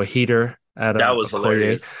trying to throw a heater at that was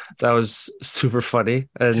hilarious. That was super funny.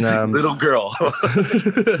 And little girl.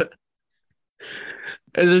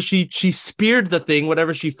 And then she speared the thing,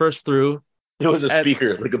 whatever she first threw. It was a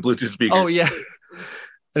speaker, like a Bluetooth speaker. Oh yeah.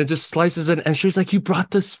 And it just slices in, and she's like, "You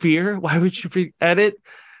brought the spear? Why would you edit?"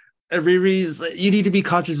 And Riri's like, "You need to be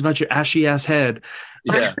conscious about your ashy ass head."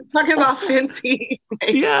 Yeah. Talking about Fenty.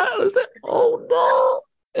 Yeah. I was like, oh no.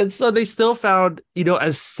 And so they still found,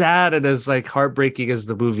 as sad and as like heartbreaking as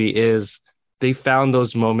the movie is, they found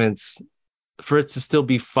those moments for it to still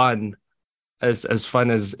be fun, as fun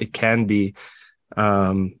as it can be.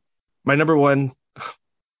 My number one,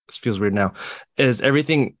 this feels weird now, is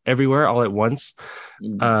Everything Everywhere All at Once.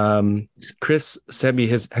 Chris sent me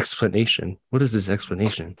his explanation. What is his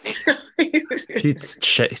explanation? He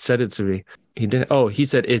said it to me. He didn't. Oh, he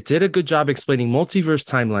said it did a good job explaining multiverse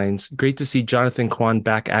timelines. Great to see Jonathan Kwan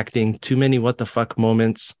back acting. Too many what the fuck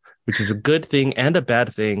moments, which is a good thing and a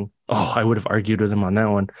bad thing. Oh, I would have argued with him on that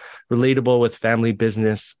one. Relatable with family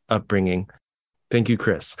business upbringing. Thank you,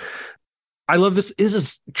 Chris. I love this. This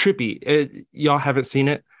is trippy. Y'all haven't seen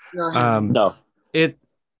it? No. It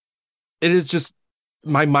is just,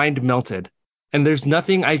 my mind melted. And there's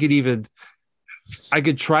nothing I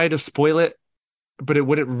could try to spoil it, but it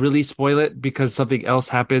wouldn't really spoil it because something else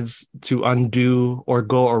happens to undo or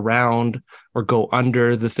go around or go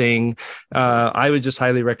under the thing. I would just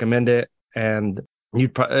highly recommend it. And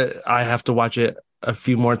I have to watch it a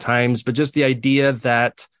few more times, but just the idea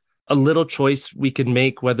that a little choice we can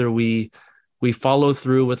make, whether we follow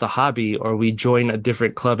through with a hobby or we join a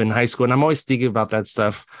different club in high school. And I'm always thinking about that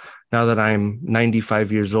stuff now that I'm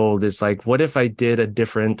 95 years old. It's like, what if I did a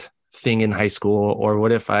different thing in high school? Or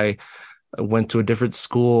what if I went to a different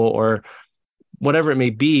school or whatever it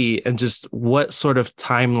may be? And just what sort of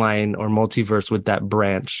timeline or multiverse would that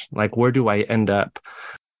branch? Like, where do I end up?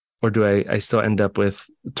 Or do I still end up with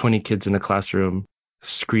 20 kids in a classroom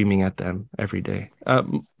screaming at them every day?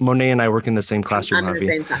 Monet and I work in the same classroom. I'm in the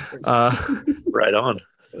same classroom. Right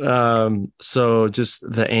on. So just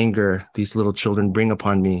the anger these little children bring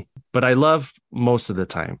upon me, but I love most of the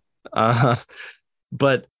time.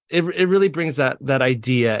 But it really brings that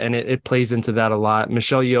idea, and it plays into that a lot.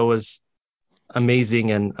 Michelle Yeoh was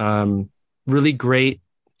amazing, and really great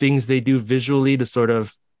things they do visually to sort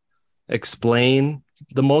of explain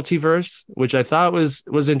the multiverse, which I thought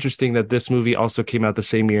was interesting that this movie also came out the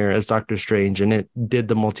same year as Doctor Strange, and it did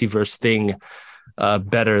the multiverse thing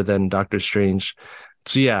better than Doctor Strange.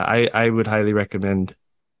 So yeah, I would highly recommend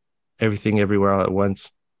Everything Everywhere All at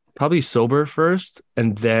Once. Probably sober first,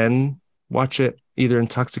 and then watch it either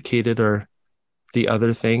intoxicated or the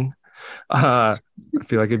other thing. I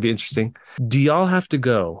feel like it'd be interesting. Do y'all have to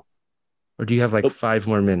go, or do you have like 5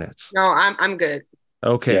 more minutes? No, I'm good.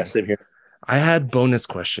 Okay. Yeah, same here. I had bonus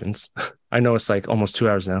questions. I know it's like almost 2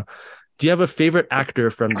 hours now. Do you have a favorite actor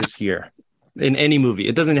from this year in any movie?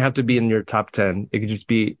 It doesn't have to be in your top 10. It could just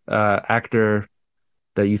be actor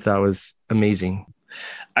that you thought was amazing.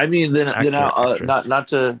 I mean, then I'll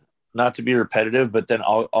not to be repetitive, but then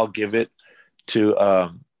I'll give it to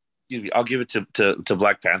to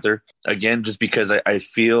Black Panther again, just because I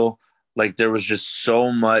feel like there was just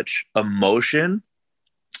so much emotion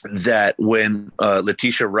that when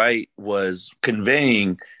Letitia Wright was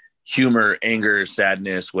conveying humor, anger,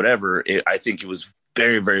 sadness, whatever, I think it was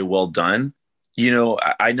very, very well done.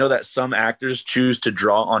 I know that some actors choose to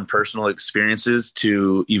draw on personal experiences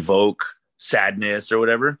to evoke sadness or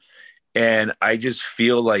whatever. And I just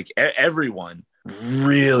feel like everyone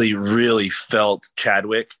really, really felt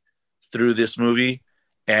Chadwick through this movie.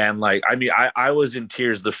 And like, I mean, I was in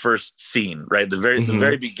tears the first scene, right? The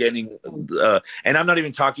very beginning. And I'm not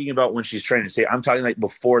even talking about when she's trying to say, I'm talking like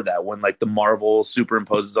before that, when like the Marvel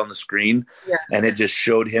superimposes on the screen and it just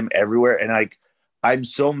showed him everywhere. And like, I'm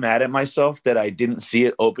so mad at myself that I didn't see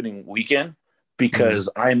it opening weekend, because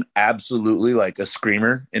I'm absolutely like a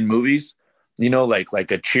screamer in movies, you know, like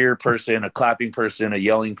a cheer person, a clapping person, a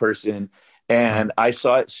yelling person. And I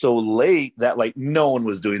saw it so late that like no one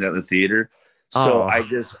was doing that in the theater. So I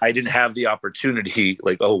didn't have the opportunity,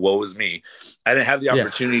 like, oh, woe was me. I didn't have the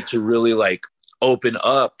opportunity to really like open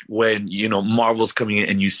up when, you know, Marvel's coming in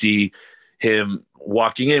and you see him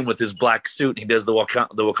walking in with his black suit. And he does the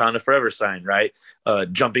Wakanda Forever sign, right?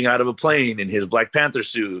 Jumping out of a plane in his Black Panther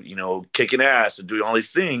suit, you know, kicking ass and doing all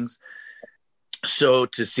these things. So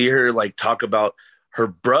to see her like talk about her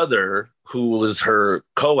brother, who was her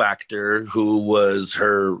co-actor, who was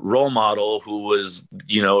her role model, who was,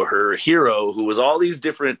 you know, her hero, who was all these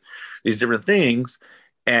different things.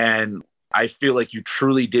 And I feel like you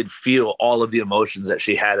truly did feel all of the emotions that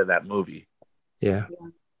she had in that movie. Yeah.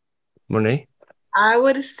 Monet? I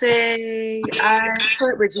would say I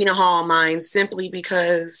put Regina Hall on mine simply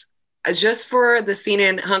because just for the scene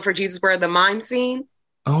in Hunt for Jesus where the mime scene.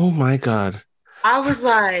 Oh my God. I was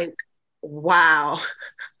like, wow.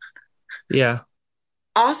 Yeah.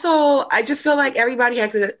 Also, I just feel like everybody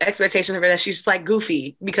has an expectation of her that she's just like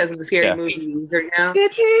goofy because of the scary movies. Or, you know?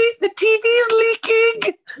 The TV's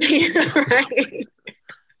leaking. Right.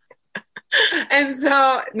 And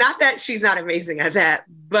so, not that she's not amazing at that,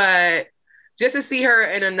 but just to see her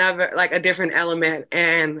in another, like a different element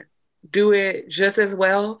and do it just as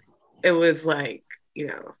well, it was like, you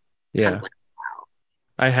know. Yeah. Kind of like, wow.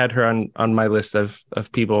 I had her on my list of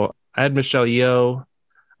people. I had Michelle Yeoh.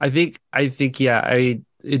 I think,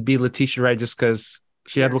 it'd be Letitia Wright just because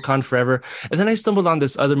she had Wakanda Forever. And then I stumbled on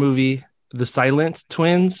this other movie, The Silent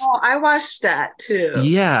Twins. Oh, I watched that too.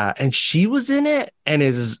 Yeah, and she was in it, and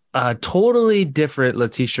it is a totally different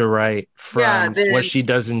Letitia Wright from what she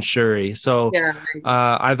does in Shuri. So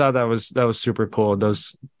I thought that was super cool. That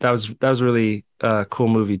was really cool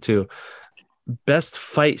movie too. Best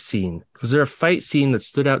fight scene. Was there a fight scene that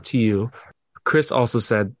stood out to you? Chris also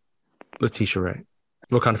said Letitia Wright.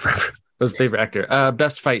 Wakanda Forever. His favorite actor.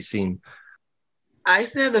 Best fight scene. I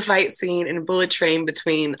said the fight scene in Bullet Train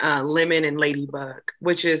between Lemon and Ladybug,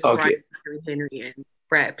 which is Brian Henry and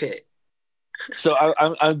Brad Pitt. So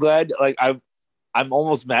I'm glad. Like I'm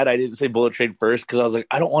almost mad I didn't say Bullet Train first, because I was like,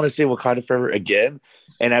 I don't want to say Wakanda Forever again,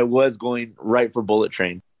 and I was going right for Bullet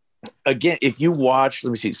Train. Again, if you watch,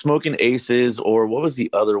 let me see, Smoking Aces, or what was the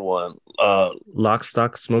other one? Lock,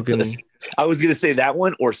 Stock, Smoking. I was going to say that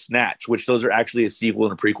one, or Snatch, which those are actually a sequel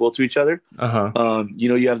and a prequel to each other. You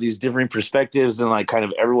know, you have these different perspectives, and like kind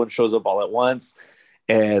of everyone shows up all at once,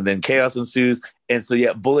 and then chaos ensues. And so,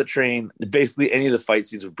 yeah, Bullet Train, basically any of the fight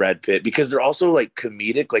scenes with Brad Pitt, because they're also like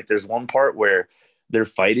comedic. Like there's one part where they're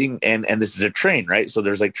fighting, and this is a train, right? So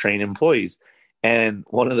there's like train employees, and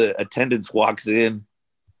one of the attendants walks in,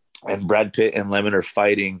 and Brad Pitt and Lemon are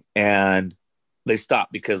fighting, and they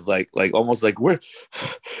stop because like almost like we're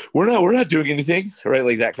not doing anything, right?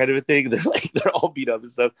 Like that kind of a thing. They're all beat up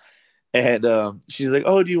and stuff. And she's like,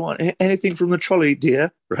 "Oh, do you want anything from the trolley,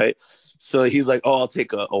 dear?" Right? So he's like, "Oh, I'll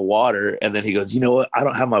take a water." And then he goes, "You know what? I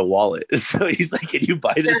don't have my wallet." So he's like, "Can you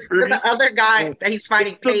buy this for me?" The other guy that he's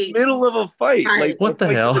fighting in the middle of a fight. Right. Like, what the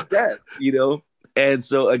hell? Death, you know? And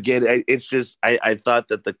so again, it's just I thought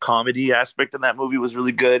that the comedy aspect in that movie was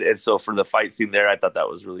really good, and so for the fight scene there, I thought that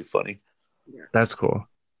was really funny. That's cool.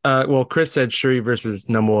 Well, Chris said Shuri versus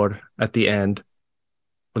Namor at the end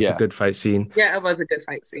was a good fight scene. Yeah, it was a good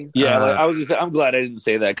fight scene. Yeah, I was just, I'm glad I didn't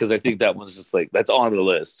say that, because I think that one's just like, that's on the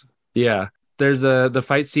list. Yeah, there's the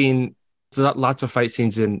fight scene. There's lots of fight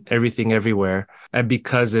scenes in Everything Everywhere, and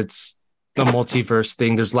because it's the multiverse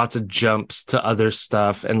thing, there's lots of jumps to other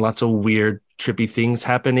stuff and lots of weird, trippy things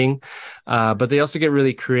happening. But they also get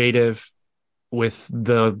really creative with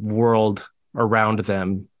the world around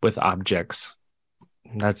them with objects.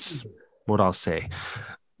 That's what I'll say.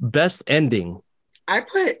 Best ending. I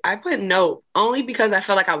put Nope only because I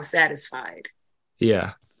felt like I was satisfied.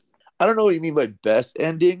 Yeah. I don't know what you mean by best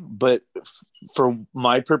ending, but for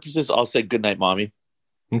my purposes, I'll say Goodnight, Mommy.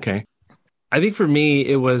 Okay. I think for me,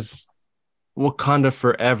 it was Wakanda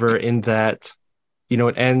Forever, in that, you know,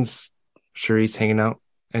 it ends, Shuri's hanging out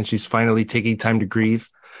and she's finally taking time to grieve.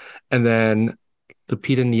 And then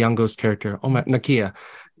Lupita Nyong'o's character, Nakia,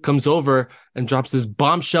 comes over and drops this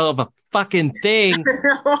bombshell of a fucking thing.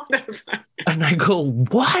 And I go,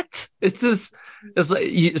 what? It's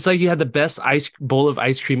like you had the best bowl of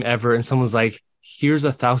ice cream ever, and someone's like, here's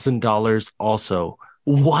 $1,000 also.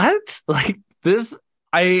 What? Like this?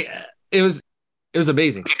 It was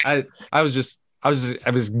amazing. I was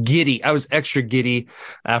giddy. I was extra giddy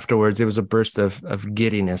afterwards. It was a burst of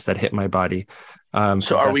giddiness that hit my body.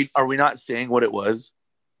 So are we not saying what it was?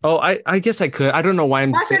 Oh, I guess I could. I don't know why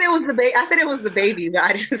I said it was the baby. I said it was the baby, but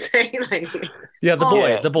I didn't say like. Yeah,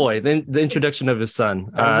 the boy, the introduction of his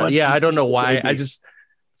son. I don't know why. I just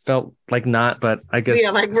felt like not, but I guess. Yeah,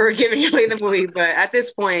 like we're giving away the movie, but at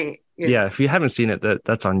this point. Yeah, if you haven't seen it,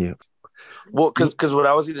 that's on you. Well, because what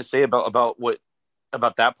I was going to say about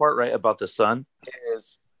that part, right, about the son,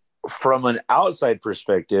 is from an outside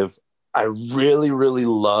perspective, I really, really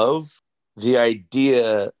love the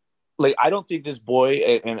idea. Like, I don't think this boy,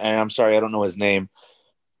 and I'm sorry, I don't know his name.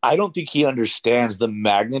 I don't think he understands the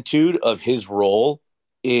magnitude of his role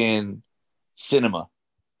in cinema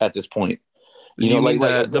at this point. You know,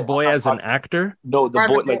 like the boy as an actor? No, the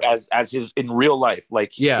boy like as his in real life,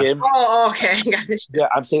 like him. Oh, okay. Yeah,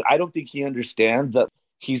 I'm saying I don't think he understands that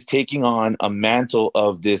he's taking on a mantle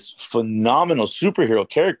of this phenomenal superhero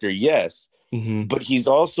character. Yes, but he's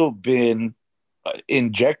also been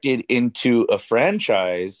injected into a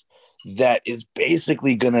franchise that is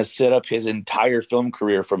basically going to set up his entire film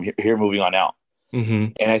career from here moving on out.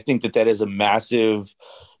 And I think that is a massive.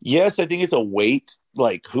 Yes, I think it's a weight.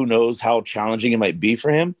 Like, who knows how challenging it might be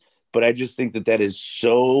for him. But I just think that is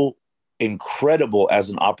so incredible as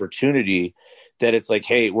an opportunity that it's like,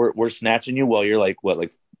 hey, we're snatching you while you're like, what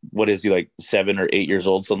is he, like 7 or 8 years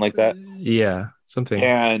old, something like that? Yeah, something.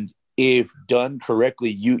 And if done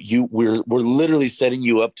correctly, we're literally setting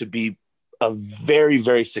you up to be a very,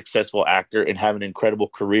 very successful actor and have an incredible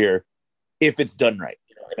career if it's done right.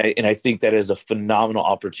 And I think that is a phenomenal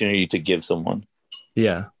opportunity to give someone.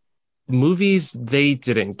 Yeah. Movies they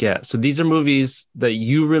didn't get. So these are movies that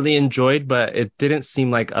you really enjoyed, but it didn't seem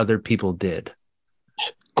like other people did.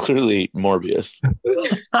 Clearly Morbius.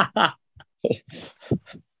 The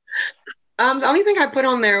only thing I put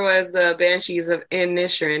on there was the Banshees of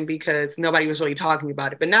Inisherin because nobody was really talking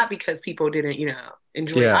about it, but not because people didn't,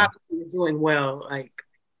 enjoy it. Obviously it's doing well, like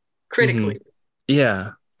critically.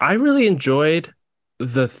 Yeah. I really enjoyed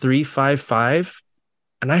the 355,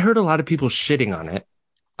 and I heard a lot of people shitting on it.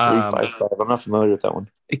 355. I'm not familiar with that one.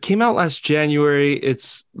 It came out last January.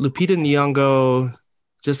 It's Lupita Nyong'o,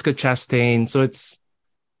 Jessica Chastain. So it's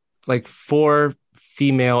like 4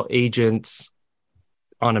 female agents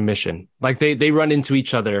on a mission. Like they run into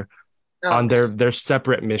each other on their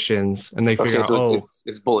separate missions, and they figure out,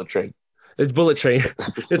 it's Bullet Train. It's Bullet Train.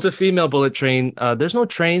 It's a female Bullet Train. There's no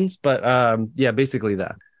trains, but basically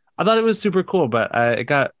that. I thought it was super cool, but it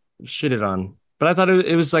got shitted on. But I thought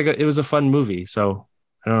it was like it was a fun movie. So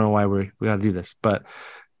I don't know why we got to do this. But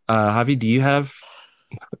Javi, do you have?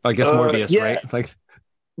 I guess Morbius, right? Like,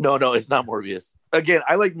 no, it's not Morbius. Again,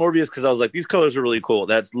 I like Morbius because I was like, these colors are really cool.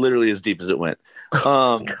 That's literally as deep as it went.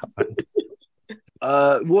 Well,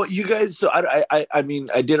 you guys. So I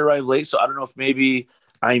mean, I did arrive late, so I don't know if maybe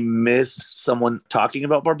I missed someone talking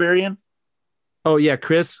about Barbarian. Oh yeah,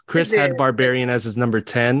 Chris had Barbarian as his number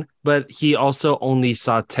 10, but he also only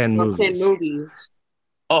saw 10 movies. 10 movies.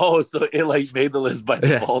 Oh, so it like made the list by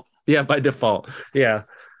default. Yeah, by default. Yeah.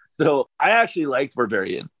 So I actually liked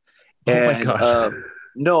Barbarian. Oh my gosh.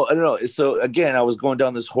 No. So again, I was going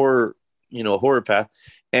down this horror path,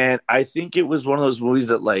 and I think it was one of those movies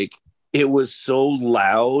that like it was so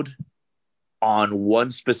loud on one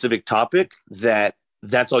specific topic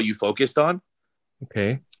that's all you focused on.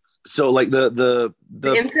 Okay. So like the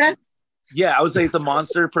incest? Yeah, I would say the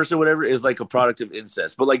monster person, whatever, is like a product of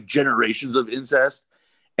incest, but like generations of incest.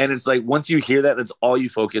 And it's like once you hear that, that's all you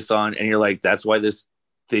focus on, and you're like, that's why this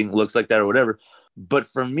thing looks like that or whatever. But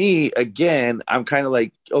for me, again, I'm kind of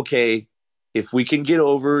like, okay, if we can get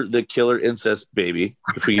over the killer incest baby,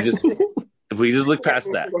 if we just look past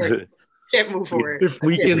that. Can't move forward. If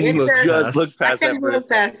we can look past that. I can look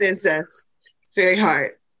past incest. It's very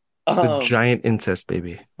hard. The giant incest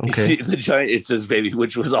baby. Okay. The giant incest baby,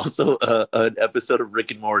 which was also an episode of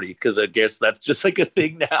Rick and Morty, because I guess that's just like a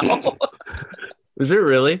thing now. Is it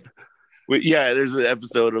really? Yeah, there's an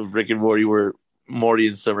episode of Rick and Morty where Morty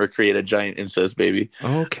and Summer create a giant incest baby.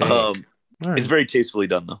 Okay. Right. It's very tastefully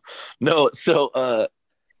done, though. No, so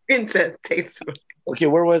incest tasteful. Okay,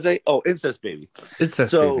 where was I? Oh, incest baby.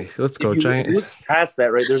 Incest baby. Let's go. Giant. Look past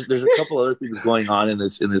that, right? There's a couple other things going on in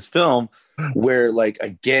this film where, like,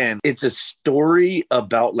 again, it's a story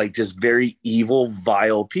about like just very evil,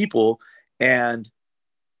 vile people, and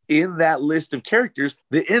in that list of characters,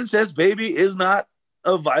 the incest baby is not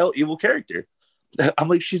a vile, evil character. I'm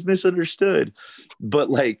like, she's misunderstood, but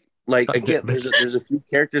like again, there's a few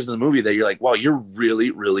characters in the movie that you're like, wow, you're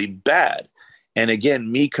really, really bad. And again,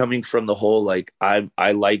 me coming from the whole like I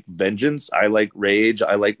like vengeance, I like rage,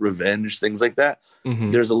 I like revenge, things like that.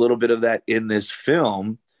 Mm-hmm. There's a little bit of that in this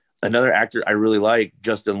film. Another actor I really like,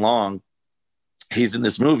 Justin Long, he's in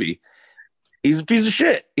this movie. He's a piece of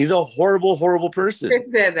shit. He's a horrible, horrible person.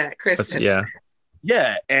 Chris said that. Chris said Yeah.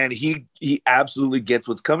 Yeah, and he absolutely gets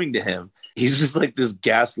what's coming to him. He's just like this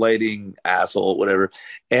gaslighting asshole, whatever.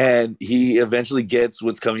 And he eventually gets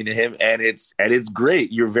what's coming to him, and it's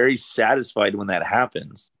great. You're very satisfied when that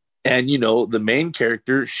happens. And you know, the main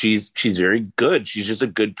character, she's very good. She's just a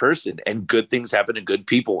good person, and good things happen to good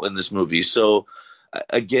people in this movie. So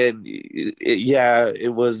again,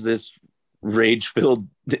 it was this rage-filled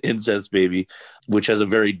incest baby, which has a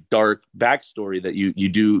very dark backstory that you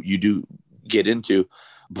do get into.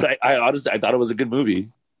 But I honestly, I thought it was a good movie.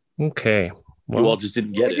 Okay. You all just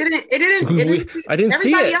didn't get it. It didn't. I didn't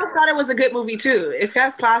see it. Everybody else thought it was a good movie too. It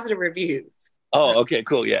has positive reviews. Oh, okay,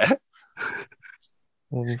 cool, yeah.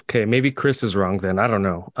 Okay, maybe Chris is wrong then. I don't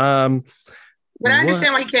know. But I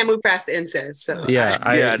understand why he can't move past the incest. So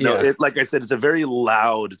like I said, it's a very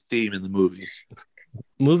loud theme in the movie.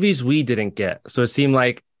 Movies we didn't get. So it seemed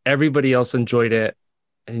like everybody else enjoyed it,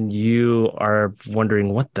 and you are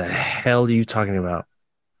wondering, what the hell are you talking about?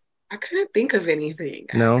 I couldn't think of anything.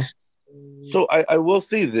 No? So I will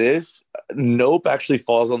say this. Nope actually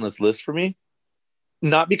falls on this list for me.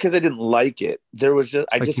 Not because I didn't like it. There was just,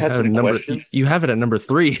 I just had some questions. You have it at number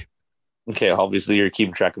 3. Okay, obviously you're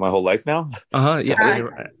keeping track of my whole life now. Yeah.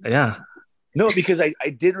 Yeah. No, because I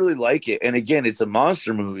did really like it. And again, it's a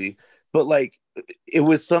monster movie, but like it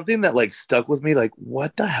was something that like stuck with me. Like,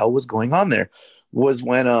 what the hell was going on there? Was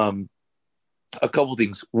when a couple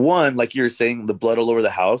things. One, like you were saying, the blood all over the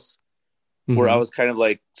house, where I was kind of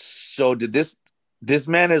like, so did this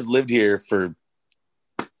man has lived here for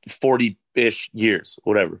 40-ish years,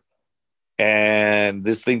 whatever. And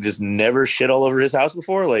this thing just never shit all over his house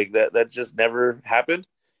before. Like that just never happened.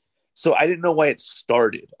 So I didn't know why it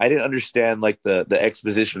started. I didn't understand like the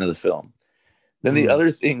exposition of the film. Then the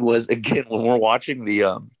other thing was, again, when we're watching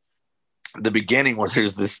the beginning where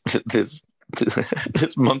there's this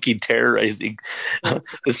monkey terrorizing,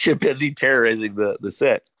 this chimpanzee terrorizing the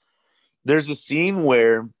set. There's a scene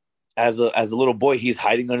where as a little boy, he's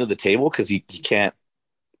hiding under the table because he can't,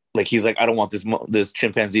 like, he's like, I don't want this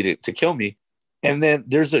chimpanzee to kill me. And then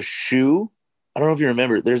there's a shoe. I don't know if you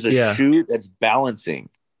remember. There's a shoe that's balancing.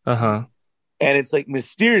 Uh-huh. And it's like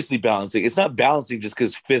mysteriously balancing. It's not balancing just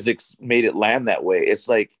because physics made it land that way. It's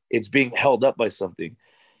like it's being held up by something.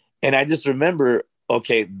 And I just remember,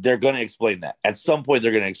 okay, they're going to explain that. At some point,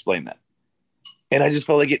 they're going to explain that. And I just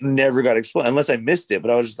felt like it never got explained unless I missed it.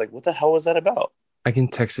 But I was just like, what the hell was that about? I can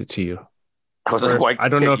text it to you. I was like, why? I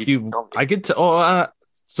don't know if you I get to.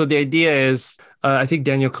 So the idea is, I think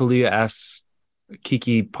Daniel Kaluuya asks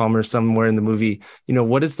Kiki Palmer somewhere in the movie,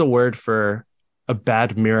 what is the word for a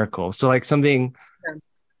bad miracle? So like something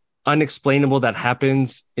unexplainable that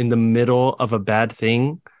happens in the middle of a bad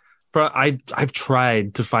thing. I've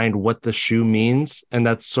tried to find what the shoe means, and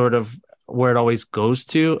that's sort of where it always goes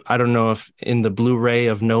to. I don't know if in the Blu-ray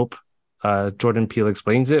of Nope, Jordan Peele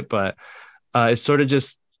explains it, but it's sort of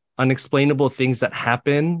just unexplainable things that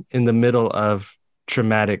happen in the middle of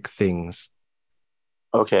traumatic things.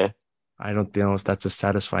 Okay. I don't know if that's a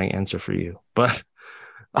satisfying answer for you, but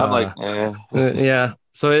I'm like, yeah.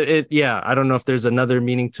 So I don't know if there's another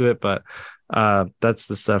meaning to it, but that's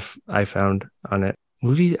the stuff I found on it.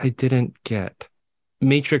 Movie I didn't get.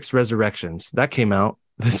 Matrix Resurrections. That came out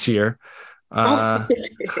this year.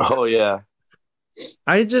 Oh yeah.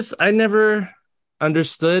 I never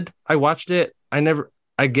understood. I watched it.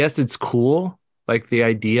 I guess it's cool, like the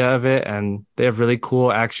idea of it, and they have really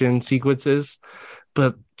cool action sequences.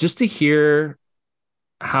 But just to hear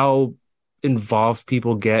how involved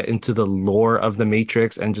people get into the lore of the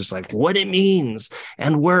Matrix and just like what it means,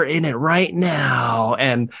 and we're in it right now.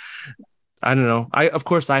 And I don't know. Of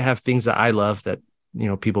course I have things that I love that,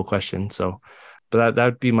 people question. So, but that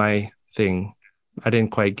would be my thing. I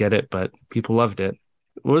didn't quite get it, but people loved it.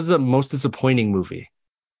 What was the most disappointing movie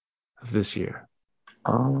of this year?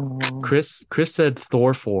 Chris said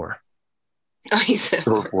Thor 4. Oh, he said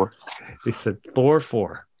Thor 4. He said Thor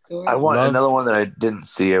 4. I want another one that I didn't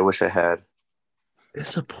see. I wish I had.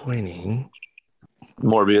 Disappointing.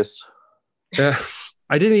 Morbius.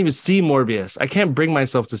 I didn't even see Morbius. I can't bring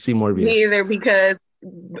myself to see Morbius. Me either, because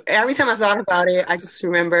every time I thought about it, I just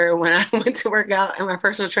remember when I went to work out and my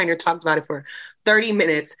personal trainer talked about it for 30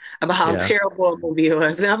 minutes about how terrible a movie it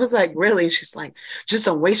was. And I was like, really? She's like, just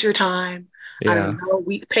don't waste your time. I don't know.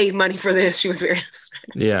 We paid money for this. She was very upset.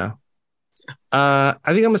 Yeah. I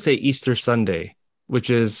think I'm going to say Easter Sunday,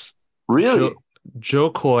 which is... Really? Joe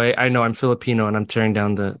Coy. I know I'm Filipino and I'm tearing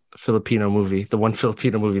down the Filipino movie, the one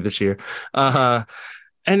Filipino movie this year. And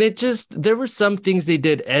there were some things they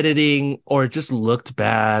did editing or just looked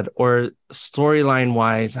bad or storyline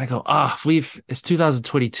wise. I go, it's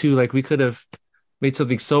 2022. Like we could have made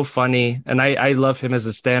something so funny. And I love him as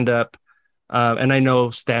a stand-up. And I know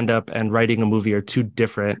stand-up and writing a movie are two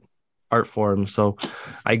different art forms. So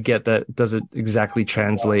I get that it doesn't exactly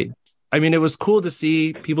translate. I mean, it was cool to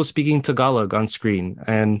see people speaking Tagalog on screen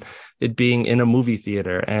and it being in a movie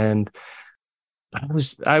theater. And I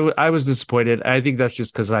was disappointed. I think that's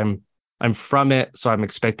just because I'm from it, so I'm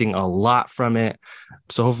expecting a lot from it.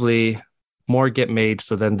 So hopefully more get made.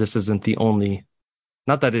 So then this isn't the only,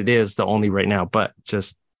 not that it is the only right now, but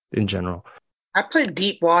just in general. I put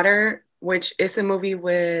Deep Water, which is a movie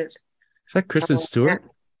with. Is that Kristen Stewart?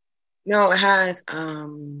 No, it has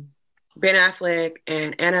Ben Affleck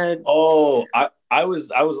and Anna. Oh, I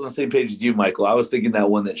was on the same page as you, Michael. I was thinking that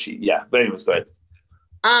one that but anyways, go ahead.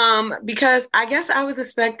 Because I guess I was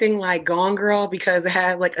expecting like Gone Girl because it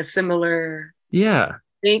had like a similar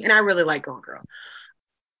thing, and I really like Gone Girl.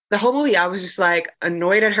 The whole movie, I was just like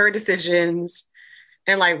annoyed at her decisions,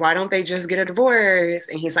 and like, why don't they just get a divorce?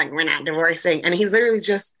 And he's like, we're not divorcing, and he's literally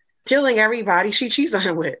just killing everybody she cheats on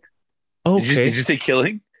him with. Okay, did you say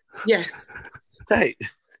killing? Yes. Tight.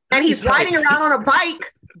 And he's riding around on a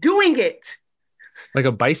bike doing it. Like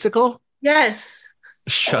a bicycle? Yes.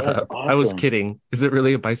 Shut up. Awesome. I was kidding. Is it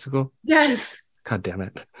really a bicycle? Yes. God damn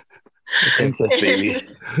it. Incest baby.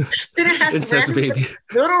 Then it has Incest baby.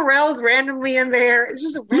 Little Rel's randomly in there. It's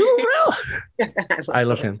just a Little Rel. Yes, I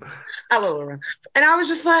love him. I love Little Rel. And I was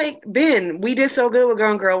just like, Ben, we did so good with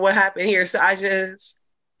Gone Girl. What happened here? So I just.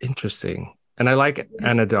 Interesting. And I like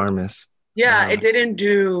Anna de Armas. Yeah, it didn't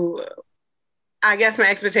do. I guess my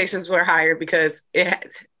expectations were higher because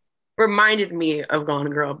it reminded me of Gone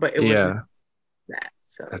Girl, but it wasn't that.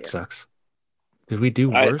 So that sucks. Did we do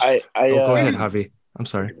worst? Go ahead, Javi. I'm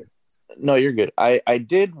sorry. No, you're good. I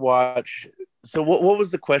did watch. So what was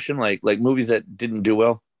the question? Like movies that didn't do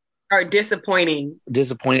well? Or disappointing.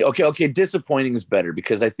 Disappointing. Okay. Disappointing is better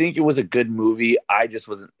because I think it was a good movie. I just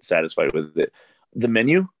wasn't satisfied with it. The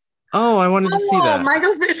Menu. Oh, I wanted to see that.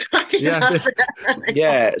 Michael's been talking about that.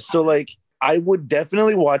 Yeah. So like, I would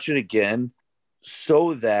definitely watch it again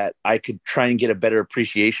so that I could try and get a better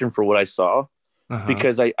appreciation for what I saw.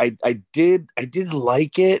 Because I did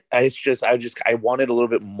like it. I wanted a little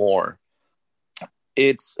bit more.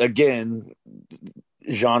 It's again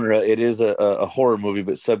genre. It is a horror movie,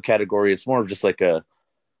 but subcategory. It's more of just like a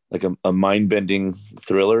mind bending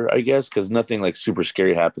thriller, I guess, because nothing like super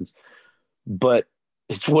scary happens. But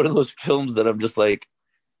it's one of those films that I'm just like,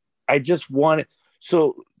 I just want it.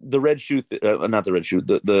 So the red shoe, not the red shoe,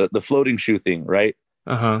 the floating shoe thing, right?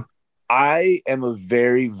 I am a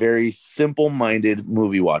very, very simple-minded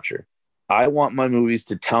movie watcher. I want my movies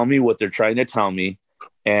to tell me what they're trying to tell me,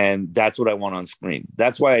 and that's what I want on screen.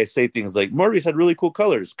 That's why I say things like Morbius had really cool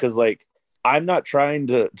colors, because like I'm not trying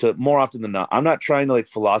to more often than not, I'm not trying to like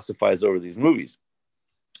philosophize over these movies.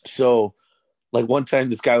 So like one time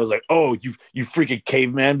this guy was like, "Oh, you freaking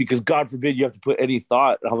caveman, because God forbid you have to put any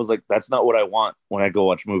thought." And I was like, that's not what I want when I go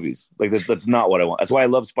watch movies. Like that's not what I want. That's why I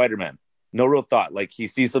love Spider-Man. No real thought. Like he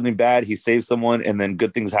sees something bad, he saves someone, and then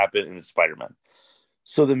good things happen, and it's Spider-Man.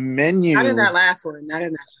 So the Menu. Not in that last one.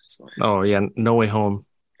 Oh yeah, No Way Home.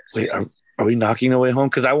 Wait, are we knocking No Way Home?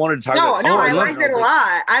 Because I wanted to talk about. No, I liked it a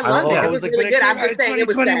lot. I loved it. It was really good. I'm just saying it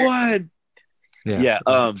was sad. Yeah,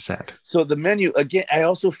 sad. So the Menu again. I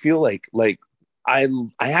also feel like I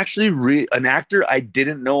actually an actor I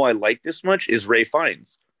didn't know I liked this much is Ray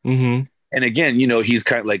Fiennes. Mm-hmm. And again, he's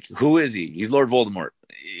kind of like, who is he? He's Lord Voldemort.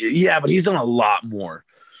 Yeah, but he's done a lot more,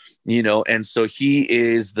 and so he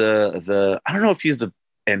is the I don't know if he's the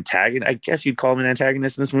antagonist. I guess you'd call him an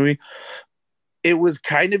antagonist in this movie. It was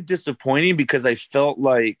kind of disappointing because I felt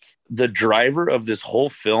like the driver of this whole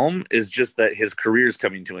film is just that his career is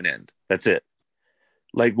coming to an end. That's it.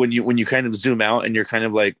 Like when you kind of zoom out and you're kind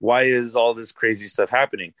of like, why is all this crazy stuff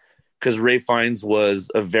happening? Because Ray Fiennes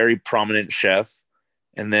was a very prominent chef,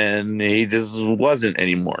 and then he just wasn't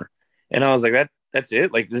anymore. And I was like, that's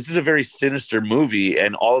it. Like, this is a very sinister movie,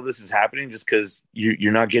 and all of this is happening just because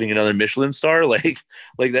you're not getting another Michelin star. Like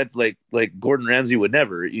that's like Gordon Ramsay would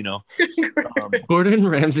never, Gordon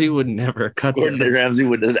Ramsay would never cut. Ramsay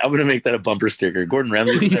would. I'm gonna make that a bumper sticker. Gordon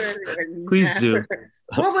Ramsay, please do.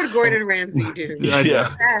 What would Gordon Ramsay do?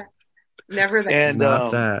 Yeah. Never that. And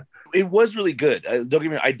not that. It was really good. Don't get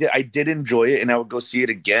me wrong. I did enjoy it, and I would go see it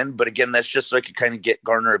again. But again, that's just so I could kind of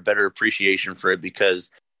garner a better appreciation for it,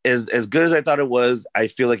 because as good as I thought it was, I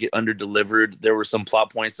feel like it under-delivered. There were some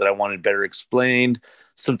plot points that I wanted better explained.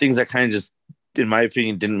 Some things that kind of just in my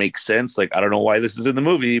opinion, didn't make sense. Like, I don't know why this is in the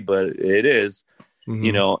movie, but it is,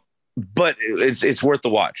 you know, but it's worth the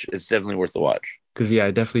watch. It's definitely worth the watch. Because, yeah,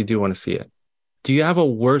 I definitely do want to see it. Do you have a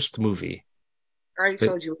worst movie? I already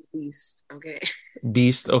told you it's Beast. Okay.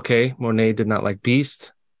 Beast. Okay. Monet did not like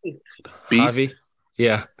Beast. Beast? Javi?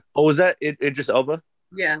 Yeah. Oh, was that Idris Elba?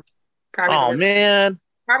 Yeah. Oh, man.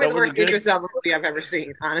 Probably the worst Idris Elba movie I've ever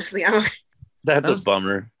seen, honestly. That's a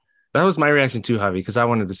bummer. That was my reaction too, Javi, because I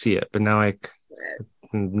wanted to see it, but now I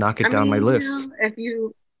can knock it down my list. If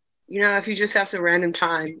you just have some random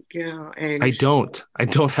time, and I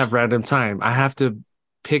don't have random time. I have to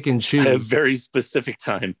pick and choose. I have very specific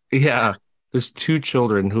time. Yeah. There's 2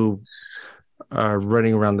 children who are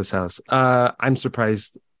running around this house. I'm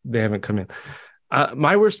surprised they haven't come in.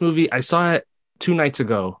 My worst movie, I saw it 2 nights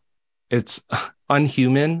ago. It's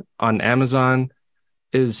Unhuman on Amazon.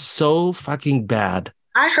 Is so fucking bad.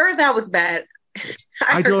 I heard that was bad.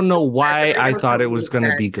 I don't know why I thought it was going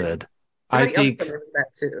to be good. I think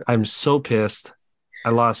I'm so pissed. I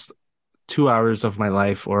lost 2 hours of my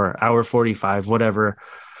life, or hour 45, whatever.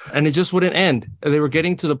 And it just wouldn't end. They were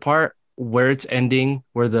getting to the part where it's ending,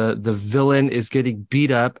 where the villain is getting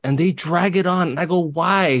beat up, and they drag it on. And I go,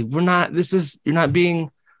 why? You're not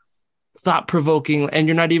being thought-provoking, and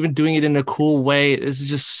you're not even doing it in a cool way. This is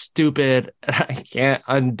just stupid. I can't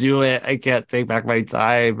undo it. I can't take back my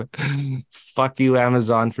time. Fuck you,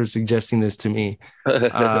 Amazon, for suggesting this to me.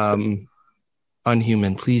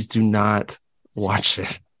 Unhuman, please do not watch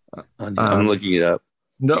it. I'm looking it up.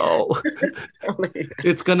 No.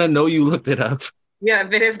 It's gonna know you looked it up. Yeah,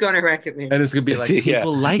 Vin is gonna recommend. And it's gonna be like,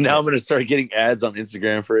 people like now it. I'm gonna start getting ads on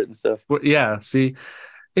Instagram for it and stuff. Well, yeah, see,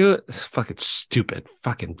 it was fucking stupid.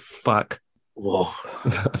 Fucking fuck. Whoa.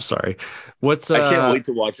 I'm sorry. I can't wait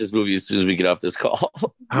to watch this movie as soon as we get off this call.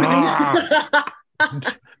 I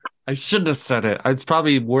shouldn't have said it. It's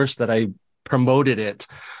probably worse that I promoted it.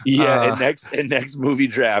 Yeah, and next movie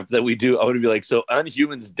draft that we do, I want to be like, so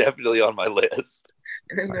Unhuman's definitely on my list.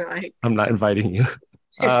 I'm not inviting you.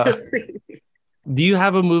 Do you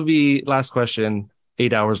have a movie, last question,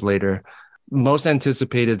 8 hours later, most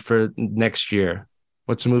anticipated for next year?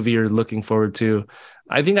 What's a movie you're looking forward to?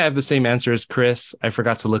 I think I have the same answer as Chris. I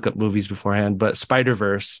forgot to look up movies beforehand, but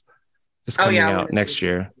Spider-Verse is coming out next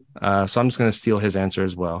year. So I'm just going to steal his answer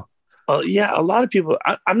as well. Yeah, a lot of people,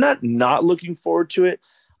 I'm not looking forward to it.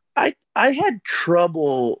 I had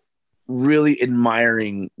trouble really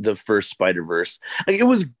admiring the first Spider-Verse. Like, it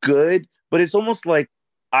was good, but it's almost like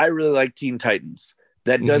I really like Teen Titans.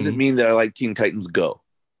 That doesn't mean that I like Teen Titans Go.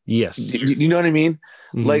 Yes. You know what I mean?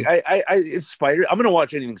 Mm-hmm. Like it's I'm going to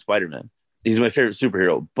watch anything Spider-Man. He's my favorite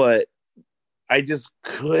superhero, but I just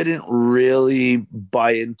couldn't really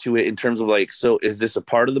buy into it in terms of like, so is this a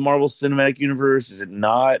part of the Marvel Cinematic Universe? Is it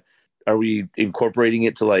not? Are we incorporating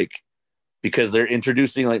it to like, because they're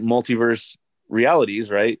introducing like multiverse realities,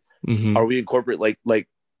 right? Mm-hmm. Are we incorporate like,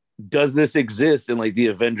 does this exist in like the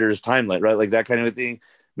Avengers timeline, right? Like that kind of a thing.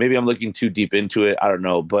 Maybe I'm looking too deep into it. I don't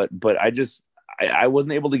know, but I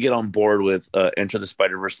wasn't able to get on board with Enter the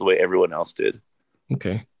Spider-Verse the way everyone else did.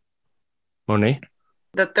 Okay. Monet?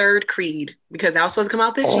 The third Creed, because that was supposed to come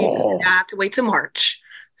out this year. And I have to wait till March.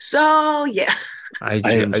 So, yeah. I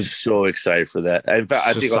am so excited for that. In fact,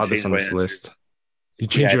 I think I'll change my list. You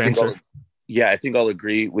change your answer? I think I'll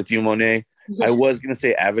agree with you, Monet. Yeah. I was going to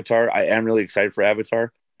say Avatar. I am really excited for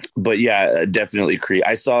Avatar. But yeah, definitely Creed.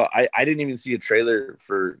 I didn't even see a trailer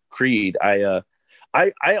for Creed. I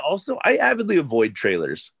avidly avoid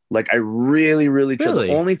trailers. Like I really try.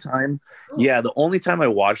 The only time I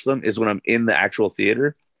watch them is when I'm in the actual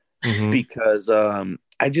theater, because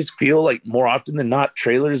I just feel like more often than not,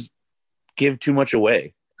 trailers give too much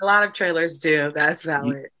away. A lot of trailers do. That's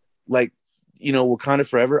valid. Like, Wakanda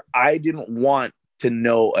Forever, I didn't want to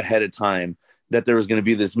know ahead of time that there was going to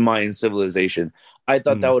be this Mayan civilization. I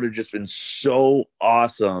thought that would have just been so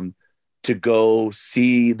awesome to go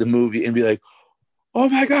see the movie and be like, oh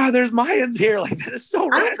my God, there's Mayans here. Like, that is so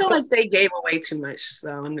random. I feel like they gave away too much,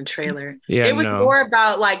 though, in the trailer. Yeah, it was more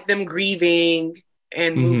about, like, them grieving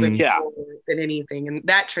and moving forward than anything, in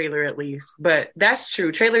that trailer, at least. But that's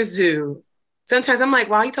true. Trailers do. Sometimes I'm like,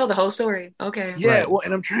 wow, you told the whole story. Okay. Yeah, right. Well,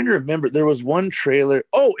 and I'm trying to remember. There was one trailer.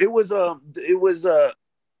 Oh, it was No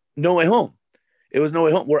Way Home. It was No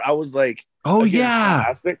Way Home, where I was like, oh,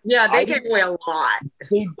 yeah. Yeah, they gave away a lot.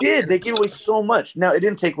 They did. They gave away so much. Now, it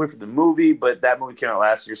didn't take away from the movie, but that movie came out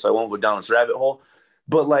last year, so I won't go down this rabbit hole.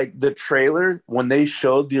 But, like, the trailer, when they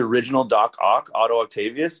showed the original Doc Ock, Otto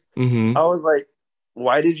Octavius, I was like,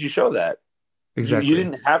 why did you show that? Exactly. You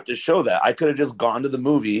didn't have to show that. I could have just gone to the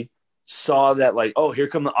movie saw that, like, oh, here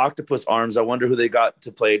come the octopus arms. I wonder who they got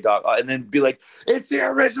to play Doc, and then be like, it's the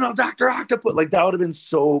original Dr. Octopus. Like, that would have been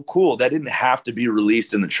so cool. That didn't have to be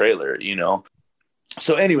released in the trailer, you know?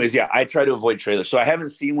 So anyways, yeah, I try to avoid trailers. So I haven't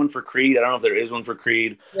seen one for Creed. I don't know if there is one for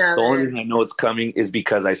Creed. Yeah, the only reason I know it's coming is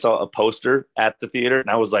because I saw a poster at the theater and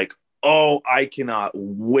I was like, oh, I cannot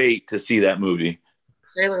wait to see that movie.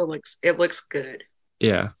 Trailer looks good.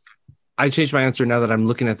 Yeah. I changed my answer now that I'm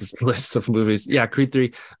looking at this list of movies. Yeah, Creed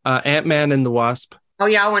 3. Ant-Man and the Wasp. Oh,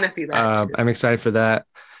 yeah, I want to see that. I'm excited for that.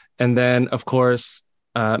 And then, of course,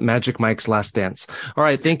 Magic Mike's Last Dance. All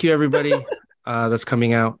right. Thank you, everybody. That's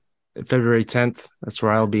coming out February 10th. That's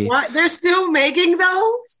where I'll be. What? They're still making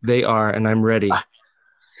those? They are, and I'm ready.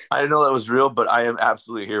 I didn't know that was real, but I am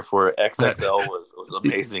absolutely here for it. XXL was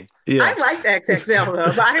amazing. Yeah. I liked XXL, though,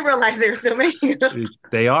 but I didn't realize they were still making them.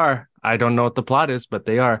 They are. I don't know what the plot is, but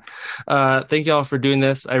they are. Thank you all for doing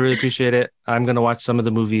this. I really appreciate it. I'm going to watch some of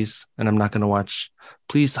the movies, and I'm not going to watch.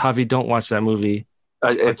 Please, Javi, don't watch that movie.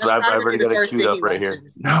 I've already got it queued up right here.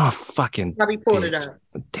 No, fucking. Probably pulled it up.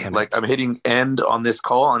 Damn it. Like, I'm hitting end on this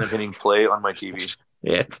call, and I'm hitting play on my TV.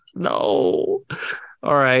 No.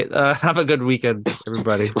 All right. Have a good weekend,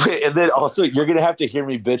 everybody. Wait, and then also, you're going to have to hear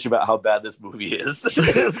me bitch about how bad this movie is.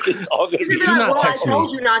 It's all gonna be, Do not text me. I told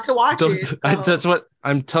you not to watch it. So. That's what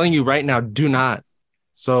I'm telling you right now. Do not.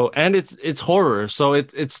 So, and it's horror. So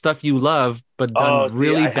it's stuff you love, but done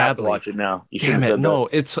really badly. Have to watch it now. You damn it. No,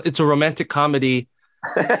 it's a romantic comedy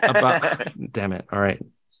about. Damn it. All right.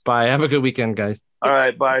 Bye. Have a good weekend, guys. All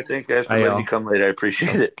right. Bye. Thank you guys for letting me come late. I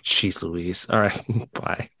appreciate it. Jeez Louise. All right.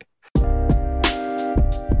 Bye.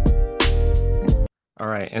 All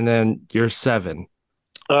right. And then you're 7.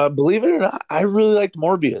 Believe it or not, I really liked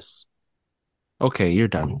Morbius. Okay. You're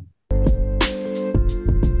done.